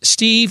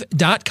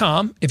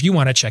BrickHouseSteve.com if you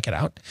want to check it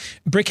out.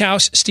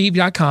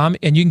 BrickHouseSteve.com,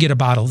 and you can get a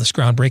bottle of this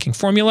groundbreaking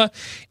formula.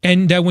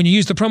 And when you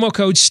use the promo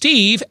code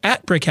Steve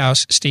at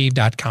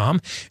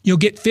BrickHouseSteve.com, you'll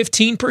get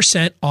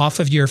 15% off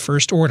of your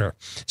first order.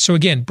 So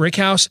again,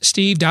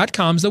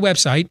 BrickHouseSteve.com is the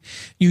website.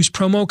 Use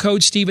promo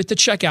code Steve at the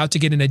checkout to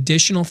get an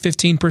additional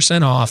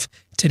 15% off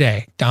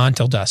today, dawn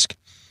till dusk.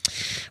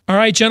 All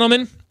right,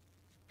 gentlemen,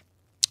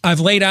 I've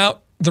laid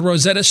out the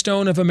Rosetta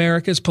Stone of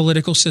America's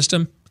political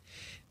system.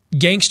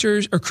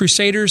 Gangsters or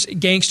crusaders,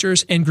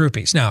 gangsters, and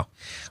groupies. Now,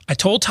 I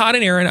told Todd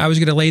and Aaron I was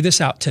going to lay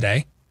this out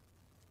today.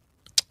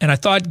 And I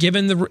thought,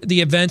 given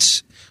the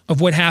events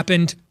of what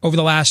happened over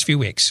the last few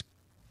weeks,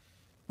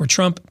 where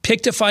Trump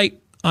picked a fight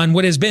on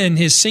what has been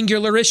his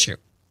singular issue.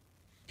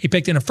 He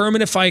picked an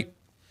affirmative fight.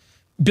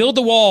 Build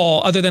the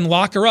wall other than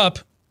lock her up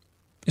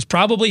is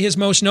probably his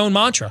most known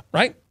mantra,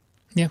 right?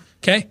 Yeah.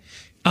 Okay.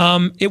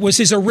 It was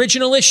his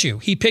original issue.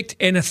 He picked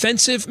an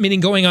offensive, meaning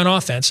going on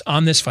offense,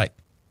 on this fight.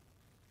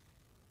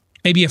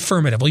 Maybe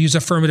affirmative. We'll use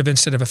affirmative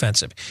instead of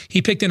offensive.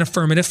 He picked an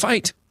affirmative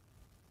fight.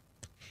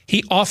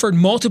 He offered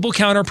multiple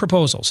counter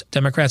proposals.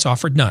 Democrats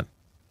offered none.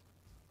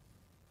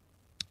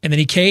 And then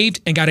he caved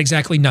and got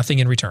exactly nothing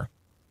in return.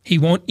 He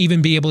won't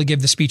even be able to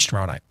give the speech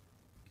tomorrow night.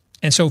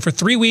 And so for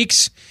 3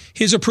 weeks,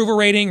 his approval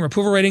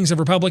ratings of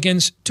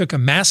Republicans took a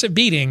massive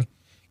beating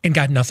and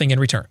got nothing in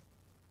return.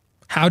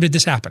 How did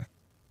this happen?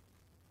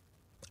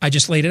 I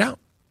just laid it out.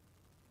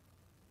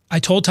 I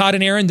told Todd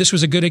and Aaron this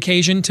was a good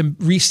occasion to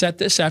reset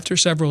this after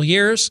several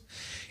years.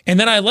 And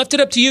then I left it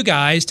up to you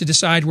guys to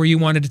decide where you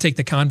wanted to take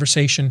the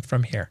conversation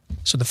from here.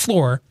 So the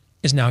floor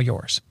is now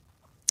yours.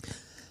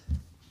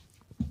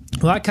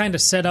 Well, I kind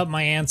of set up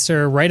my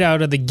answer right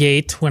out of the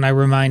gate when I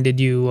reminded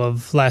you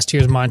of last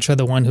year's mantra,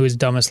 the one who is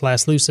dumbest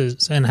last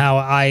loses, and how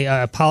I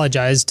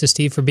apologized to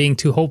Steve for being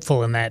too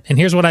hopeful in that. And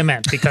here's what I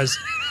meant, because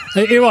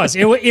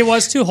it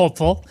was too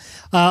hopeful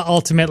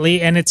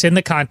ultimately, and it's in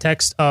the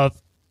context of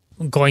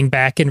going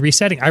back and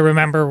resetting. I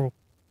remember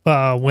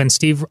when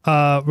Steve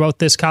wrote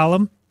this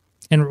column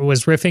and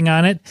was riffing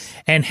on it,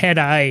 and had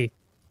I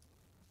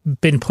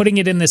been putting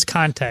it in this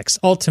context,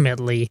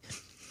 ultimately,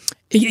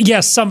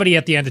 yes, somebody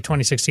at the end of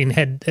 2016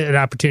 had an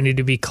opportunity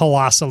to be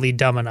colossally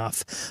dumb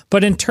enough.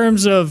 But in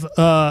terms of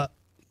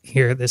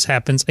here, this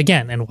happens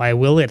again, and why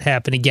will it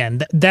happen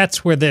again?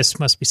 That's where this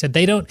must be said.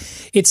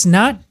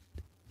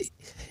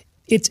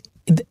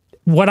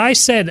 What I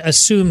said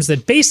assumes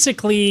that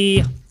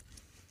basically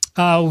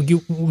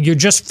you're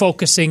just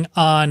focusing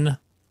on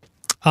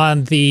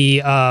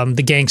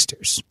the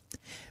gangsters,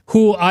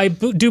 who I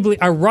do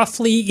believe are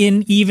roughly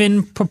in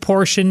even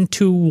proportion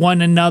to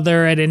one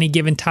another at any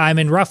given time,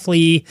 and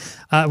roughly,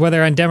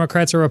 whether on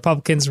Democrats or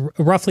Republicans,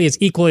 roughly as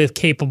equally as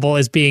capable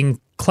as being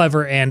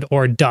clever and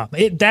or dumb.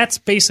 That's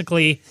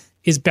basically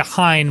is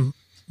behind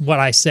what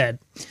I said.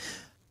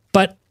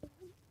 But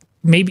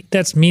maybe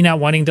that's me not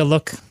wanting to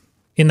look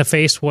in the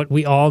face what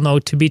we all know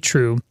to be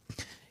true,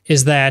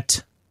 is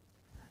that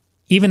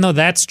even though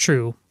that's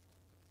true,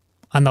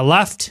 on the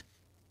left,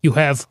 you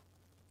have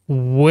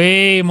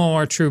way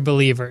more true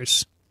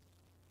believers.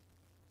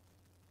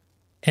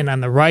 And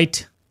on the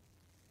right,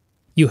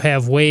 you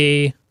have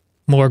way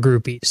more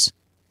groupies.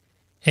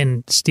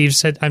 And Steve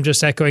said, I'm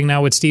just echoing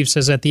now what Steve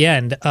says at the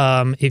end.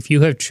 If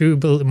you have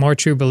more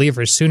true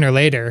believers, sooner or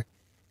later,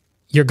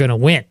 you're going to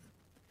win.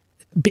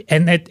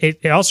 And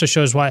it also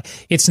shows why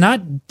it's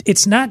not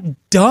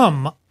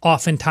dumb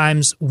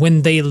oftentimes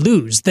when they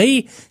lose.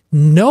 They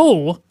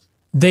know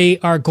they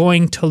are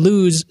going to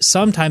lose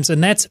sometimes,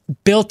 and that's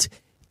built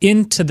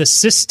into the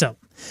system.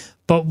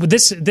 But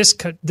this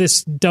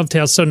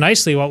dovetails so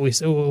nicely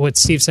what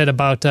Steve said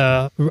about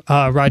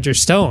Roger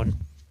Stone.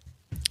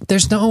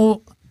 There's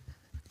no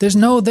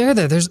there.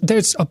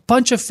 There's a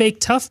bunch of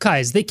fake tough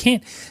guys. They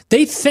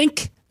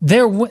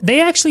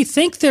actually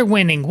think they're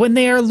winning when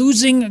they are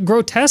losing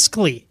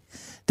grotesquely.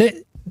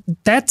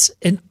 That's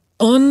an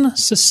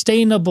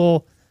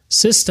unsustainable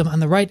system on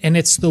the right, and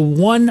it's the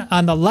one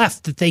on the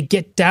left that they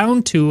get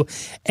down to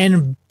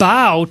and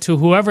bow to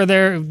whoever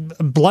their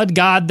blood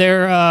god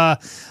they're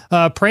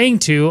praying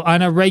to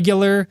on a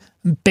regular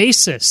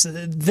basis.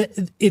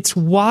 It's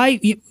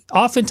why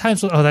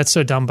oftentimes, that's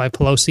so dumb by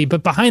Pelosi,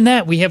 but behind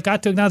that, we have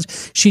got to acknowledge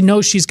she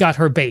knows she's got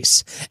her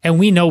base, and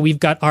we know we've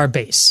got our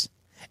base.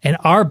 And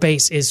our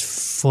base is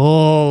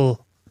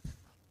full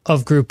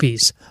of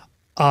groupies,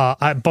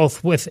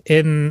 both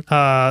within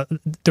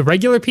the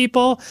regular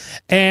people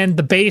and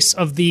the base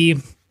of the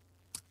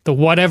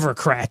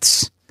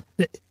whatever-crats.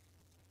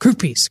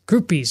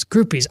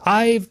 Groupies.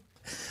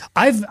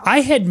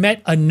 I had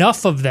met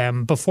enough of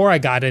them before I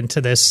got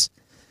into this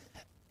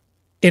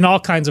in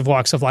all kinds of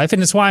walks of life,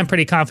 and it's why I'm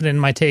pretty confident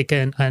in my take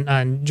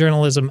on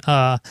journalism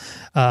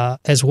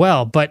as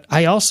well. But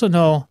I also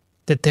know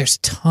that there's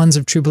tons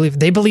of true believers.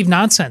 They believe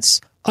nonsense,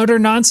 utter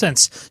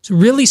nonsense. It's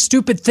really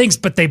stupid things,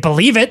 but they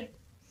believe it.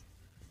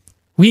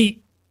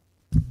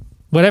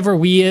 Whatever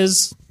we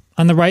is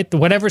on the right,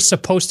 whatever's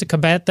supposed to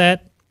combat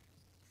that,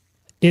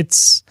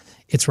 it's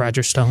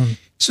Roger Stone.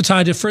 So,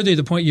 Todd, to further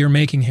the point you're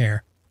making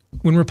here,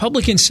 when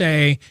Republicans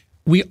say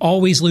we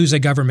always lose a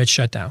government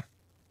shutdown,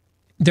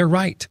 they're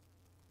right.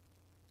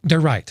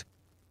 They're right.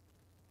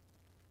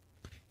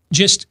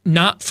 Just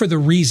not for the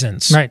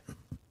reasons right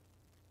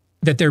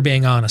that they're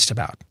being honest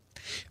about.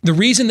 The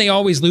reason they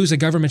always lose a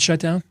government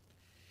shutdown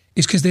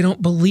is because they don't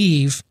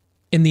believe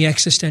in the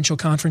existential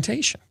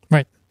confrontation.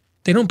 Right.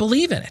 They don't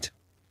believe in it.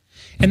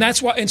 And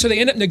that's why, and so they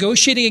end up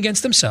negotiating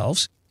against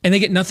themselves and they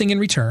get nothing in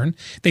return.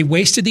 They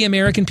wasted the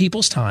American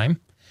people's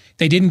time.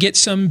 They didn't get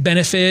some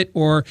benefit,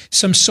 or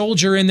some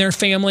soldier in their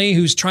family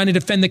who's trying to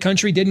defend the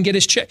country didn't get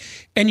his check.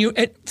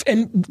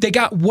 And they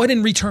got what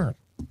in return?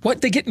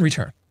 What they get in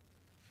return?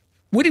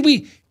 What did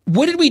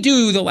we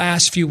do the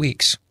last few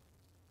weeks?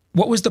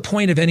 What was the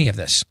point of any of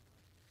this?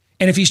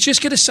 And if he's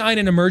just going to sign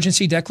an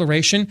emergency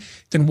declaration,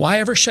 then why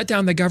ever shut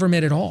down the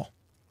government at all?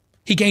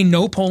 He gained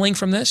no polling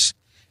from this,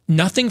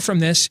 nothing from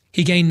this.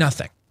 He gained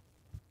nothing.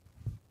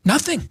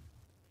 Nothing.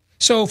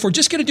 So if we're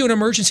just going to do an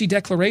emergency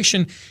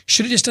declaration,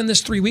 should have just done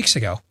this 3 weeks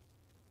ago.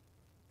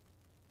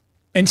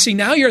 And see,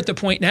 now you're at the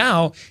point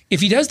now,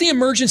 if he does the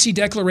emergency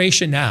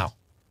declaration now,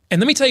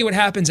 and let me tell you what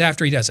happens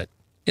after he does it,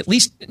 at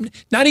least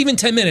not even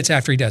 10 minutes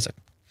after he does it.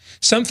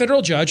 Some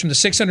federal judge from the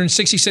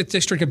 666th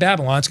District of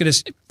Babylon is going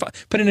to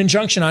put an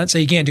injunction on it and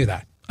say, you can't do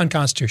that.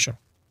 Unconstitutional.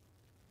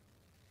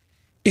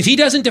 If he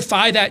doesn't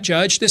defy that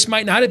judge, this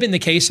might not have been the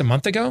case a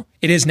month ago.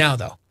 It is now,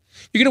 though.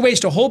 You're going to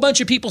waste a whole bunch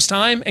of people's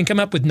time and come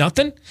up with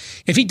nothing.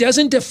 If he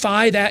doesn't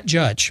defy that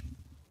judge,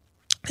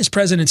 his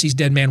presidency's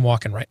dead man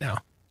walking right now.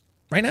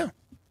 Right now.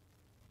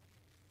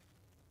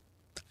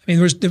 I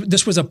mean,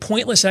 this was a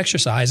pointless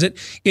exercise.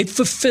 It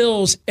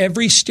fulfills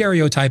every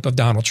stereotype of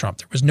Donald Trump.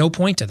 There was no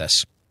point to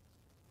this.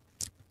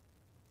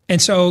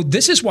 And so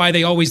this is why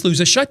they always lose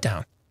a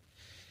shutdown.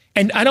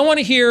 And I don't want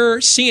to hear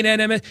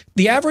CNN,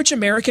 the average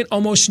American,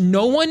 almost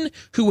no one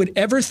who would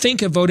ever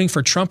think of voting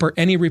for Trump or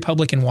any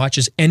Republican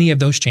watches any of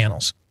those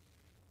channels,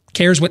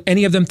 cares what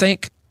any of them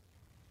think.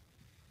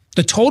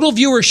 The total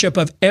viewership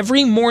of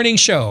every morning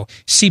show,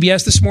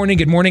 CBS This Morning,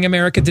 Good Morning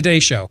America, Today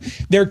Show,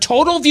 their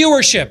total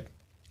viewership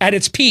at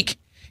its peak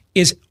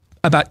is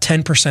about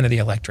 10% of the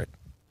electorate.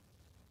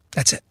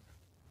 That's it.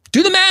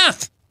 Do the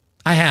math.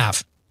 I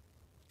have.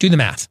 Do the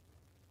math.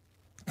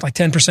 Like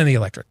 10% of the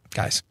electorate,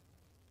 guys.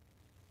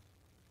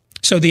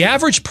 So the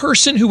average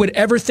person who would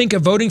ever think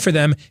of voting for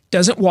them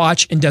doesn't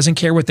watch and doesn't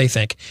care what they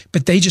think,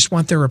 but they just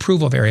want their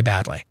approval very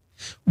badly.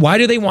 Why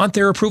do they want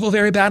their approval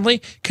very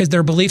badly? Because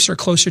their beliefs are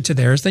closer to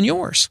theirs than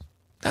yours.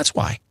 That's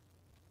why.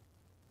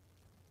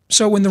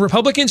 So when the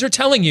Republicans are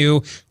telling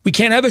you we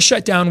can't have a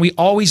shutdown, we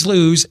always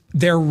lose,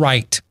 they're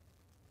right.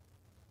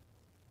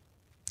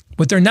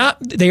 What they're not,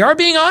 they are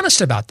being honest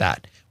about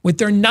that. What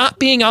they're not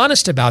being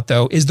honest about,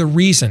 though, is the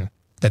reason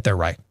that they're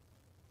right.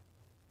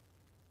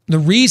 The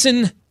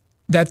reason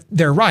that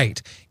they're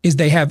right is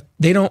they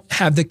don't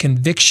have the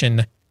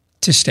conviction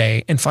to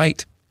stay and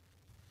fight.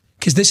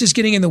 Because this is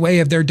getting in the way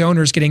of their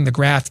donors getting the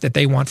graft that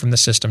they want from the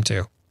system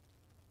too.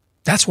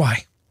 That's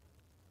why.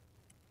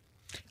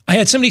 I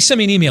had somebody send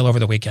me an email over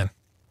the weekend.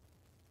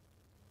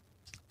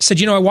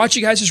 Said, I watch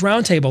you guys'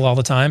 roundtable all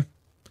the time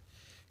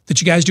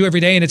that you guys do every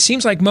day. And it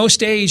seems like most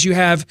days you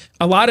have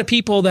a lot of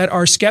people that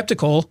are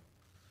skeptical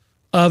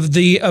of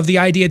the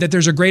idea that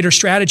there's a greater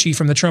strategy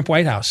from the Trump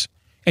White House.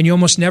 And you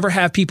almost never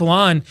have people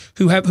on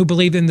who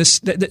believe in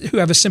this, who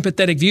have a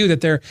sympathetic view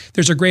that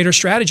there's a greater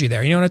strategy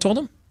there. You know what I told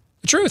them?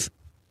 The truth.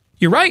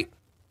 You're right.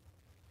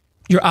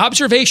 Your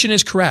observation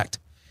is correct.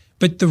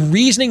 But the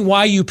reasoning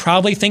why you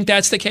probably think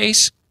that's the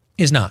case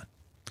is not.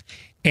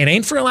 It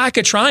ain't for a lack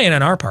of trying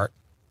on our part.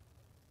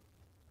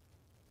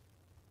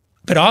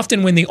 But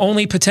often when the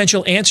only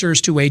potential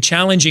answers to a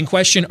challenging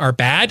question are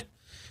bad,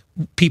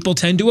 people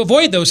tend to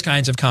avoid those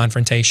kinds of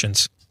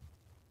confrontations.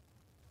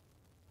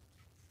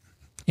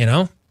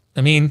 I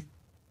mean,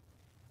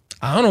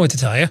 I don't know what to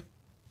tell you. I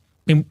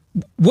mean,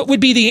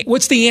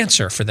 what's the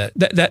answer for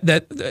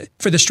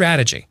for the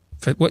strategy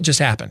for what just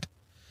happened?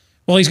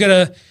 Well,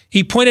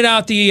 he pointed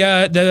out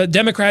the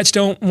Democrats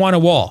don't want a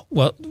wall.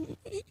 Well,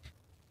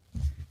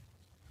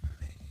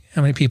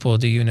 how many people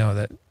do you know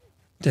that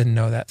didn't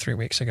know that 3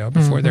 weeks ago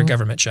before their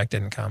government check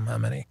didn't come? How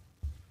many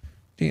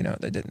do you know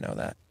that didn't know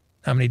that?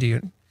 How many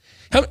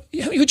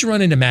who'd you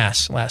run into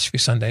mass last few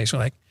Sundays? We're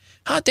like,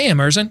 hot damn,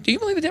 Erzin, do you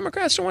believe the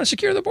Democrats don't want to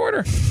secure the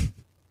border?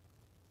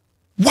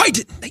 Why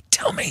didn't they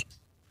tell me?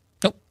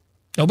 Nope.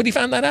 Nobody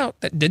found that out.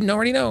 That didn't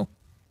already know.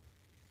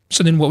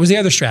 So then what was the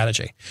other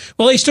strategy?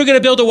 Well, he's still going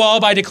to build a wall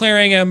by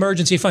declaring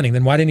emergency funding.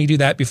 Then why didn't he do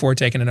that before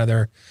taking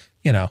another,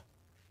 because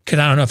I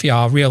don't know if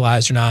y'all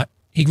realized or not,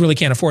 he really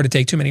can't afford to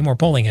take too many more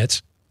polling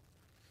hits.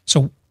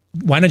 So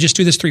why not just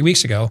do this 3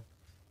 weeks ago?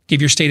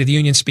 Give your State of the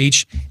Union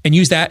speech and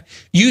use that.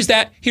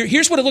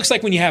 Here's what it looks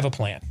like when you have a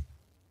plan.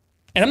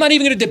 And I'm not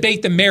even going to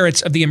debate the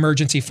merits of the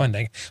emergency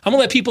funding. I'm going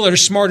to let people that are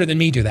smarter than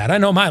me do that. I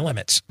know my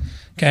limits.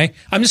 Okay.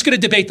 I'm just going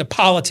to debate the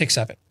politics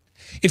of it.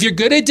 If you're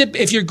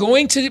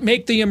going to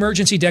make the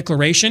emergency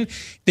declaration,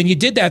 then you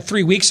did that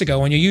 3 weeks ago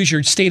when you use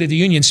your State of the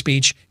Union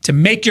speech to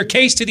make your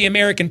case to the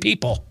American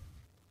people.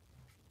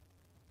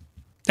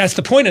 That's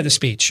the point of the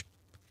speech.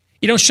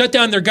 You don't shut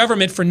down their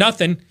government for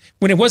nothing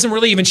when it wasn't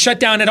really even shut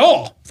down at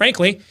all,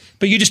 frankly,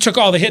 but you just took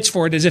all the hits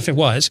for it as if it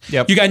was.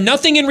 Yep. You got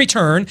nothing in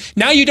return.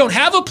 Now you don't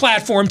have a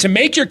platform to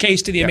make your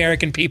case to the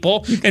American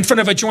people in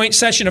front of a joint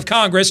session of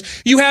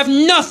Congress. You have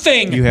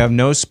nothing. You have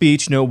no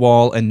speech, no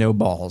wall, and no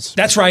balls.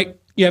 That's right.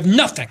 You have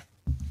nothing.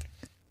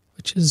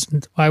 Which is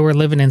why we're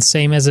living in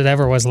same as it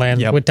ever was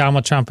land with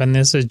Donald Trump. And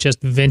this is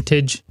just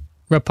vintage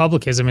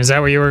republicanism. Is that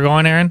where you were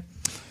going, Aaron?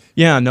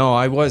 Yeah, no,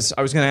 I was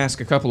going to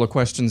ask a couple of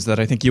questions that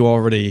I think you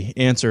already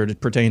answered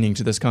pertaining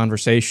to this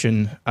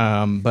conversation.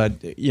 But,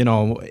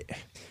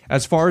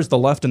 as far as the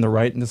left and the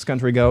right in this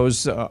country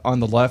goes, on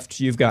the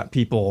left, you've got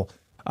people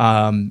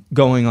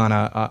going on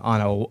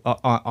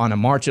a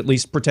march, at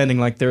least pretending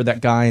like they're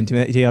that guy in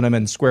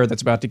Tiananmen Square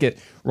that's about to get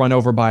run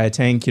over by a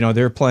tank.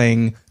 They're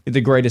playing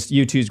the greatest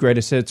U2's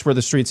greatest hits, Where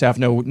the Streets Have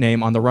No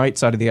Name. On the right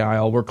side of the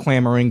aisle, we're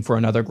clamoring for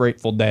another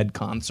Grateful Dead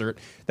concert.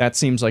 That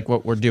seems like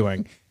what we're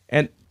doing.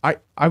 And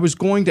I was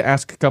going to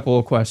ask a couple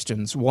of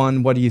questions.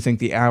 One, what do you think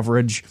the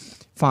average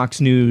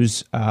Fox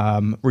News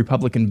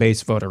Republican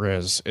base voter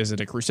is? Is it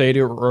a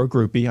crusader or a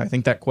groupie? I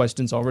think that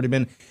question's already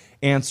been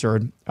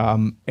answered.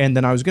 And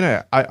then I was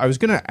gonna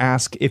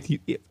ask if you,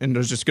 and I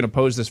was just gonna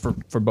pose this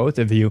for both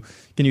of you.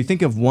 Can you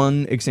think of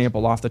one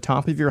example off the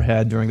top of your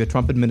head during the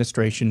Trump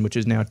administration, which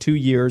is now 2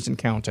 years and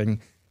counting,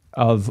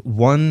 of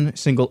one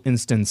single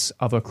instance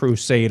of a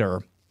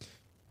crusader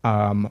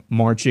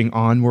marching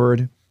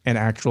onward and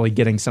actually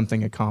getting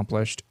something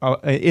accomplished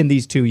in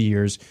these 2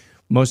 years,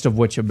 most of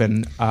which have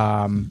been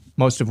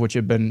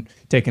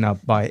taken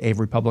up by a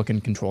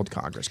Republican-controlled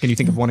Congress? Can you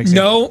think of one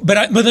example? No,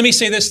 but let me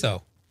say this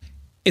though,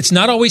 it's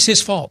not always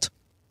his fault.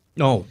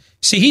 No.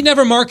 See, he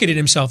never marketed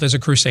himself as a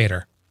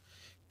crusader,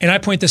 and I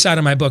point this out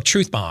in my book,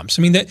 Truth Bombs.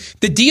 I mean,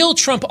 the deal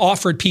Trump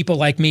offered people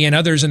like me and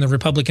others in the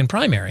Republican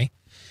primary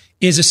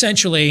is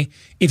essentially,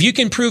 if you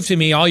can prove to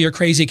me all your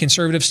crazy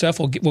conservative stuff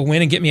will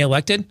win and get me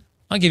elected,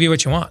 I'll give you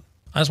what you want.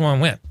 I just want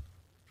to win.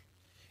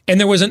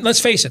 And let's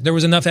face it, there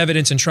was enough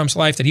evidence in Trump's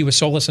life that he was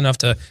soulless enough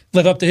to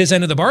live up to his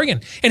end of the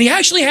bargain. And he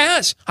actually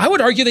has. I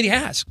would argue that he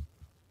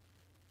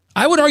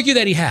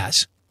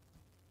has.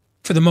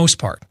 For the most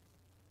part.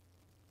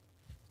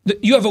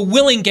 You have a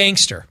willing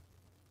gangster,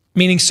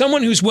 meaning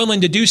someone who's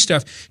willing to do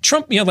stuff.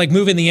 Trump, like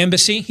moving the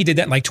embassy, he did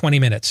that in like 20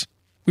 minutes.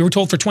 We were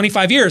told for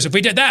 25 years, if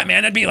we did that,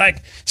 man, it'd be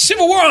like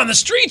civil war on the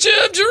streets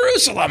of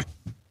Jerusalem.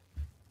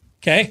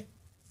 Okay?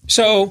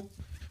 So,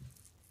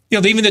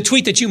 even the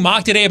tweet that you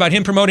mocked today about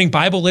him promoting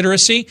Bible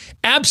literacy,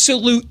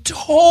 absolute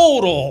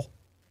total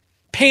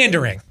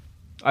pandering.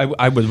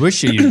 I would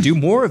wish you'd do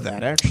more of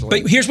that,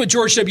 actually. But here's what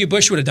George W.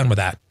 Bush would have done with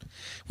that.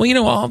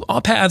 Well,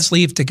 all paths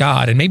lead to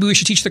God, and maybe we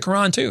should teach the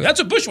Quran too. That's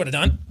what Bush would have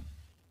done.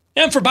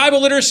 And for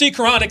Bible literacy,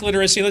 Quranic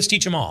literacy, let's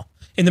teach them all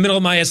in the middle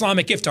of my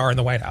Islamic iftar in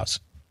the White House.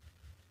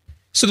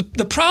 So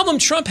the problem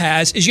Trump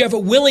has is you have a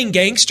willing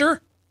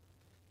gangster,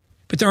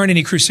 but there aren't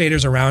any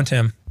crusaders around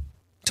him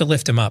to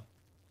lift him up.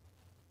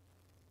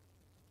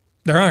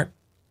 There aren't.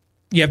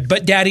 You have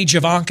butt daddy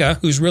Javanka,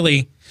 who's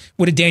really,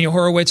 what did Daniel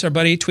Horowitz, our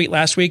buddy, tweet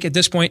last week? At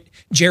this point,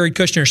 Jared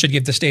Kushner should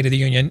give the State of the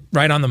Union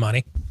right on the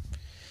money.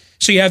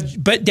 So you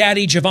have butt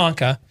daddy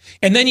Javanka,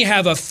 and then you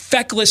have a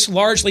feckless,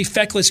 largely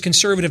feckless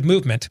conservative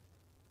movement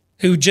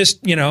who just,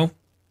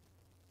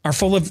 are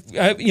full of,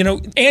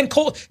 Ann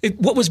Coulter.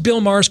 What was Bill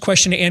Maher's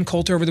question to Ann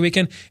Coulter over the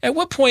weekend? At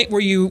what point were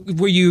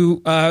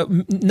you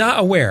not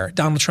aware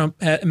Donald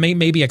Trump may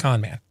be a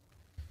con man?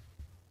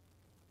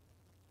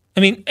 I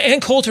mean,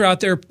 Ann Coulter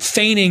out there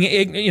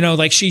feigning,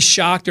 like she's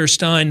shocked or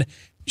stunned.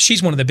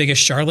 She's one of the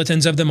biggest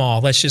charlatans of them all.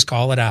 Let's just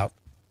call it out.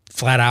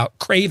 Flat out.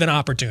 Craven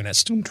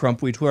opportunist.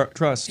 Trump we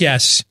trust.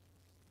 Yes.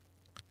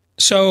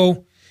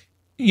 So,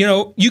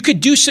 you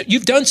could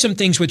you've done some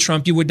things with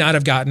Trump you would not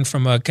have gotten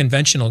from a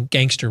conventional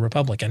gangster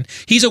Republican.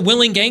 He's a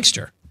willing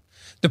gangster.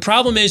 The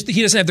problem is that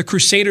he doesn't have the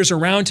crusaders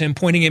around him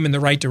pointing him in the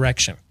right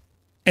direction.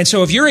 And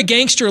so if you're a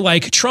gangster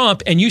like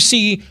Trump and you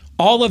see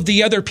all of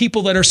the other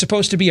people that are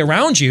supposed to be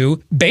around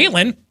you,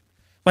 bailing,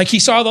 like he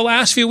saw the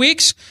last few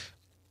weeks,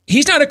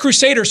 he's not a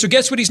crusader. So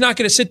guess what he's not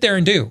going to sit there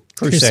and do?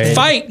 Crusade.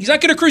 Fight. He's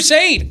not going to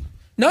crusade.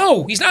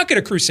 No, he's not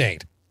going to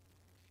crusade.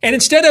 And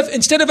instead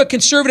of a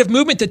conservative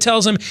movement that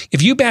tells him,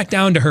 if you back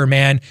down to her,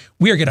 man,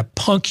 we are going to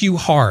punk you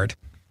hard.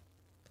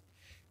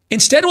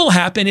 Instead, what will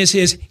happen is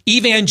his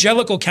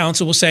evangelical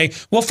council will say,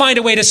 we'll find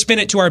a way to spin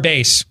it to our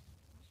base.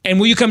 And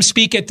will you come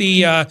speak at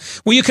the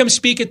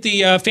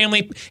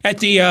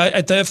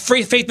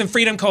Faith and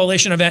Freedom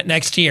Coalition event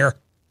next year?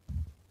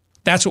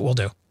 That's what we'll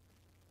do.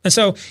 And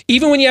so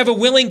even when you have a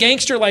willing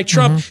gangster like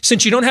Trump,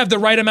 since you don't have the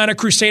right amount of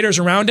crusaders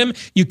around him,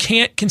 you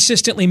can't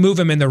consistently move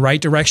him in the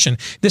right direction.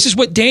 This is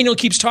what Daniel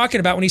keeps talking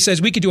about when he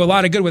says we could do a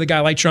lot of good with a guy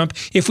like Trump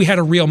if we had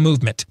a real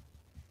movement.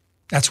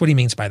 That's what he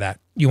means by that.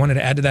 You wanted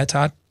to add to that,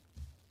 Todd?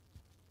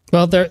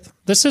 Well,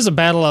 this is a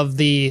battle of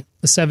the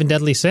seven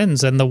deadly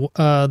sins, and the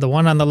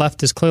one on the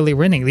left is clearly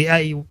winning.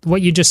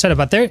 What you just said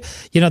about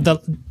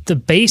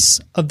the base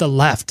of the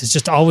left is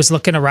just always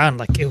looking around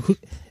like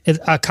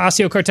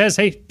Ocasio-Cortez.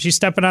 Hey, she's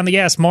stepping on the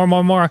gas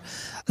more.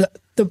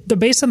 The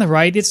base on the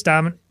right, it's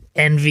dominant.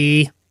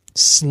 Envy,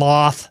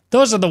 sloth.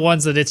 Those are the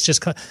ones that it's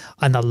just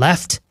on the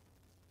left.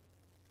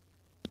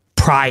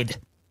 Pride.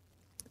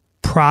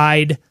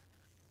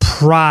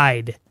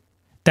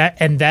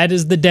 That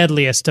is the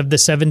deadliest of the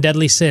seven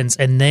deadly sins,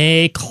 and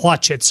they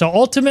clutch it. So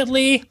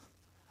ultimately,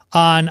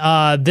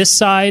 on this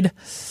side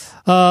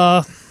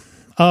on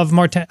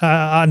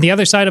the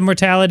other side of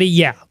mortality,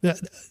 yeah,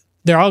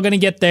 they're all going to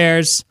get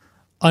theirs.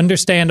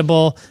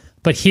 Understandable,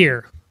 but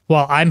here,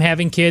 while I'm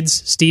having kids,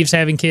 Steve's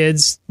having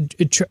kids,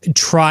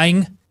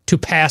 trying to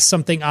pass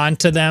something on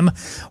to them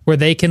where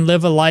they can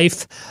live a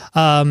life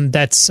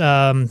that's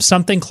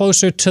something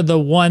closer to the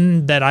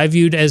one that I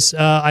viewed as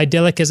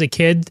idyllic as a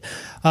kid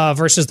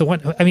versus the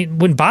one. I mean,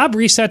 when Bob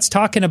Reset's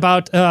talking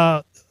about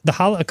the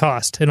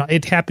Holocaust, and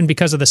it happened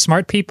because of the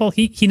smart people,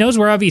 he knows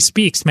whereof he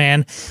speaks,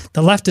 man.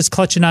 The left is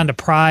clutching on to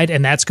pride,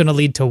 and that's going to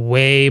lead to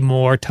way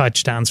more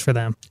touchdowns for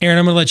them. Aaron,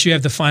 I'm going to let you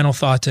have the final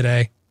thought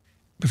today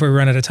before we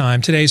run out of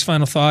time. Today's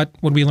final thought,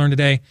 what did we learn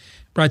today?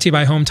 Brought to you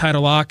by Home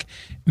Title Lock.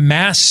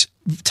 Mass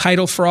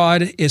title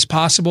fraud is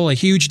possible. A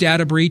huge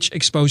data breach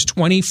exposed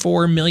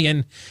 24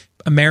 million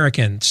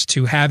Americans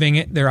to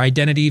having their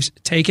identities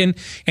taken.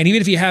 And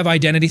even if you have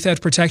identity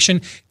theft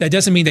protection, that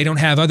doesn't mean they don't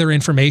have other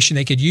information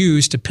they could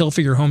use to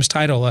pilfer your home's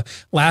title, a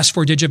last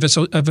four digit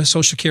of a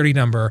social security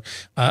number,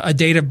 a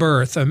date of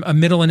birth, a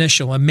middle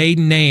initial, a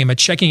maiden name, a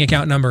checking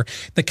account number,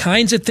 the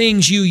kinds of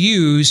things you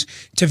use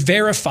to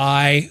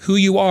verify who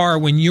you are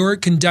when you're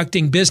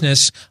conducting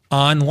business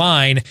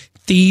online.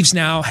 Thieves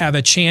now have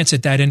a chance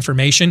at that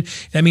information.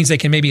 That means they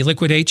can maybe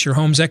liquidate your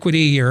home's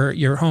equity or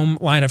your home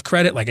line of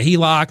credit, like a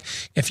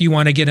HELOC. If you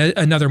want to get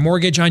another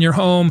mortgage on your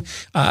home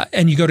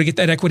and you go to get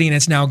that equity and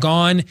it's now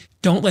gone,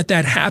 don't let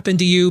that happen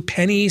to you.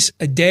 Pennies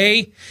a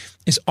day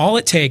is all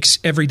it takes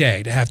every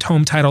day to have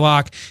Home Title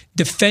Lock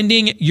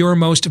defending your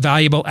most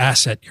valuable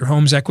asset, your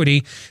home's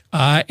equity,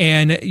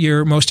 and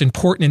your most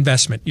important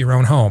investment, your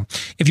own home.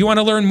 If you want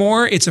to learn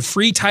more, it's a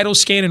free title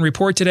scan and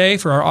report today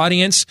for our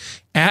audience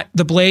at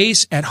The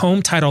Blaze at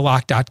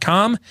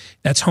HomeTitleLock.com.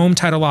 That's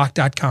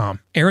HomeTitleLock.com.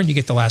 Aaron, you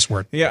get the last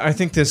word. Yeah, I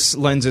think this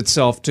lends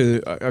itself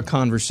to a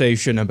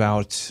conversation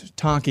about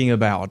talking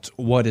about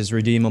what is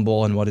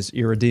redeemable and what is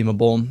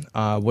irredeemable,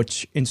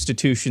 which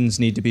institutions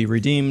need to be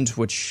redeemed,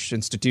 which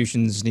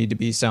institutions need to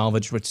be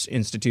salvaged, which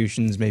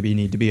institutions maybe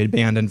need to be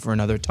abandoned for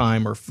another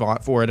time or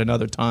fought for at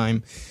another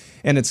time.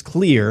 And it's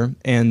clear,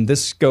 and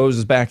this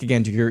goes back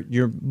again to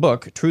your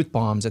book, Truth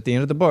Bombs. At the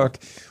end of the book,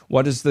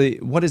 what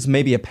is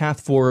maybe a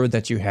path forward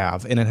that you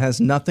have? And it has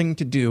nothing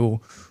to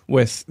do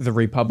with the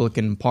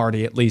Republican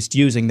Party, at least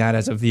using that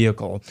as a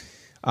vehicle.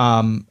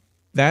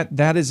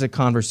 That is a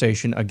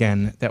conversation,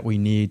 again, that we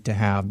need to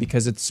have,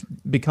 because it's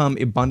become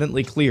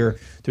abundantly clear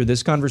through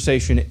this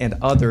conversation and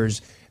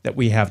others that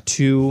we have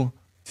too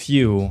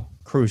few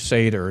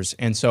crusaders.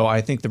 And so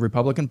I think the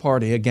Republican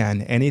Party,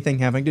 again, anything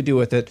having to do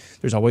with it,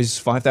 there's always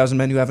 5,000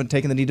 men who haven't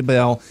taken the knee to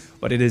bail,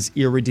 but it is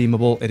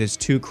irredeemable. It is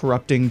too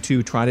corrupting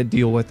to try to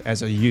deal with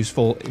as a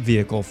useful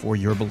vehicle for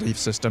your belief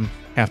system.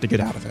 Have to get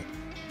out of it.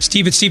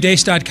 Steve at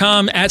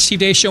stevedeace.com, at Steve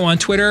Deace Show on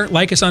Twitter.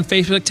 Like us on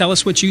Facebook. Tell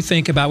us what you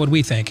think about what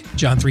we think.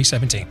 John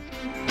 3:17.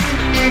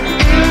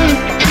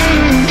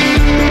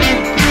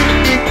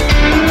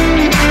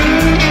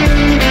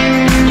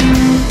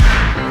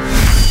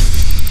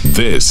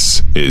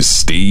 This is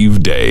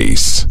Steve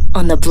Deace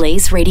on the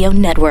Blaze Radio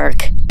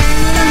Network.